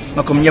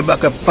 Maka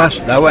menyebabkan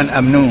PAS lawan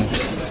UMNO,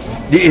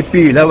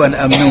 DAP lawan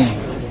UMNO,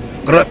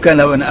 Gerakan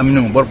lawan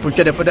UMNO.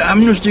 Berpunca daripada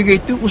UMNO sendiri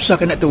itu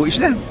usahakan nak tahu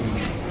Islam.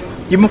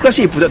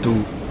 Demokrasi pun tak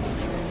tahu.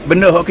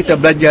 Benda yang kita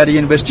belajar di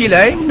universiti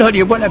lain, benda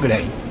dia buat lagu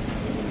lain.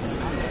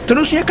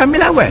 Terusnya kami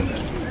lawan.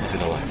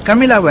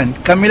 Kami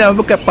lawan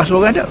bukan PAS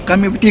orang tak.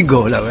 Kami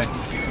bertiga lawan.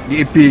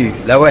 DAP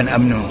lawan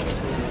UMNO.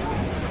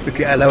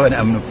 PKR lawan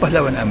UMNO, PAS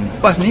lawan UMNO.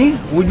 PAS ni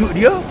wujud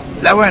dia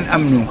lawan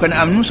UMNO,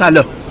 kerana UMNO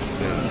salah.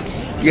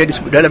 Dia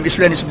disebut, dalam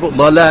Islam disebut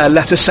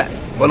dalalah, sesat,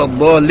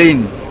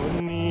 waladhdallin.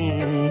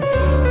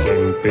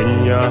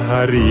 Kempennya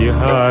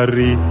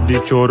hari-hari di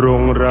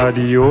corong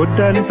radio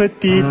dan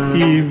peti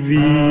TV.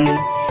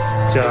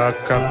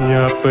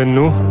 Cakapnya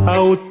penuh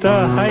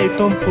auta, hai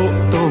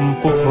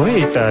tompok-tompok,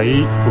 hoi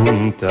tai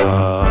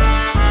unta.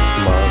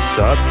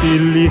 Masa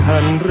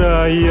pilihan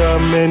raya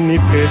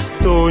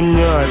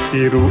manifestonya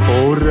tiru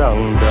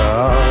orang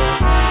dah.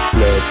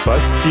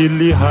 Lepas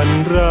pilihan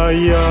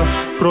raya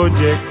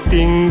projek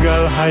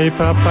tinggal hai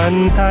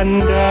papan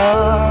tanda.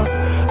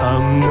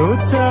 UMNO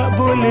tak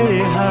boleh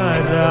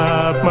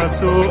harap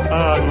masuk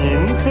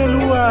angin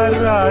keluar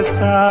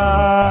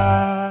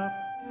asap.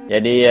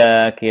 Jadi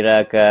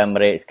kira ke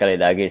mereka sekali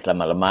lagi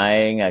selamat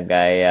lemai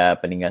ngagai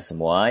peninggal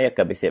semua ya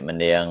ke bisik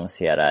mendiang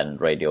siaran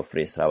Radio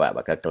Free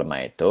Sarawak bakal ke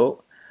lemai itu.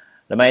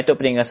 Lemai itu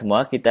peninggal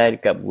semua kita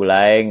dekat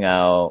bulai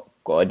ngau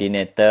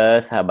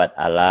koordinator sahabat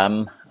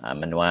alam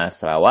menua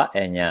Sarawak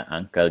ianya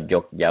Uncle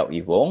Jok Jau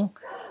Iwong.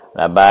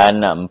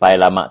 Laban empai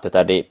lama tu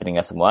tadi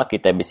peninggal semua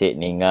kita bisik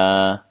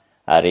ninga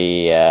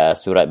hari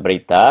surat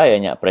berita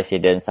ianya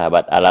Presiden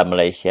Sahabat Alam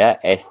Malaysia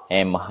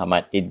SM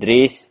Muhammad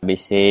Idris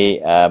bisi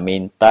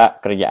minta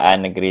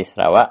Kerajaan Negeri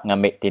Sarawak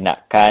ngambil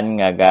tindakan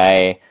ngagai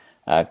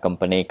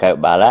company kayu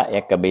balak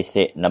yang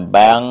kebisik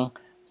nebang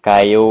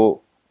kayu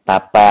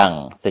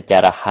tapang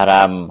secara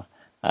haram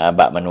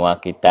bak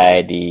menua kita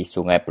di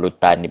Sungai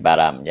Pelutan di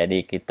Baram.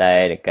 Jadi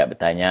kita dekat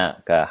bertanya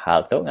ke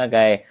hal tu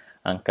ngagai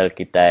Uncle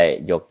kita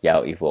Jok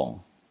Jau Iwong.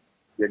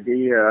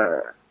 Jadi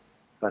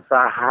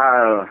pasal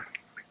hal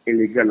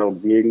illegal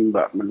logging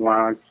bak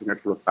menua Sungai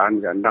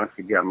Pelutan gandang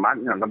segi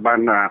amatnya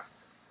leban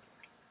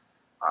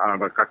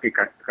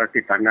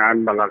kaki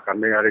tangan bala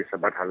kami hari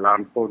Sahabat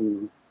Alam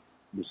pun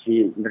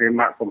bisi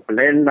menerima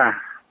komplain lah.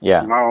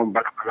 Mau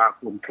bala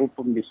kumpul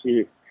pun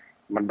bisi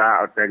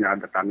mendak utanya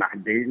ada tanah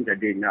din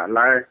jadi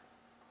nyalai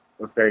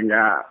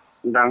utanya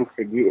ndang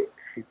segi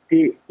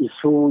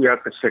isu yang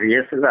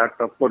keserius lah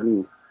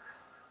ataupun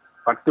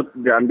patut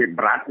diambil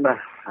berat lah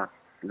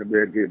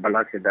lebih di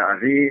bala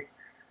sedari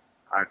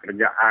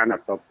kerajaan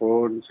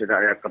ataupun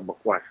sudah yang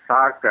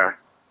berkuasa ke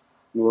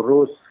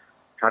ngurus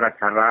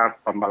cara-cara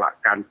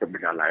pembalakan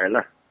kebenaran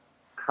lah.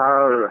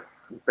 Hal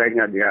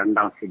misalnya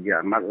diandang segi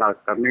amat lah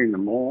kami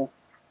nemu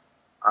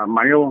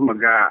mayu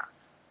mega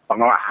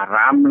pengawal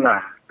haram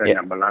lah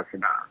tanya bala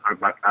sudah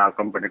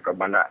company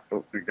kebalak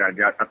tu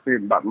kerja tapi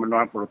bak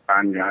menua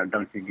perutannya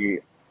dan segi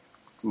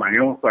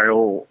mayu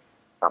kayu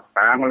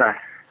tapang lah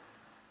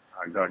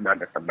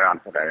ada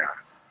tebaran saya.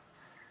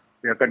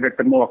 Ya kada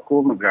temu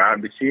aku mega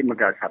bisi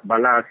mega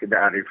bala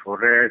sida ari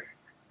forest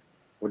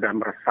udah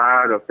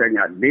merasa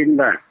dokternya din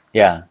lah.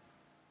 Ya.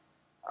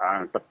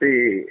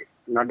 Tapi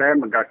nada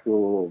mega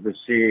tu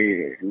bisi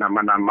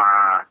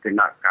nama-nama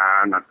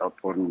tindakan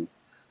ataupun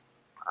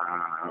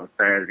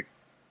hotel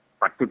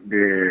patut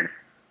di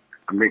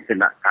ambil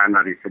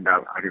tindakan ari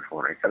sida ari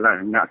forest lah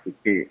nak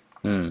sikit.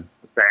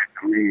 Saya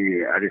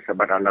kami ari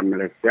Sahabat Alam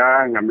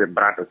Malaysia ngambil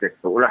berat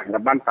itu lah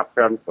leban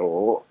tapian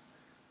tu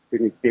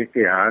ini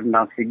ya,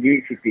 nang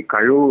segi siti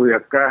kayu ya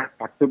kah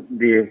patut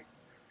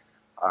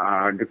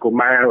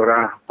dikumai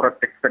orang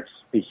protected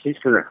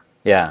species lah.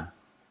 Ya.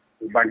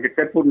 Bagi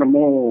kita pun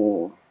nemu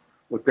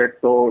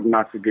uteto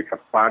nang segi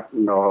tepat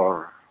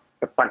no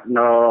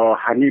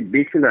honey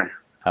bees lah.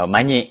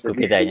 Mani tu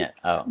kita ingat.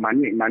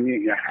 Mani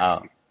ya.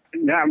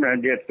 Ya,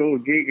 dia tu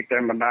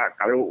kita mendak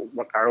kalau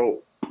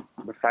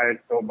besar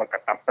tu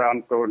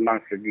berkatapan tu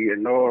nang segi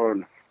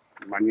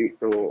mani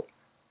tu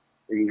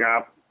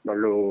hingga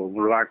lalu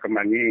keluar ke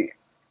mani.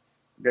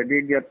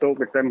 Jadi dia tu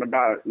kita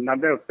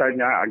nada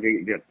tanya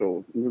agi dia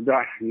tu.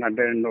 Sudah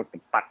nada no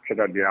tepat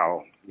sudah dia.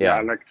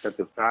 Ya. Kita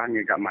tu sah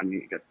ngigak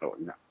mani dia tu.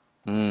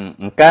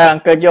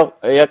 Engka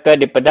Jok ya ke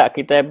di pedak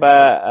kita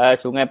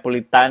Sungai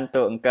Pelutan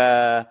tu engka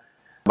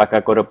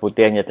bakal kura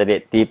putihnya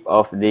tadi tip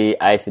of the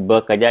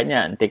iceberg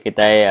kajanya. Nanti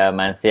kita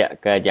mansiak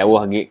ke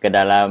jauh lagi ke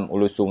dalam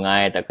ulu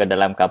sungai atau ke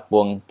dalam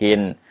kampung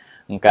kin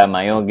engkau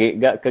mayu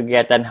gak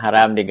kegiatan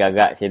haram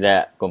digagak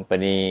sida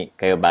company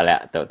kayu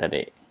balak tu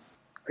tadi.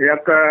 Ya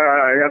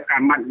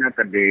kamatnya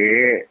tadi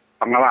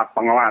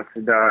pengawal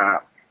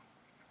sudah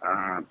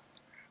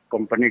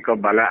company kayu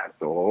balak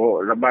tu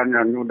leban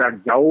yang sudah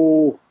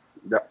jauh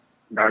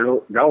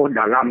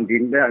dalam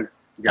dinda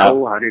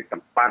jauh hari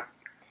tempat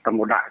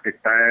temudak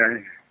kita.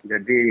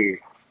 Jadi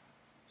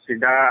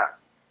sida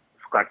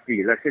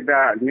sukati lah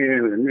sida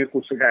ni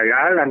ku sudah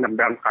ya lah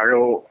nembang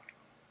kalau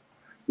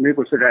ni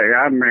ku sudah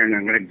ya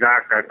mengerja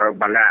ke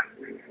balak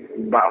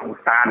bak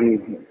hutan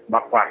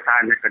bak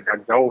kuasanya ke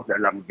jauh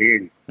dalam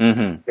din.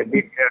 Jadi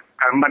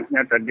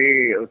kamatnya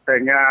tadi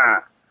utanya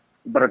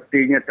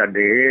berartinya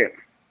tadi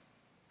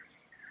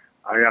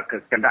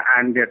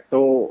keadaan dia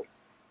tu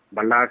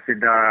bala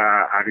sudah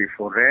ari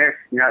forest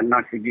nya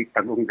nak segi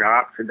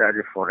tanggungjawab sudah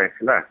ari forest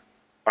lah.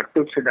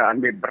 Patut sudah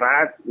ambil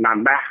berat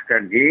nambah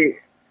lagi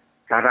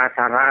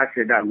cara-cara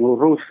sudah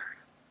ngurus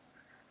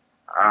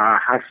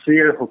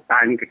hasil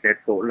hutan kita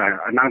tu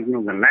lah. Anak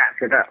ngelak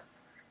sudah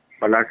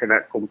bala kena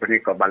company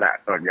ko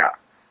balak tu ja.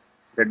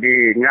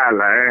 Jadi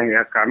nyala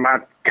ya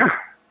kamat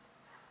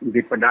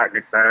di pedak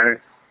kita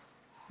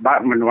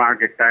bak menua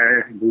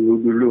kita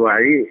dulu-dulu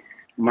ai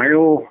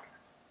mayu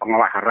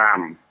pengawal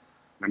haram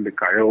ambil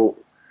kayu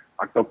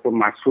ataupun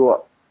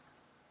masuk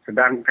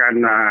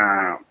sedangkan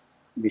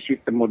di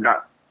situ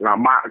muda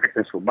lama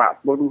kita subak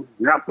pun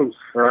nak pun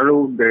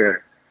selalu de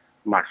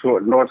masuk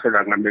no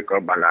sedang ambil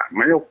kayu balak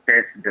mayu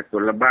kes dia tu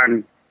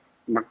leban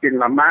makin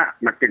lama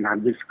makin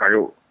habis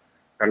kayu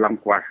dalam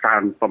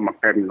kuasaan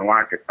pemakai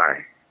menua kita.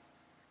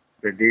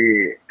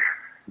 Jadi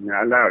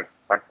nyala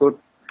patut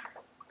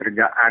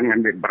kerjaan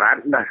yang berat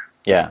dah.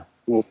 Ya.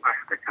 Ngupah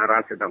cara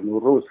sedang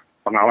ngurus,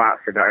 pengawal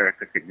sedang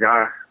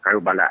kerja,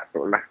 kayu balak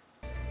tu lah.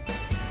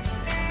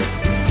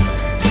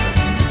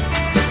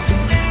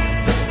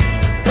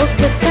 Oh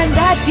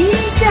ketanda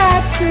tidak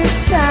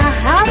susah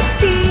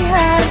hati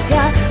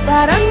harga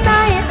barang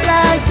naik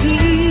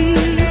lagi.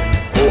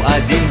 Oh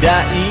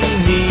adinda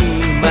ini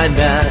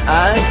mana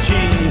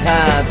aji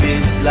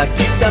habislah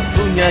kita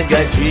punya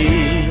gaji.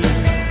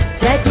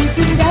 Jadi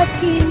tindak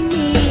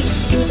kini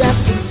sudah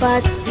pun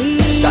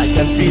pasti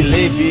takkan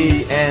pilih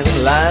BN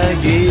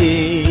lagi.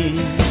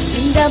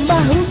 Tindak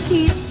mahu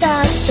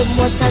kita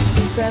semua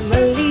satu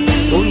family.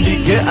 Undi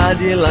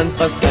keadilan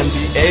paskan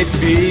di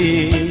AP.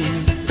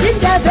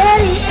 Tindak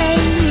beri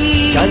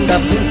ini Kanda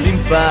pun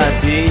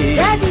simpati.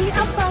 jadi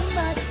apa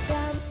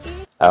macam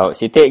ini.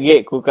 Sitik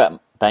gig ku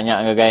kak tanya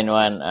ngagai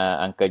nuan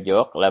Uncle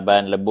Jok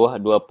laban lebuh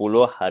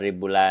 20 hari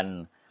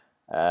bulan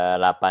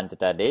 8 tu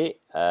tadi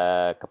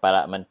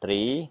Kepala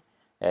Menteri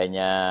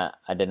ianya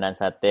Adnan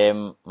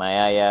Satem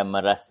maya ya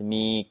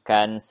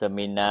merasmikan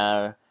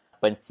seminar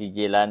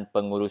pensijilan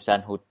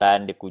pengurusan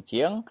hutan di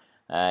Kuching.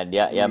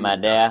 Dia yang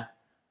ada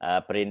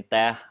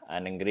perintah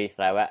negeri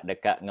Sarawak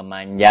dekat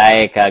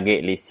ngemanjai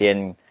kagik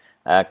lisen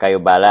kayu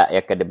balak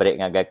ya ke diberi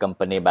ngagai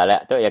company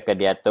balak tu ya ke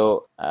dia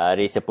tu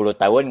dari 10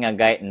 tahun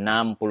ngagai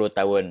 60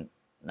 tahun.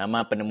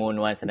 Nama penemu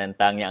nuan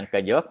senentang yang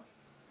Uncle Jok?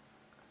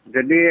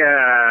 Jadi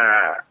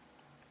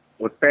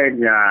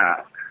utainya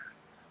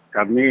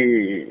kami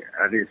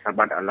dari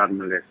Sahabat Alam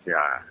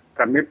Malaysia.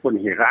 Kami pun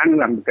heran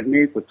dalam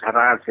kini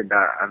cara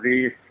sudah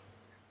hari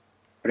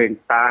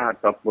perintah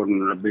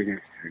ataupun lebih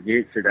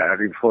lagi sudah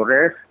hari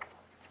forest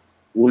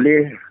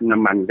boleh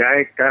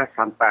memanjai ke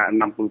sampai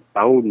 60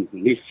 tahun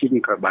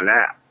lisin ke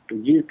balak.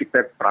 Jadi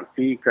kita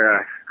perhati ke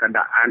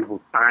keadaan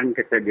hutan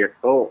kita dia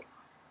tu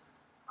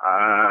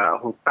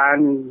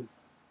hutan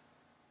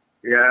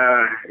ya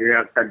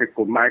tadi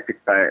kumai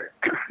kita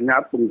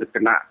pun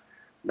kena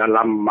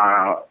dalam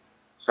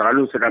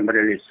selalu sedang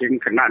berlisin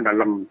kena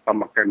dalam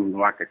pemakaian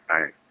menua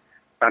kita.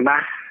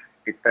 Tanah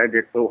kita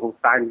itu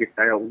hutan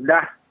kita yang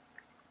udah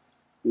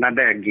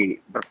nada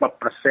lagi berapa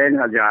persen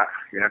aja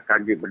ya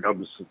kaji benda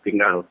bisa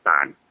tinggal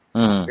hutan.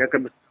 Ya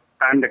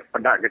kebetulan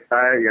daripada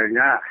kita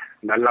ianya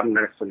dalam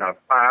national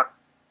park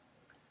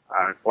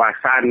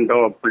kawasan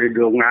do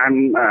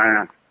pelindungan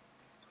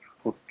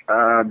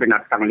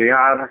binatang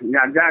liar ini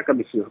aja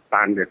kebisi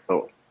hutan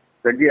itu.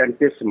 Jadi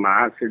nanti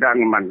semua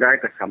sedang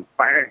memanjai ke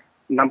sampai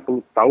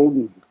 60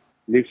 tahun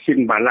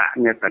lisin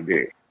balaknya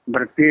tadi.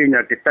 Berarti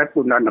kita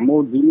pun dah nemu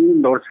di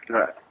North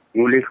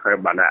ngulih ke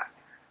balak.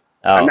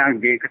 Karena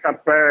ke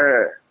sampai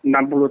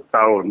 60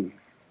 tahun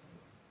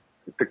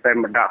kita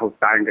medak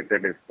hutan kita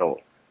itu.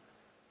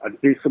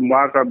 Nanti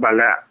semua ke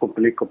balak,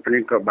 company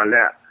ke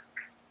balak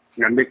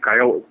ngambil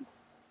kayu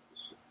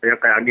ya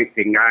kayak lagi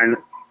tinggal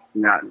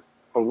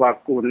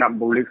waktu nak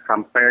boleh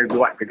sampai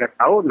 2-3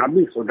 tahun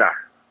habis sudah.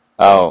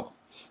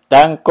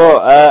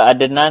 Tangko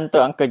Adnan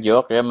tu Uncle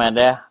Jok dia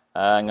ada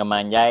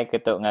ngemanjai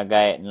ketuk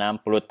ngagai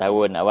 60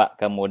 tahun awak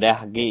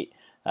kemudah gi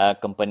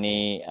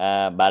company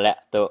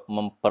balak tu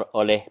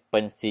memperoleh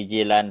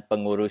pensijilan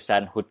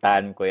pengurusan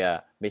hutan ko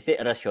ya.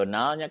 Basic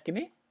rasionalnya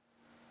kini?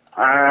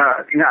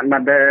 Ingat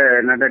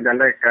nada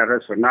galai ke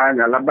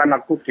rasionalnya laban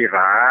aku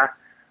kira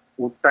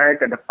utai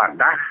ke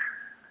depan dah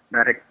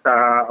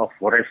Director of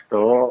Forest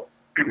tu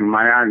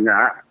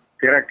mayanya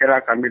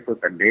kira-kira kami tu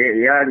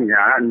tadi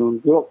ianya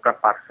nunjuk ke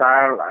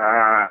pasal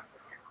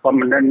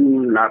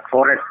permanent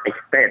forest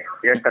estate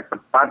yang ke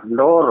tempat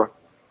lor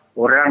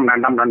orang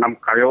nanam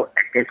kayu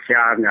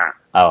akasia-nya.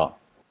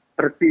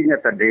 Sepertinya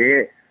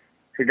tadi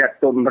tidak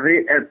tu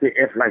beri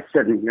LPF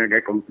license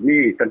dari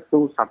company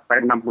tentu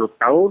sampai 60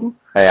 tahun.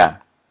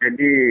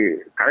 Jadi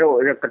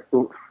kayu yang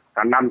ketuk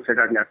tanam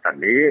sedangnya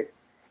tadi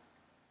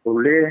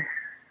boleh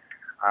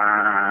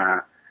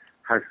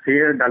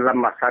hasil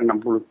dalam masa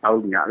 60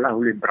 tahunnya lah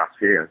boleh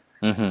berhasil.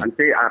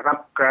 Nanti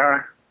Arab ke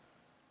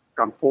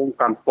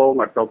kampung-kampung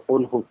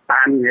ataupun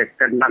hutan yang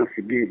tenang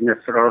segi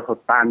natural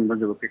hutan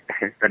menurut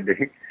kita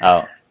tadi.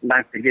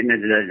 Dan segi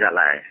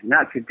jalan.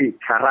 Nah, segi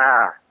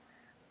cara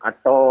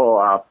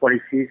atau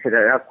polisi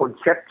sudah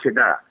konsep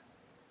sudah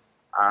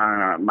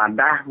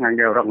madah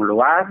dengan orang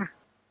luar.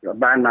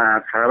 Dan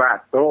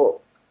Sarawak tu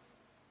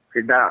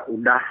tidak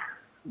udah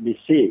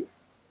bisi.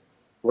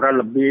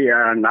 Kurang lebih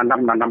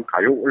nanam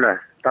kayu lah.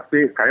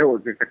 Tapi kayu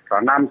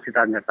ditanam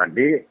sidangnya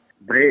tadi,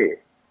 beri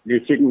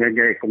lisin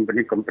dari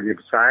company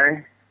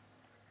besar.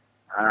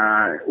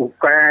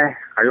 ukai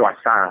kayu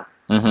asal.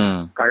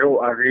 Kayu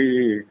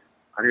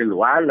hari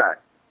luar lah.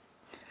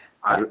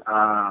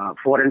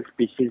 Foreign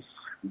species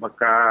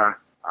baka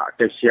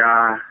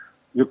acacia,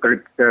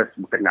 eucalyptus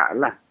berkenal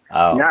lah.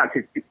 Ya,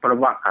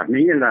 perbuat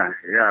kami lah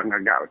yang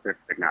agak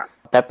berkenal.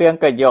 Tapi yang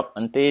kejok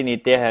nanti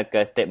nitih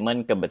ke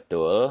statement ke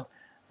betul.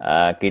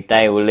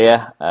 Kita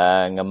boleh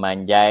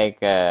ngemanjai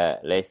ke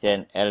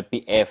lesen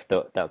LPF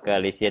tu, tak ke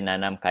lesen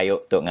nanam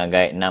kayu tu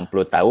ngagai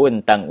 60 tahun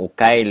tang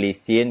ukai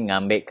lesen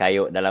ngambil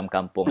kayu dalam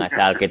kampung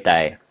asal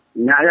kita.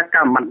 Nyaya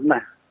kamat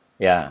lah.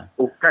 Ya.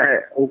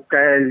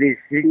 Ukai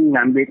lesen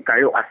ngambil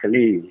kayu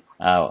asli.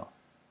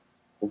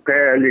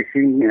 Ukai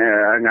lesen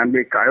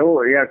ngambil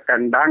kayu ya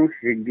kandang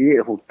segi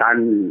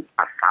hutan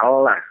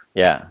asal lah.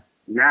 Ya.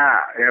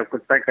 Ya,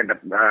 kita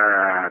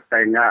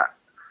tanya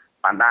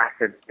pada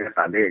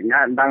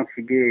tadinya dang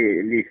segi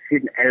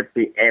lisin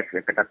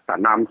LPF kita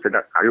tanam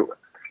sudah kayu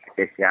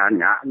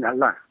kesiannya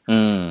lah.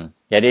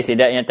 Jadi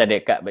sidaknya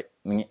tadi kak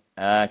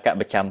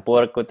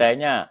bercampur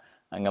kutanya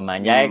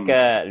ngemanjai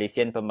ke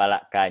lisin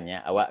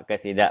pembalakannya, awak ke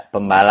sidak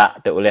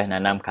pembalak tu oleh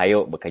nanam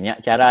kayu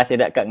berkenyak cara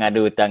sidak kak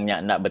ngadu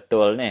tangnya nak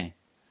betul ni.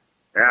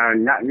 Ya,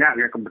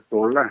 nyak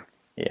kebetul lah.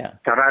 Ya.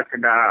 Cara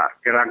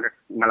sidak kira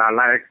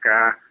melalai ke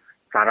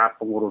cara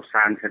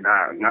pengurusan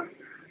sudah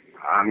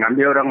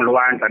ngambil orang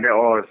luar tadi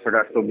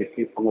sudah tu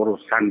mesti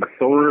pengurusan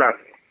betul lah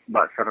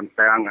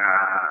serentang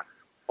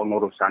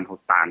pengurusan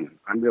hutan.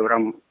 Ambil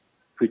orang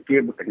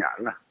fikir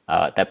berkenyak lah.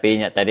 Tapi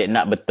tadi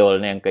nak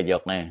betul ni yang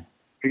kejok ni.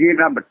 Jadi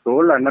nak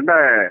betul lah.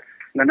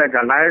 Nada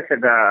galai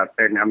sudah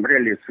penyambil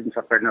lisun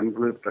sampai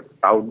 60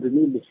 tahun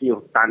ini mesti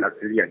hutan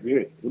asli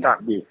aja. Sudah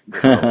habis.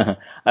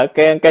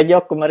 Okey, yang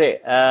kejok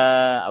kemarin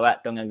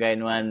awak tu ngagai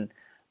nuan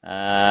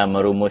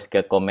merumus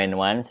ke komen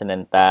wan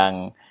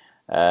tentang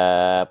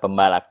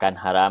pembalakan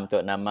haram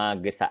tu nama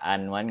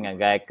gesaan wan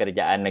ngagai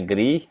kerjaan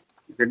negeri.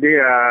 Jadi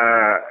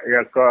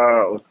ya ke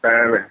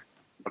utai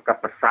baka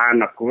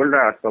pesan aku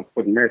lah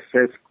ataupun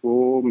message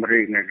ku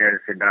meri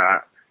ngagai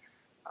sudah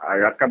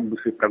ya kan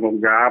mesti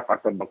tanggung jawab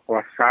atau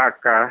berkuasa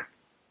ke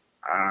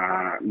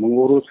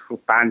mengurus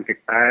hutan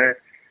kita.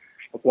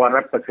 Aku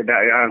harap sedia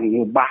yang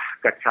mengubah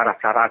ke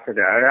cara-cara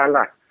sedia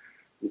lah.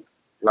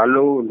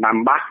 Lalu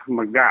nambah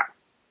megak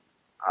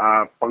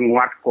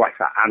penguat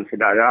kuasaan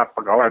sedaya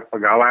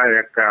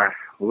pegawai-pegawai ke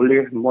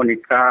boleh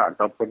monitor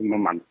ataupun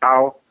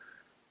memantau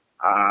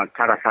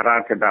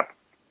cara-cara sedap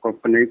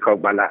company kau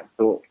balak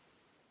tu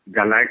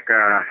jalan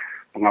ke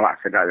pengawal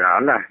sedaya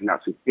lah nak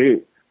suci.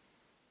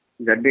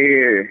 Jadi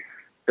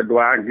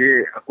kedua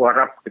lagi aku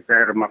harap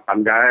kita remah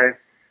pandai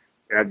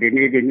ya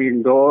dini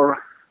indoor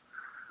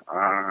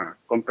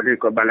company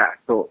kau balak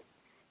tu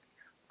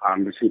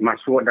mesti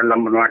masuk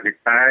dalam menua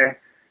kita.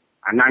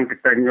 Anang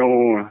kita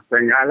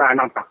tanya lah,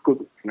 anang takut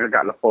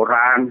ada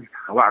laporan,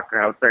 awak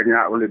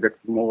tanya oleh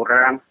semua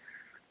orang,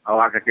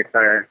 awak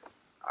kita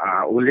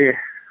oleh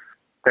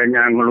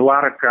tanya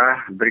ngeluar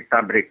ke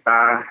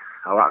berita-berita,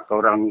 awak ke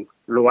orang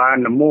luar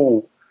nemu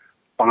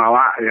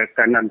pengawak ya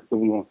kan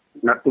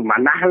nanti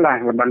manah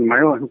lah, leban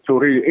mayu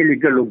curi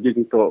illegal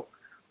logging tu.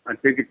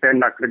 Nanti kita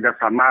nak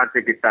kerjasama,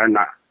 nanti kita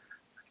nak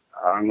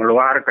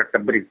ngeluar ke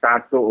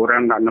berita tu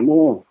orang nak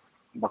nemu,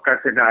 bakal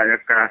sudah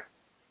ya ke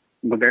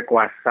sebagai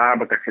kuasa,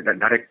 bakal sudah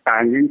direct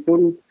tanya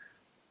pun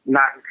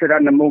nak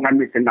sudah nemu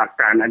ngambil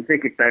tindakan. Nanti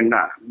kita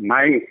nak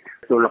mai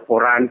tu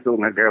laporan tu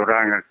ngagai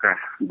orang yang ke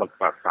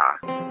berkuasa.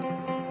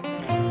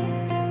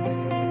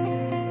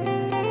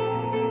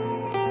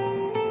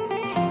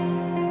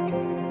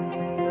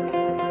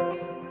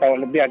 Kalau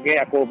lebih lagi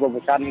aku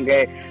berpesan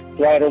ke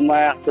tuai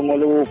rumah,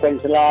 pengulu,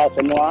 konsular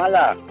semua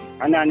lah.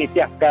 Anak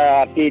nitiak ke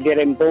ti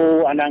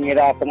dirempu, anak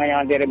ngira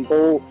pengayang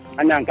dirempu,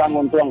 anak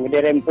kamu tuang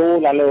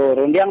dirempu, lalu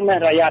rundiang meh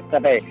rakyat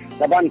tadi.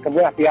 Laban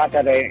kebuah pihak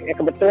tadi.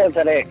 Kebetul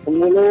tadi.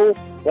 Pengulu,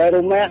 tuai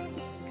rumah,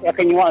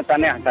 kenyual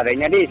tanah tadi.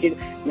 Jadi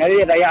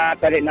rakyat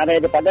tadi nari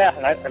daripada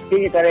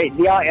ti tadi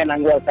dia yang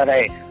nanggul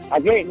tadi.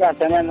 Agi ke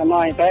tanah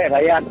nama tadi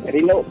rakyat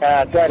rindu ke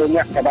tuai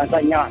rumah ke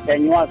bangsanya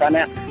kenyual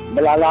tanah.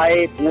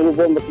 Belalai pengurus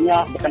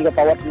besarnya bukan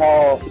kepawat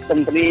mau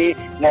company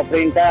mau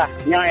perintah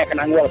nya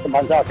akan anggul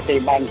sebangsa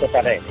ketiban tu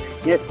tadi.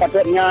 Ia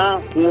sepatutnya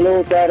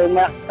pengurus ke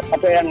rumah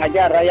apa yang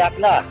ngajar rakyat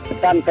lah.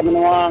 Kesan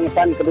kemenuang,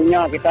 kesan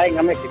kedunya kita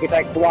ngambil kita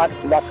kuat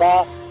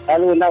baka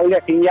lalu nak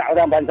boleh tinggal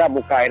orang bangsa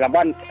bukai.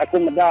 Laban aku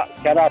medak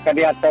cara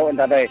kadia tahu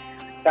tadi.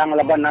 Sang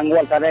laban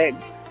anggul tadi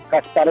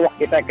ke separuh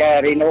kita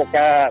ke Rino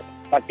ke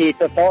parti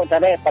Toto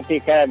tadi, parti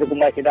ke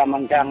dukungan sudah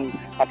mangkang,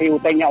 parti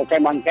utainya utai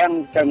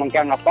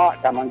mangkang apa,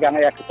 mangkang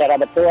ya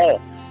secara betul.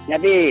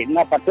 Jadi,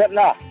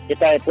 patutlah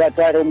kita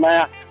tuai-tuai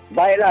rumah,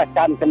 baiklah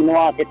kan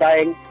menua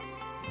kita,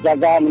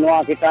 jaga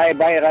menua kita,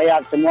 baik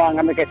rakyat semua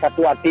ngambil ke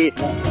satu hati.